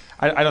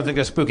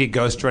there's spooky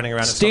ghosts running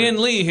around.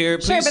 Stan Lee here.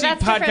 Please Sure, see but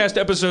that's podcast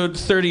episode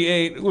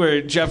 38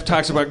 where Jeff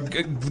talks about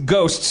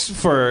ghosts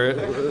for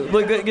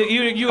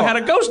you had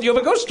a ghost. You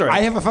have a ghost story.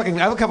 I have a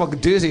couple of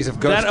doozies of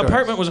ghost that stories.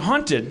 apartment was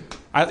haunted.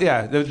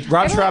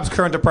 Rob Schraub's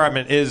current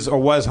apartment is or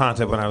was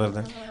haunted when I lived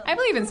there. I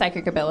believe in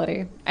psychic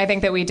ability. I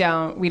think that we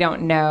don't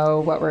know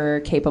what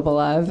we're capable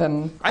of,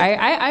 and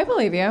I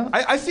believe you.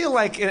 I feel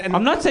like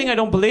I'm not saying I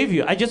don't believe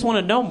you. I just want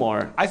to know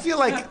more. I feel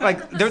like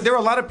there were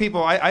a lot of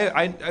people.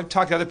 I've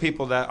talked to other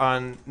people that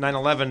on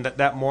 9/11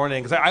 that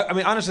morning. Because I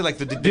mean, honestly, like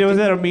was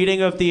there a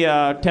meeting of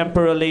the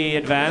temporarily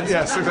advanced?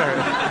 Yes,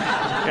 exactly.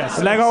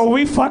 Yes. Like, oh,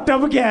 we fucked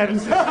up again.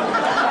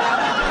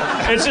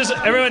 It's just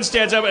everyone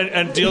stands up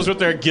and deals with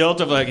their guilt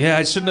of like, yeah,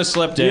 I shouldn't have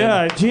slept in.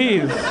 Yeah,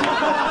 jeez.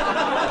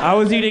 I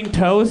was eating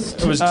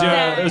toast.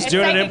 I was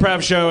doing an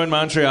improv show in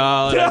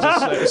Montreal. And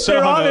I just, so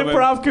They're all hungover.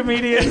 improv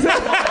comedians.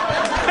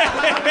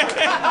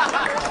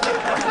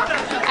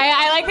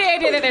 I like the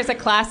idea that there's a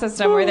class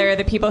system where there are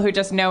the people who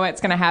just know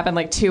what's going to happen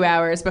like 2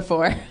 hours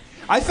before.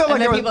 I felt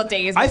like people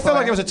days I felt before.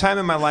 like there was a time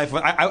in my life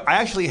when I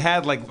actually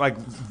had like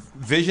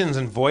visions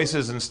and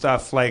voices and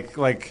stuff like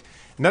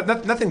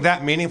nothing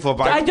that meaningful.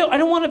 But I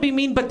don't want to be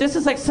mean, but this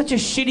is like such a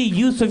shitty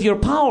use of your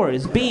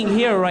powers being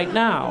here right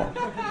now.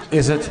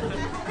 Is it?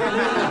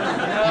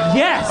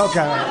 Yes.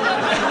 Okay.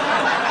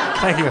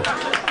 Thank you.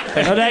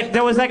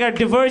 There was like a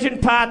diversion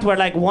path where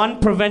like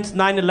one prevents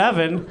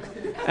 9/11,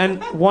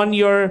 and won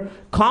your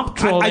comp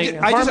trolling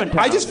Harmontown.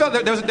 I just felt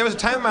that there was a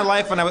time in my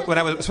life when I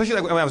was especially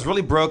like when I was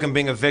really broke and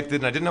being evicted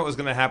and I didn't know what was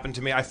going to happen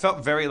to me. I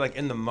felt very like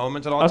in the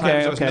moment at all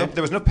times.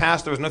 There was no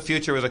past, there was no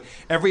future. It was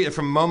like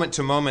from moment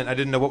to moment I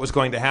didn't know what was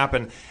going to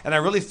happen, and I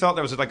really felt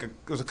there was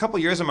a couple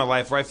years in my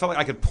life where I felt like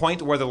I could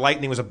point where the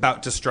lightning was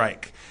about to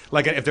strike,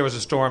 like if there was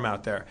a storm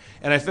out there.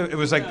 And I felt it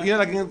was like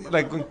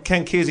like when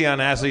Ken Kesey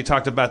on Ashley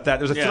talked about that.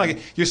 There was a feeling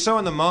like you're so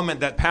in the moment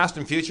that past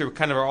and future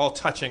kind of are all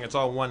touching. It's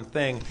all one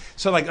thing.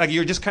 So like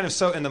you're just kind of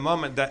so in the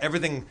moment that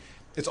everything.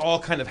 It's all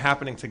kind of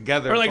happening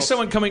together. Or like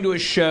someone coming to a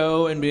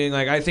show and being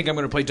like, I think I'm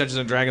going to play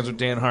Dungeons & Dragons with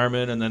Dan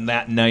Harmon, and then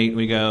that night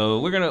we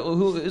go,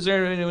 who is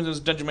there anyone who's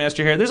Dungeon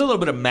Master here? There's a little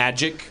bit of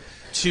magic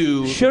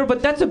to... Sure,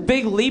 but that's a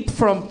big leap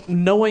from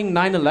knowing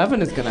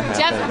 9/11 is going to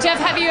happen. Jeff,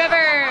 have you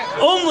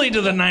ever... Only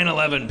to the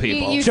 9/11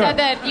 people. You said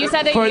that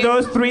For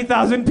those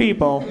 3,000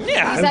 people.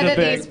 Yeah. You said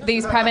that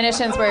these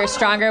premonitions were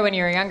stronger when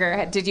you were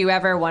younger. Did you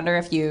ever wonder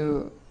if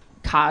you...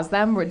 cause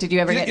them? Or did you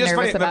ever get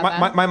nervous about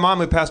that? My mom,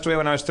 who passed away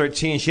when I was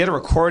 13, she had a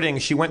recording.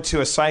 She went to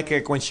a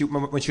psychic when she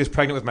was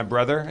pregnant with my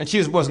brother, and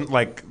she wasn't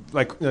like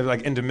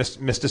into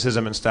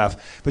mysticism and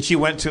stuff. But she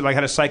went to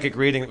had a psychic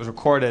reading that was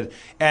recorded,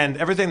 and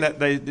everything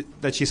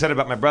that she said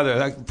about my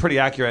brother pretty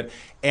accurate.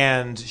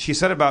 And she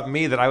said about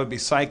me that I would be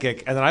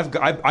psychic, and then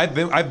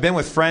I've been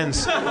with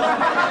friends.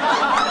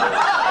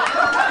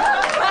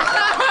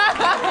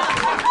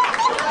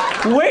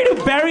 Way to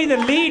bury the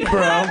lead,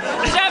 bro.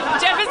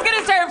 Jeff is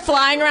gonna start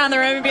flying around the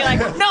room and be like,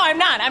 "No, I'm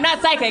not. I'm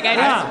not psychic. I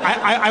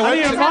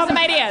just have some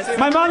ideas."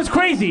 My mom's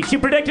crazy. She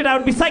predicted I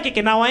would be psychic,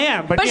 and now I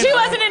am. But she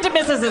wasn't into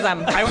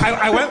mysticism.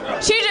 I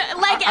went. She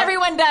like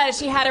everyone does.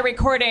 She had a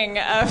recording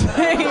of.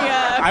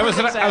 I was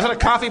at a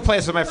coffee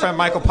place with my friend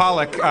Michael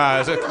Pollack,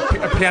 as a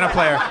piano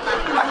player.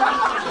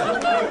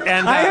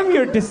 And I am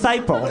your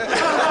disciple.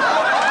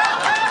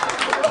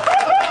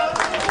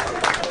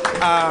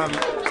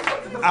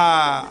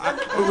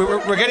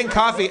 We're getting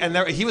coffee, and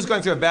he was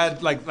going through a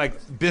bad like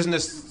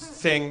business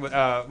thing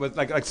with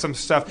like some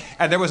stuff,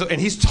 and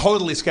he's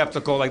totally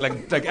skeptical,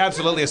 like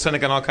absolutely a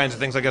cynic on all kinds of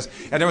things, I guess.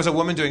 And there was a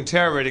woman doing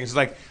tarot readings. He's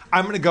like,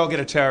 I'm gonna go get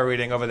a tarot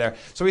reading over there.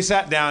 So we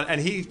sat down, and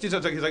he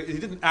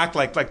didn't act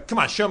like come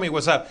on, show me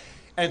what's up.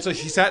 And so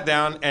she sat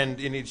down, and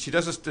she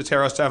does the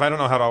tarot stuff. I don't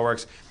know how it all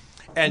works.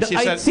 And she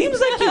said, it seems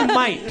like you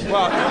might.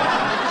 Well,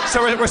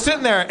 so we're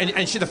sitting there, and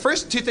the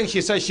first two things she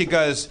says, she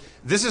goes,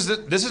 "This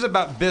is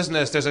about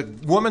business. There's a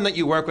woman that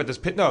you work with. It's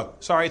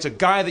a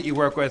guy that you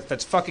work with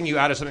that's fucking you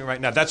out of something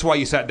right now. That's why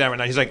you sat down right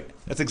now." He's like,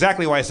 "That's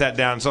exactly why I sat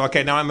down. So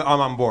okay, now I'm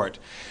on board."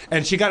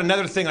 And she got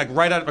another thing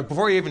right out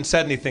before he even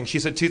said anything. She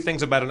said two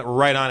things about it that were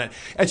right on it.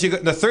 And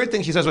the third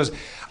thing she says was,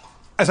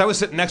 as I was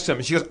sitting next to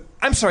him, she goes,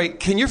 "I'm sorry,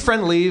 can your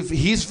friend leave?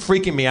 He's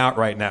freaking me out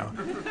right now."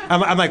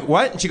 I'm like,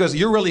 "What?" And she goes,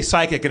 "You're really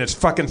psychic, and it's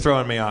fucking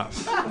throwing me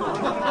off."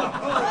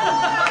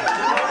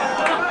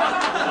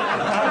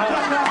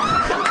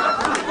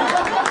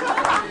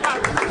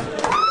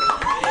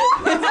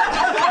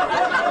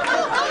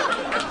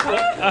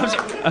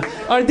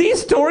 Are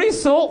these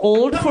stories so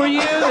old for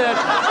you that...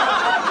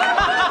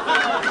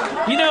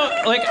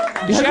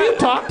 Have you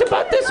talked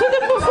about this with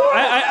him before?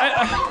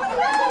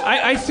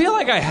 I feel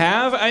like I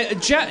have.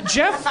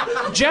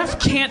 Jeff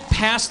can't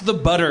pass the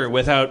butter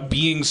without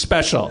being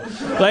special.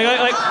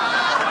 Like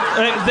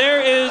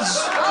there is.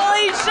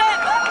 Holy shit!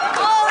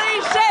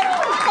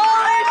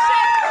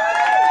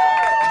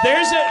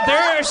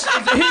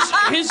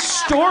 His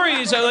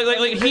stories are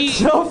like he. It's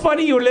so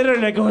funny you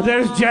literally go,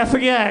 "There's Jeff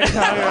again."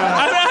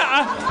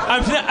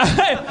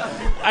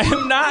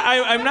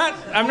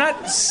 I'm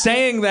not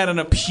saying that in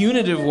a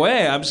punitive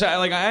way. I'm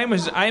saying I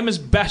am his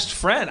best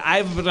friend.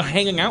 I've been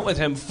hanging out with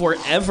him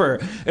forever.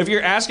 If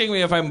you're asking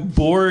me if I'm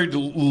bored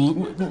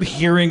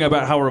hearing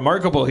about how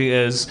remarkable he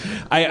is,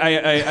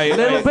 a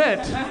little bit.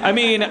 I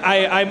mean,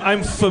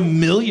 I'm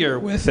familiar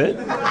with it.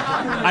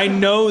 I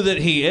know that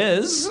he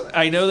is.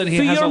 I know that he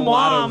has a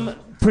lot of. So your mom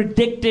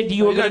predicted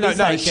you were going to be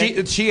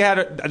psychic? She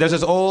had. There's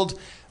this old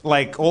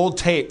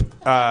tape.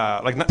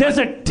 There's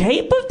a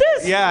tape of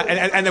this? Yeah,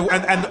 and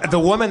the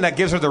woman that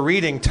gives her the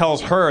reading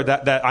tells her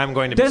that I'm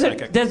going to be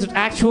psychic. There's an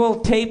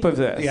actual tape of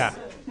this? Yeah.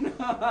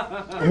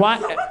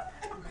 What?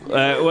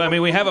 Well, I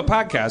mean, we have a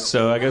podcast,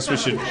 so I guess we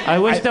should... I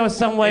wish there was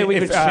some way we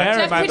could share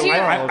it.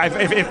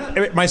 Jeff,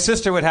 if my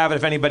sister would have it,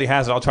 if anybody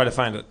has it, I'll try to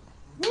find it.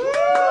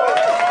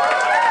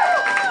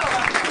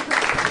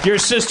 Your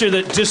sister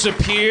that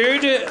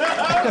disappeared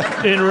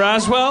in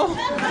Roswell?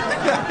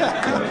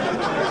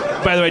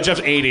 By the way, Jeff's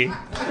 80. All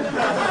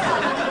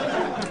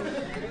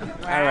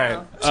right.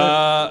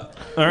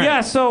 All right.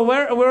 Yeah, so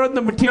we're on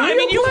the material. No, I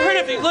mean, you've heard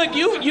of it. Look,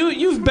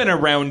 you've been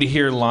around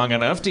here long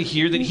enough to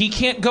hear that he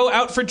can't go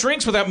out for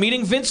drinks without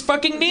meeting Vince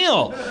fucking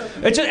Neil.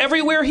 It's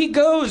everywhere he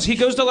goes. He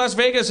goes to Las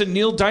Vegas, and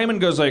Neil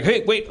Diamond goes like,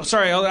 "Hey, wait,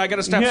 sorry, I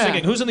gotta stop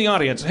singing. Who's in the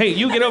audience? Hey,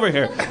 you get over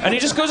here." And he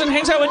just goes and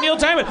hangs out with Neil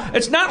Diamond.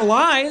 It's not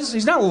lies.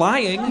 He's not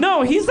lying.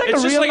 No, he's like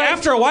it's a just real like life...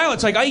 after a while,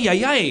 it's like ay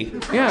ay ay.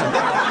 Yeah.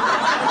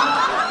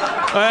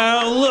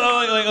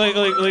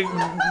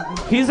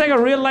 He's like a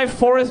real life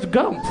Forrest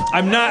Gump.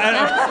 I'm not.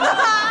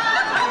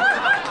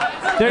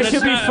 There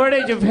should be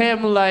footage of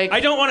him like. I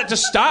don't want it to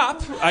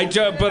stop. But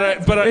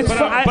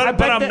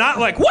I'm not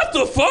like, what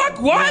the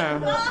fuck? What?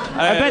 Yeah.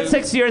 I bet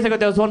 6 years ago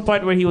there was one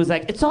point where he was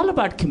like, it's all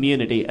about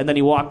community, and then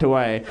he walked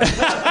away.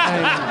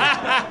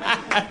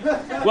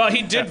 Well,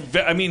 he did.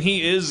 I mean,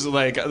 he is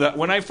like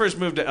when I first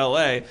moved to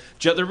LA.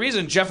 The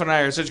reason Jeff and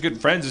I are such good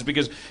friends is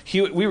because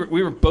we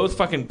were both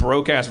fucking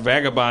broke ass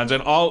vagabonds,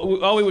 and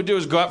all we would do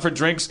is go out for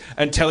drinks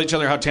and tell each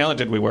other how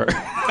talented we were.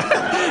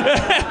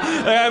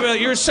 I'd be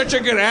like, you're such a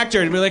good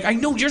actor, and be like, I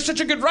know you're such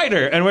a good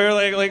writer, and we were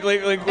like.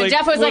 And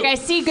Jeff was like, I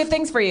see good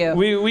things for you.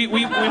 We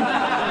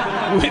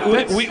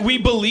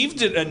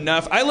believed it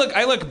enough. I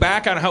look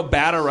back on how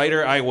bad a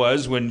writer I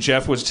was when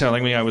Jeff was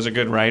telling me I was a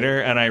good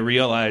writer, and I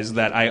realized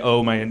that I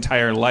owe my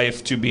entire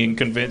life to being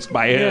convinced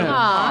by him.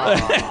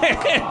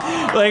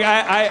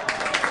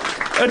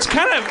 It's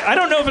kind of, I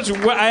don't know if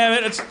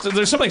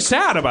there's something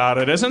sad about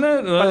it, isn't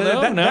it?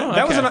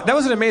 That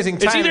was an amazing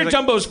time. It's either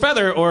Dumbo's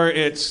feather or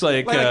it's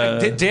like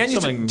Dan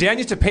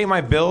used to pay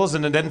my bills,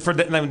 and then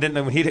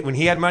when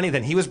he had money,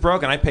 then he was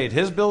broke, and I paid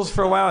his bills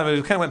for a while, and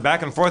we kind of went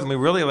back and forth, and we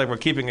really were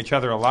keeping each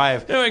other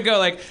alive. There we go,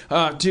 like,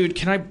 dude,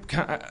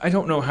 I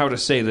don't know how to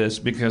say this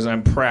because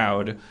I'm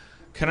proud.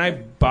 Can I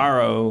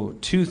borrow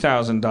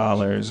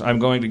 $2,000? I'm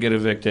going to get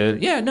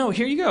evicted. Yeah, no,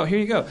 here you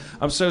go.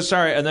 I'm so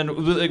sorry. And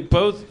then like,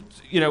 both,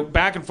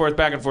 back and forth.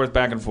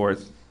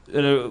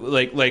 And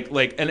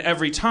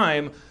every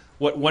time,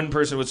 what one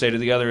person would say to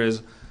the other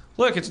is,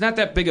 look, it's not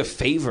that big a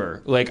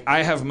favor. Like,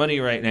 I have money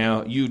right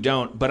now, you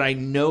don't, but I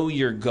know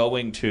you're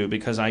going to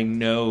because I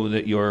know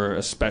that you're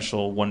a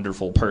special,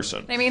 wonderful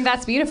person. I mean,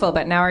 that's beautiful,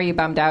 but now are you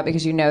bummed out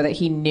because you know that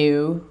he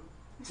knew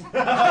he could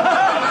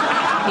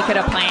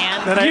have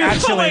planned?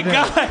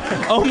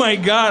 Oh my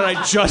God,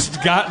 I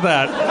just got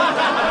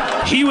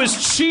that. He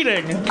was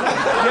cheating.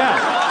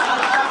 Yeah.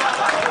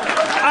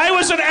 I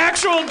was an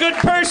actual good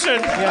person.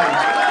 Yeah.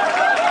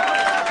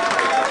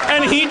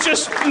 And he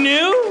just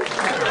knew?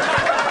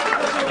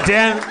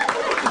 Dan,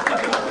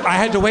 I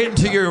had to wait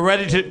until you were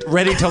ready to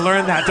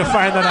learn that, to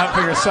find that out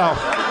for yourself.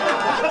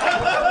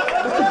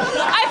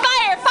 I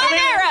fire 5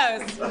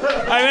 arrows!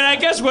 I mean, I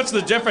guess what's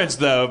the difference,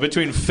 though,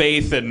 between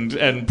faith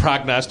and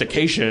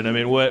prognostication? I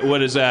mean,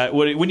 what is that?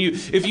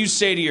 If you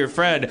say to your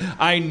friend,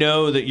 I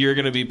know that you're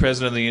going to be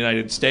president of the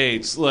United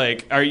States,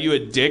 like, are you a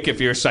dick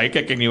if you're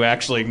psychic and you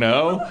actually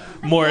know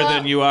more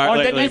than you are? Or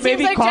then you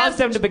maybe caused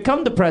them to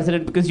become the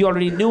president because you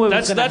already knew it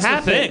was going to happen.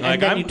 That's the thing.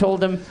 And then you told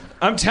them...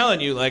 I'm telling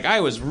you, like,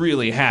 I was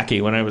really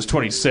hacky when I was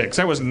 26.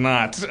 I was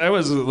not. I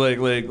was like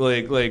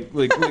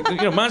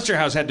Monster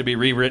House had to be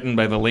rewritten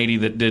by the lady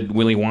that did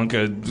Willy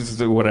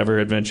Wonka, whatever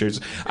adventures.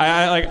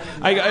 I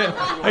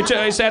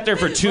sat there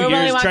for 2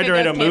 years trying to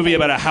write a movie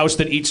about a house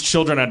that eats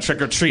children on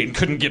trick or treat and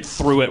couldn't get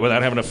through it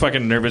without having a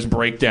fucking nervous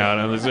breakdown.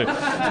 I was,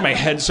 my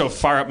head so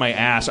far up my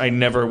ass, I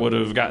never would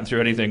have gotten through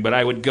anything. But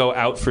I would go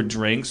out for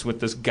drinks with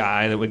this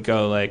guy that would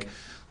go like,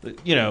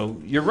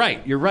 you're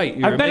right. You're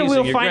I bet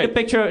we'll find a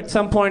picture at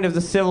some point of the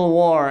Civil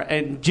War,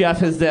 and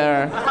Jeff is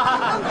there,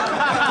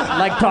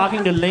 like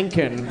talking to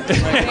Lincoln.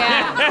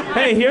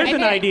 Hey, here's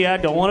an idea. I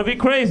don't want to be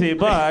crazy,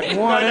 but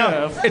what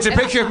if? It's a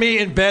picture of me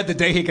in bed the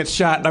day he gets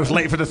shot, and I was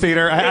late for the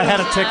theater. I had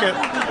a ticket.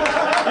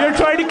 You're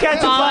trying to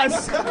catch a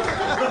bus.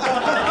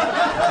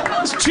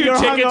 It's 2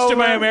 tickets to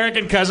My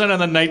American Cousin on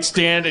the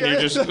nightstand, and you're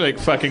just like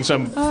fucking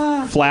some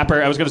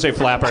flapper. I was going to say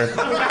flapper.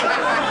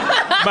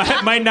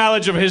 My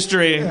knowledge of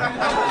history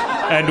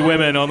and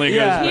women only goes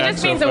back He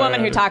just means a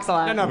woman who talks a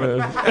lot.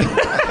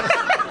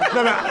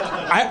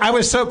 I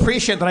was so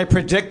prescient that I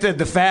predicted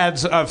the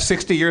fads of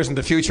 60 years in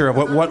the future of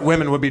what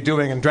women would be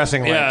doing and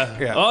dressing like.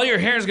 Yeah. All your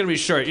hair is going to be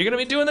short. You're going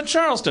to be doing the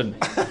Charleston.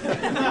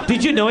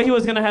 Did you know he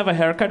was going to have a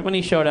haircut when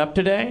he showed up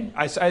today?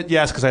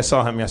 Yes, because I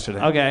saw him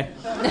yesterday. Okay.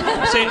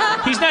 See,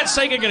 he's not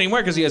psychic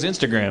anymore because he has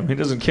Instagram. He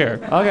doesn't care.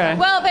 Okay.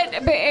 Well, but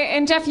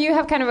and Jeff, you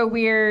have kind of a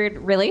weird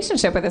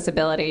relationship with this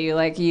ability.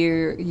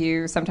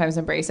 You sometimes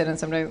embrace it and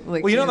sometimes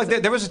like. Well,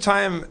 there was a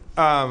time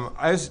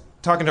I was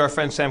talking to our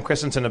friend Sam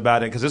Christensen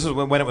about it because this was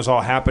when it was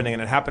all happening,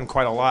 and it happened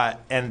quite a lot,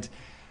 and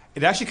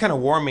it actually kind of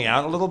wore me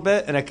out a little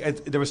bit. And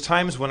there was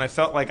times when I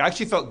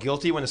actually felt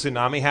guilty when the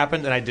tsunami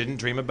happened, and I didn't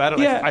dream about it.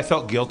 Yeah. I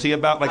felt guilty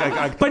about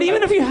But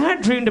even if you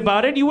had dreamed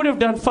about it, you would have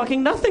done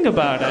fucking nothing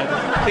about it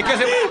because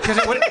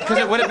it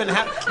would have been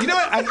happening. You know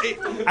what?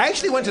 I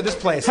actually went to this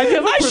place. I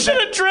should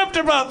have dreamt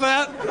about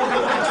that.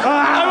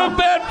 I'm a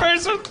bad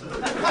person.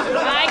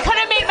 I could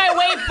have made my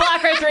wave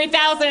blocker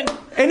 3000.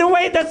 In a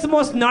way, that's the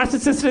most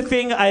narcissistic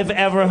thing I've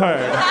ever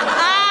heard.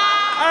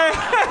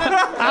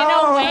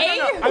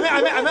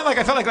 I meant like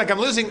I felt like I'm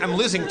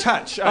losing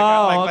touch. Okay.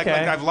 Like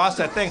I've lost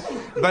that thing.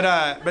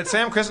 But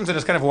Sam Christensen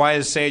is kind of a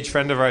wise sage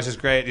friend of ours. Is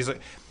great.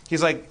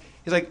 He's like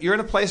you're in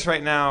a place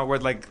right now where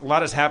like a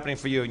lot is happening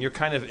for you, and you're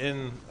kind of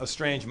in a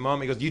strange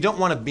moment. He goes, you don't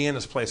want to be in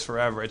this place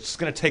forever. It's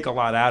going to take a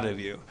lot out of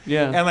you.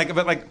 Yeah.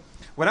 And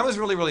when I was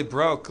really really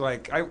broke,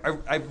 like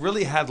I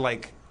really had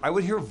like. I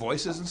would hear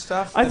voices and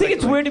stuff. I think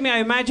it's weird to me. I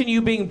imagine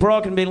you being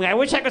broke and being like, I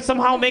wish I could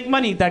somehow make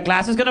money. That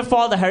glass is going to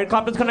fall. The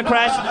helicopter's going to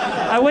crash.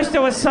 I wish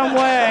there was some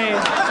way.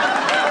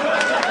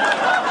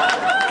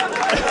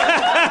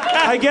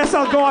 I guess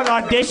I'll go on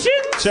audition.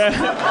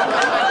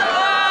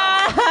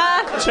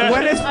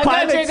 When is I'll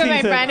pilot go drink with my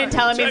season? friend and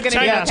tell him he's going to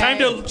be okay. Time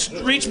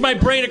to reach my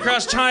brain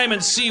across time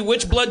and see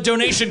which blood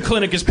donation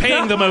clinic is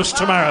paying the most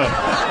tomorrow.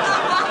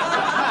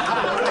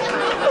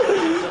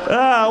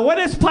 When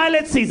is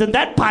pilot season?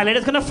 That pilot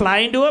is going to fly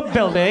into a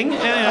building.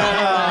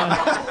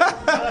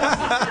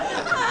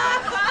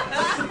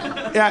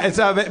 Yeah, it's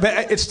but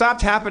it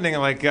stopped happening.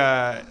 Like,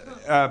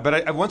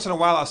 but once in a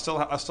while, I'll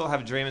still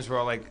have dreams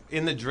where, like,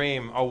 in the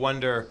dream, I'll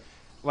wonder.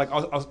 Like,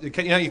 you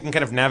can kind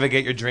of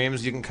navigate your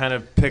dreams. You can kind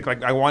of pick,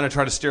 like, I want to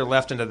try to steer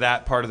left into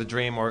that part of the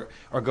dream, or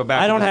go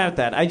back. I don't have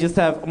that. I just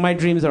have my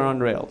dreams are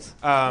on rails.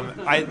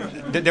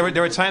 There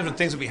were times when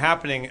things would be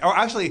happening. Or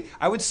actually,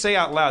 I would say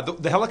out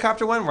loud the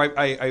helicopter one where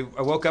I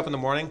woke up in the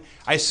morning.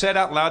 I said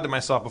out loud to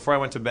myself before I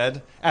went to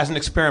bed as an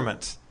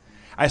experiment.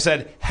 I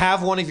said,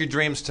 "Have one of your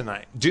dreams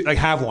tonight.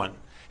 Have one.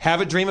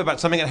 Have a dream about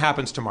something that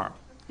happens tomorrow."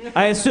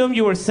 I assume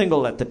you were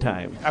single at the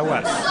time. I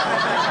was.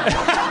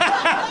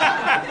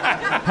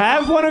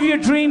 Have one of your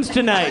dreams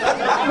tonight.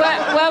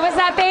 What was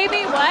that,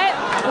 baby? What?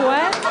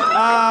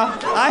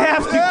 I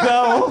have to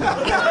go.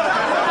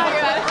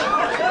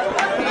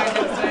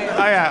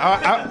 Oh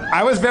yeah,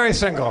 I was very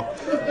single.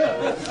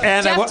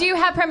 And Jeff, do you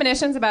have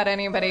premonitions about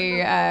anybody?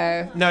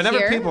 No, never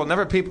here?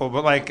 people.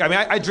 But like, I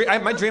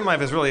mean, my dream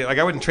life is really like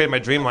I wouldn't trade my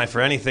dream life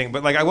for anything.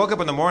 But like, I woke up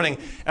in the morning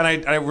and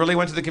I really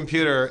went to the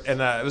computer,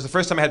 and it was the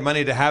first time I had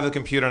money to have a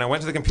computer. And I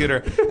went to the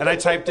computer and I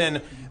typed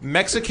in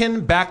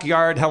Mexican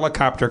backyard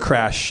helicopter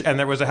crash, and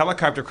there was a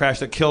helicopter crash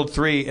that killed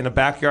 3 in a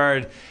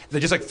backyard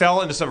that just like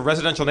fell into some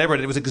residential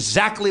neighborhood. It was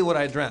exactly what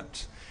I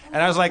dreamt.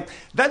 And I was like,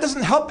 that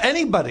doesn't help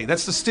anybody.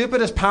 That's the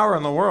stupidest power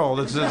in the world.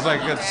 It's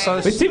so.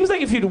 It seems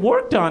like if you'd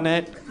worked on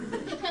it.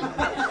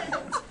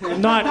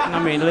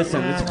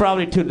 Listen, it's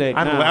probably too late.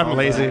 I'm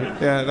lazy.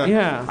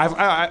 Yeah.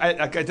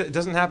 It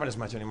doesn't happen as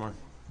much anymore.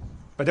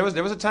 But there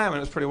was a time when it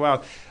was pretty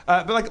wild.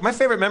 But like my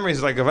favorite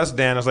memories like of us,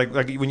 Dan, was like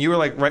when you were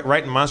like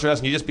writing Monster House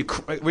and you just be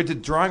we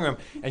did drawing room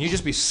and you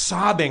just be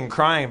sobbing,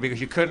 crying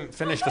because you couldn't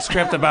finish the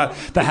script about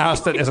the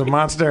house that is a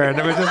monster, and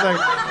it was just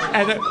like,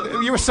 and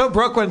you were so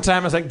broke one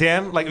time. I was like,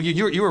 Dan, like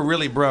you were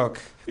really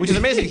broke, which is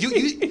amazing.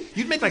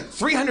 You'd make like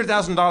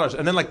 $300,000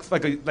 and then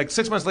like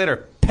 6 months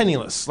later,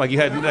 penniless. Like you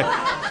had,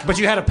 but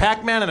you had a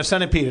Pac-Man and a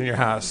centipede in your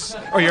house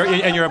or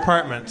your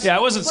apartment. Yeah,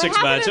 it wasn't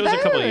 6 months. It was a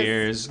couple of those?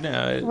 years.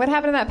 No. What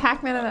happened to that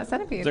Pac-Man and that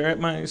centipede? They're at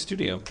my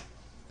studio.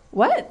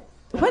 What?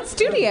 What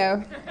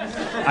studio?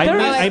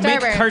 I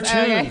make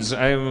cartoons.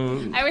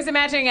 Okay. I was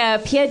imagining a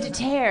pied de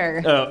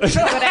terre. Oh. That's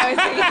what I was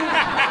thinking.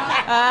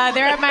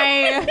 They're at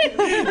my.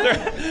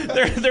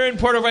 They're in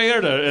Puerto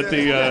Vallarta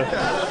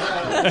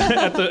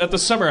at the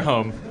summer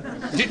home.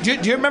 Do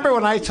you remember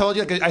when I told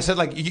you? Like, I said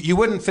like you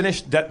wouldn't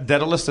finish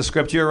Daedalus, the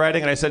script you were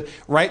writing, and I said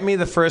write me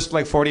the first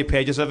like 40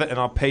 pages of it, and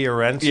I'll pay your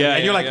rent. Yeah,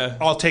 and you're like,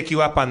 I'll take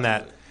you up on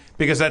that.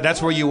 Because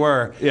that's where you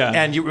were,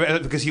 and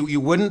because you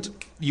wouldn't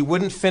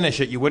finish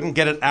it, you wouldn't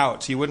get it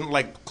out, you wouldn't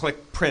like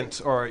click print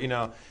or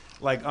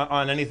like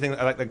on anything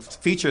like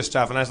feature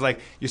stuff. And I was like,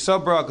 you're so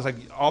broke. It's like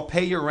I'll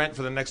pay your rent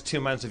for the next 2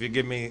 months if you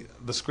give me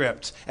the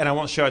script, and I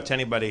won't show it to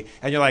anybody.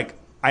 And you're like,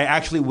 I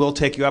actually will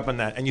take you up on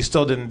that, and you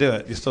still didn't do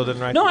it. You still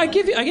didn't write. No, I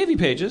gave you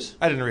pages.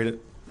 I didn't read it.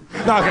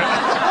 No, okay.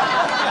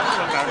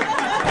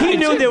 He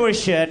knew they were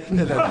shit.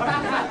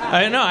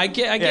 I know. I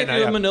gave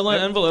you a manila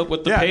envelope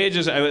with the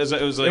pages. It was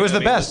like, it was the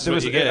best. It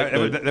was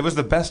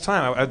the best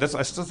time.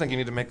 I still think you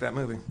need to make that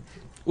movie.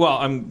 Well,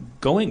 I'm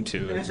going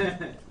to.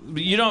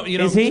 You don't.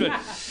 Is he?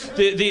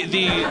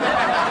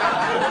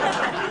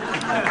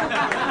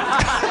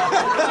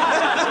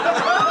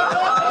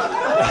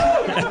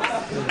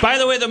 By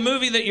the way, the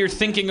movie that you're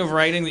thinking of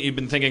writing, that you've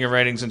been thinking of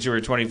writing since you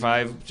were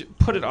 25,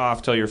 put it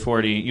off till you're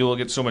 40. You will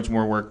get so much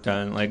more work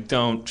done. Like,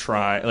 don't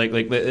try. Like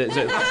the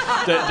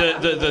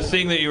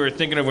thing that you were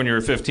thinking of when you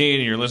were 15,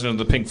 and you're listening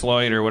to the Pink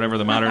Floyd or whatever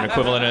the modern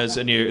equivalent is,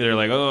 and they're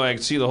like, oh, I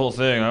can see the whole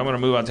thing. I'm going to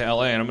move out to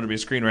L.A. and I'm going to be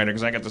a screenwriter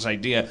because I got this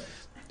idea.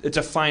 It's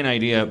a fine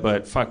idea,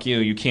 but fuck you.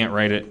 You can't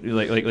write it.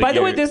 By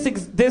the way,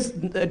 this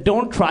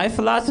don't try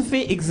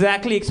philosophy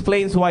exactly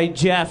explains why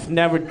Jeff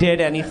never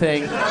did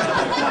anything.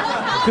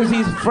 Because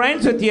he's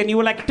friends with you, and you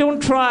were like, don't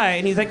try.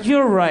 And he's like,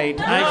 you're right.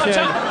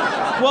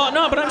 Well,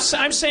 no, but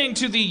I'm saying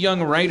to the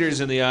young writers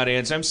in the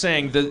audience, I'm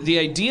saying the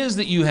ideas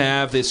that you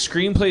have, the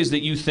screenplays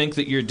that you think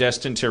that you're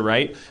destined to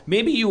write,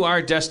 maybe you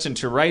are destined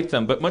to write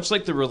them, but much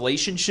like the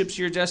relationships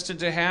you're destined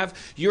to have,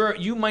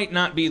 you might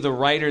not be the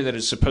writer that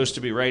is supposed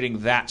to be writing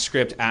that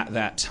script at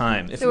that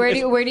time.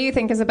 Where do you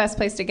think is the best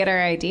place to get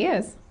our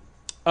ideas?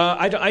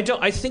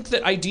 I think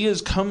that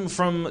ideas come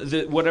from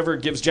whatever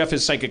gives Jeff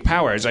his psychic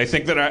powers. I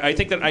think that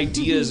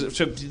ideas.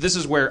 So this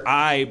is where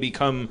I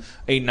become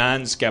a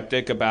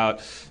non-skeptic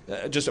about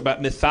just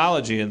about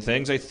mythology and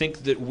things. I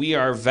think that we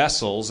are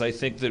vessels. I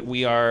think that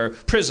we are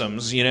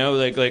prisms.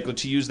 Like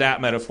to use that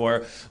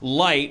metaphor,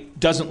 light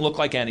doesn't look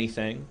like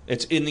anything.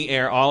 It's in the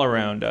air all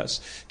around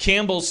us.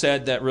 Campbell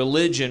said that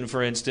religion,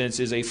 for instance,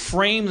 is a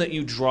frame that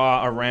you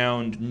draw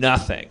around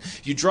nothing.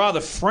 You draw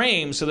the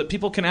frame so that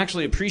people can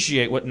actually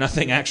appreciate what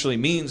nothing thing actually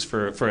means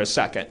for a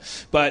second.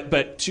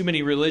 But too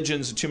many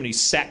religions, too many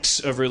sects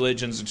of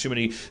religions, and too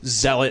many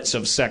zealots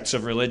of sects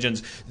of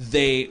religions,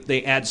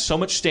 they add so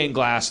much stained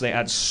glass, they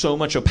add so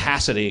much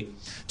opacity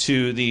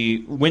to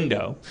the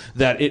window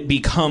that it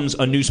becomes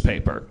a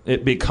newspaper.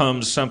 It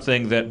becomes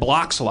something that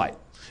blocks light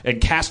and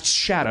casts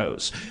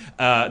shadows.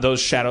 Those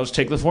shadows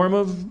take the form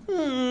of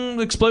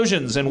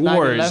explosions and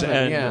wars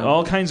and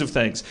all kinds of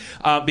things.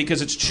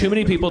 Because it's too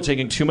many people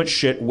taking too much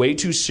shit way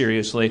too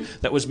seriously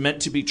that was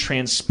meant to be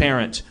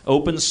transparent,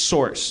 open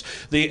source.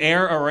 The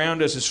air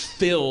around us is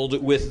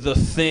filled with the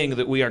thing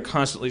that we are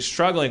constantly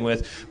struggling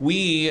with.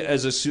 We,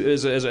 as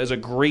a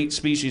great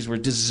species, were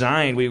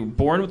designed, we were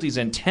born with these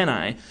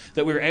antennae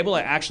that we were able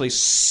to actually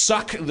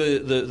suck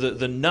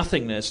the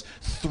nothingness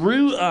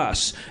through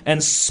us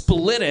and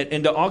split it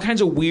into all kinds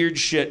of weird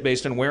shit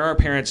based on where our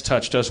parents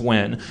touched us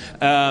when,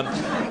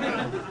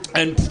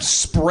 and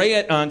spray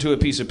it onto a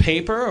piece of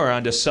paper or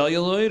onto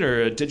celluloid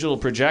or a digital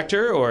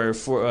projector, or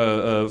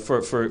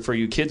for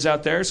you kids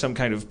out there, some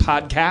kind of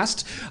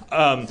podcast.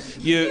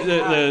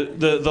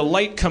 The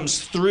light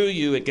comes through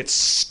you. It gets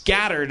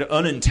scattered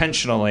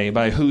unintentionally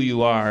by who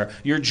you are.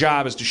 Your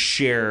job is to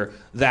share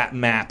that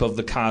map of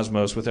the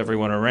cosmos with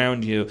everyone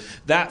around you.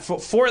 That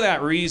for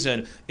that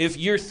reason, if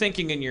you're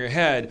thinking in your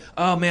head,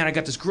 oh man, I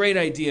got this great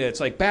idea.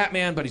 It's like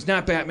Batman, but he's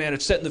not Batman.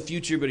 It's set in the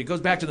future, but he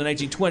goes back to the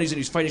 1920s and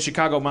he's fighting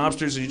Chicago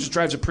mobsters and he just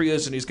drives a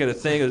Prius and he's got a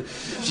thing.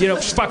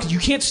 Fuck, you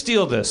can't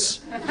steal this.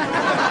 But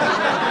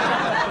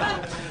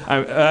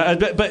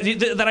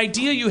that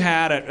idea you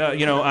had,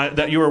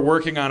 that you were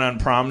working on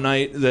prom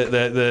night,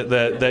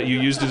 that you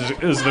used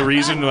as the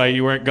reason why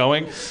you weren't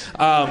going.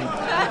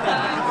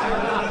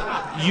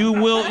 You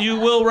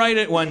will write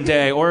it one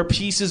day, or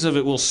pieces of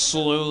it will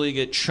slowly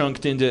get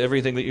chunked into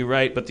everything that you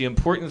write. But the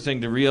important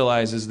thing to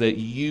realize is that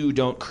you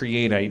don't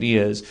create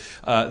ideas.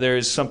 There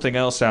is something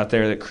else out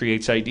there that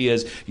creates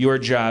ideas. Your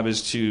job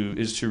is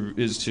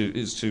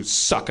to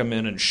suck them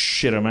in and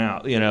shit them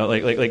out.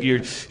 Like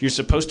you're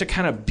supposed to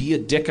kind of be a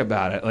dick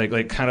about it,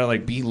 like kind of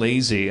like be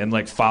lazy and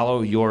like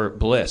follow your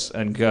bliss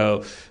and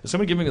go. Is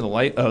someone giving me the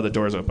light? Oh, the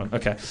door's open.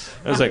 Okay,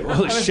 I was like,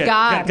 holy shit!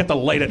 Get the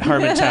light at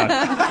Harmontown.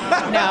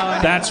 No.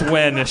 That's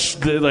when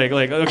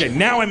okay,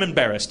 now I'm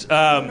embarrassed.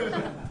 I'm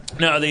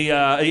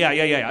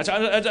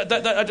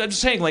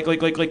just saying,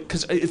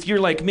 because if you're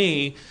like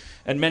me,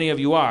 and many of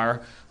you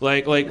are,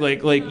 like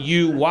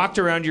you walked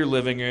around your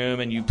living room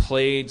and you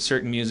played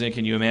certain music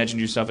and you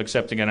imagined yourself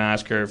accepting an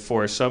Oscar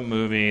for some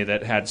movie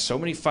that had so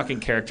many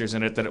fucking characters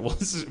in it that it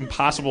was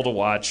impossible to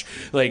watch.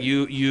 Like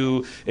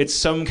it's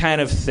some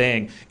kind of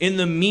thing. In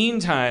the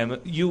meantime,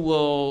 you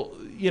will,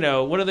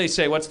 what do they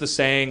say? What's the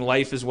saying?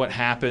 Life is what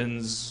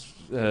happens.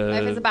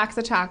 Life is a box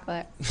of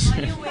chocolate.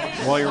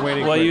 While you're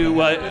waiting.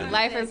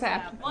 Life is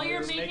happening. While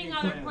you're making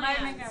other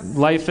plans.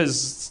 Life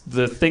is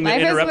the thing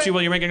that interrupts you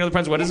while you're making other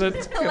plans. What is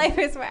it? Life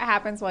is what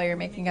happens while you're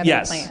making other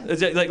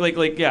plans.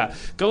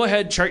 Yes. Go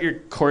ahead, chart your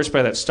course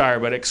by that star,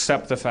 but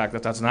accept the fact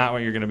that that's not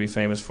what you're going to be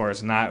famous for.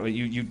 It's not what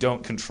you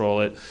don't control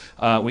it.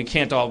 We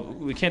can't all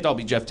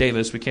be Jeff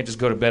Davis. We can't just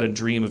go to bed and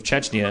dream of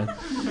Chechnya.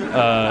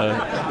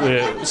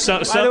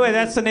 By the way,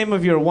 that's the name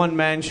of your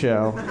one-man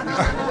show.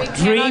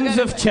 Dreams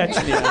of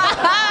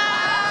Chechnya.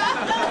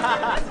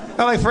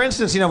 Well, like for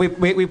instance,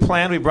 we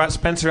planned. We brought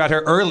Spencer out here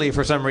early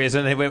for some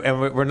reason, and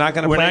we're not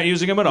going to. We're not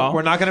using him at all.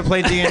 We're not going to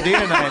play D&D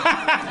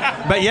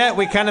tonight. But yet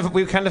we kind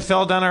of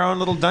fell down our own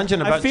little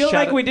dungeon about. I feel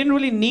like we didn't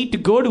really need to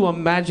go to a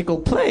magical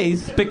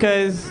place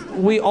because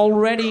we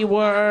already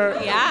were.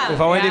 Yeah.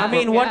 We've already. I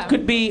mean, what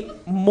could be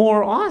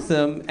more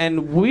awesome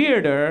and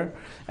weirder?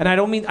 And I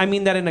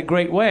mean that in a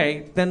great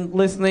way than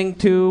listening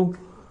to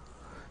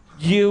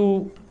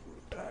you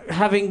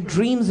having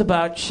dreams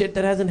about shit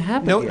that hasn't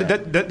happened yet.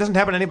 That doesn't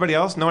happen to anybody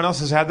else? No one else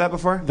has had that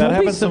before? That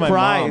happens to my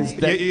mom.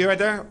 You right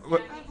there?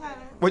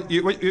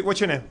 What's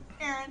your name?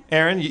 Aaron.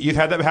 Aaron, you've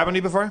had that happen to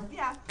you before?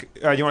 Yeah.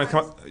 You want to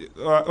come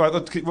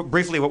up?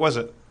 Briefly, what was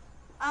it?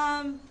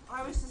 I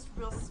was just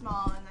real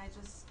small, and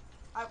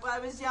I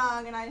was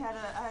young, and I had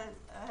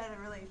a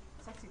really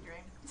sexy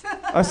dream.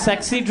 A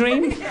sexy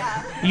dream?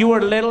 Yeah. You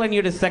were little and you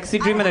had a sexy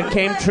dream and it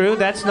came true?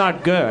 That's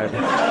not good.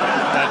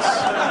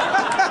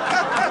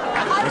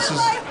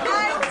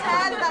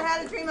 I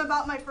had a dream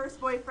about my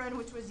first boyfriend,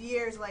 which was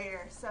years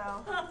later, so...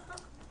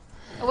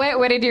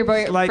 What did your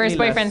first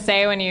boyfriend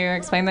say when you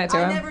explained that to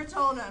him? I never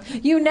told him.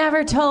 You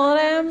never told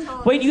him?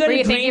 Wait, you had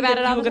a dream dream that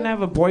you were going to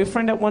have a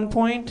boyfriend at one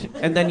point,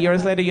 and then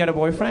years later you had a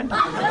boyfriend? No,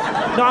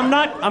 I'm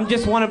not. I'm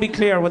just want to be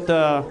clear what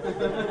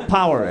the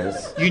power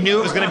is. You knew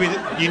it was going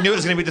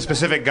to be the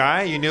specific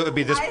guy? You knew it would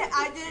be this...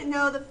 I didn't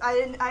know I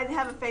didn't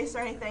have a face or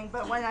anything,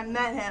 but when I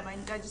met him,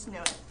 I just knew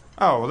it.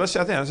 Oh, well, I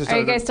think that's just... Are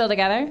you guys still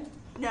together?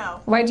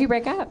 No. Why'd you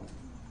break up?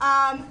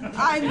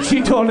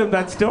 She told him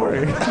that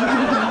story.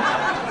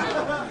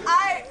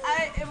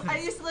 I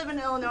used to live in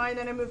Illinois, and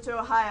then I moved to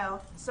Ohio.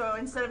 So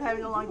instead of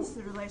having a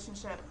long-distance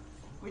relationship,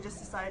 we just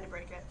decided to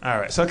break it. All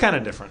right, so kind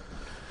of different.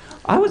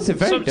 I would say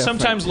very different.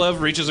 Sometimes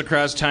love reaches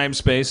across time,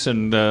 space,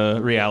 and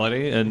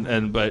reality,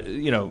 but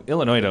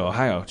Illinois to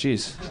Ohio,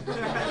 jeez.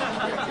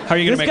 How are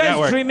you going to make that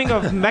work? This guy's dreaming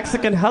of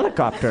Mexican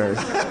helicopters.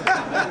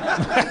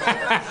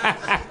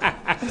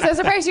 I'm so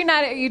surprised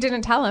you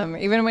didn't tell him,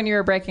 even when you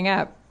were breaking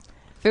up.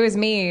 If it was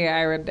me,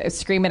 I would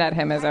scream it at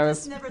him as I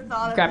was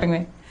grabbing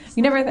me.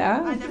 You never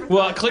thought?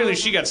 Well, clearly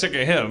she got sick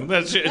of him.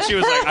 She was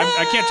like,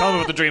 I can't tell him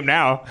about the dream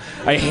now.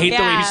 I hate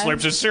the way he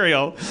slurps his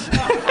cereal.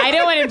 I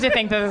don't want him to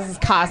think that this is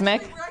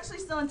cosmic. We're actually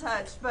still in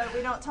touch, but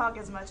we don't talk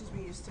as much as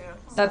we used to.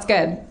 So. That's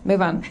good.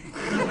 Move on.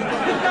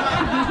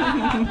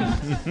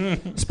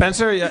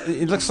 Spencer,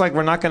 it looks like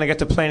we're not going to get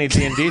to play any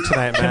D&D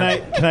tonight,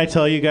 man. Can I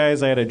tell you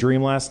guys I had a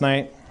dream last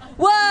night?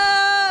 Whoa!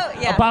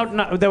 Yeah.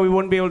 About that we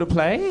wouldn't be able to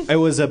play? It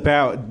was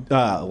about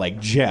like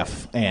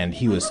Jeff, and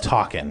he was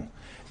talking.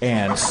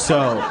 And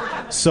so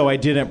I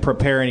didn't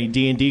prepare any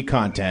D&D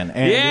content,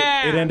 and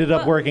it ended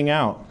up working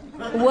out.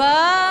 Whoa!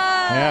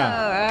 Yeah.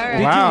 All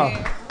right.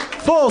 Wow.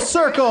 Full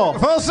circle.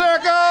 Full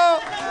circle.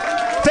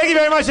 Thank you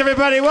very much,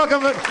 everybody.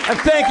 Welcome.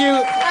 Thank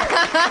you.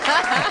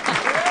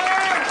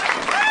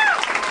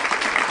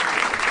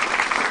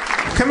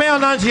 Kumail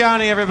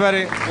Nanjiani,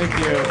 everybody. Thank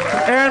you.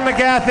 Aaron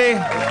McGathy.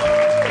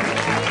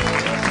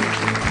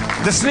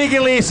 The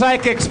sneakily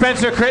psychic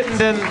Spencer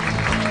Crittenden.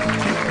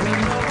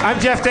 I'm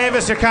Jeff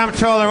Davis, your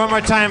comptroller. One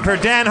more time for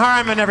Dan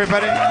Harmon,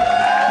 everybody.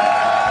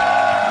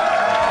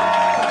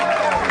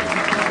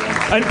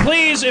 And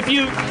please, if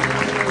you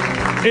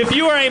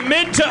are a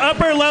mid to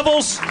upper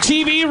levels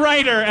TV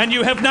writer and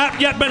you have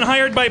not yet been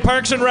hired by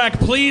Parks and Rec,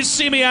 please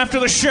see me after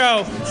the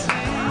show.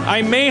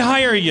 I may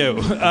hire you.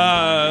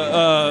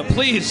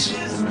 Please.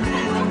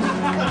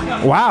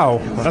 Wow.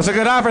 That's a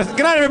good offer.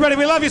 Good night, everybody.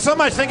 We love you so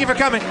much. Thank you for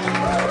coming.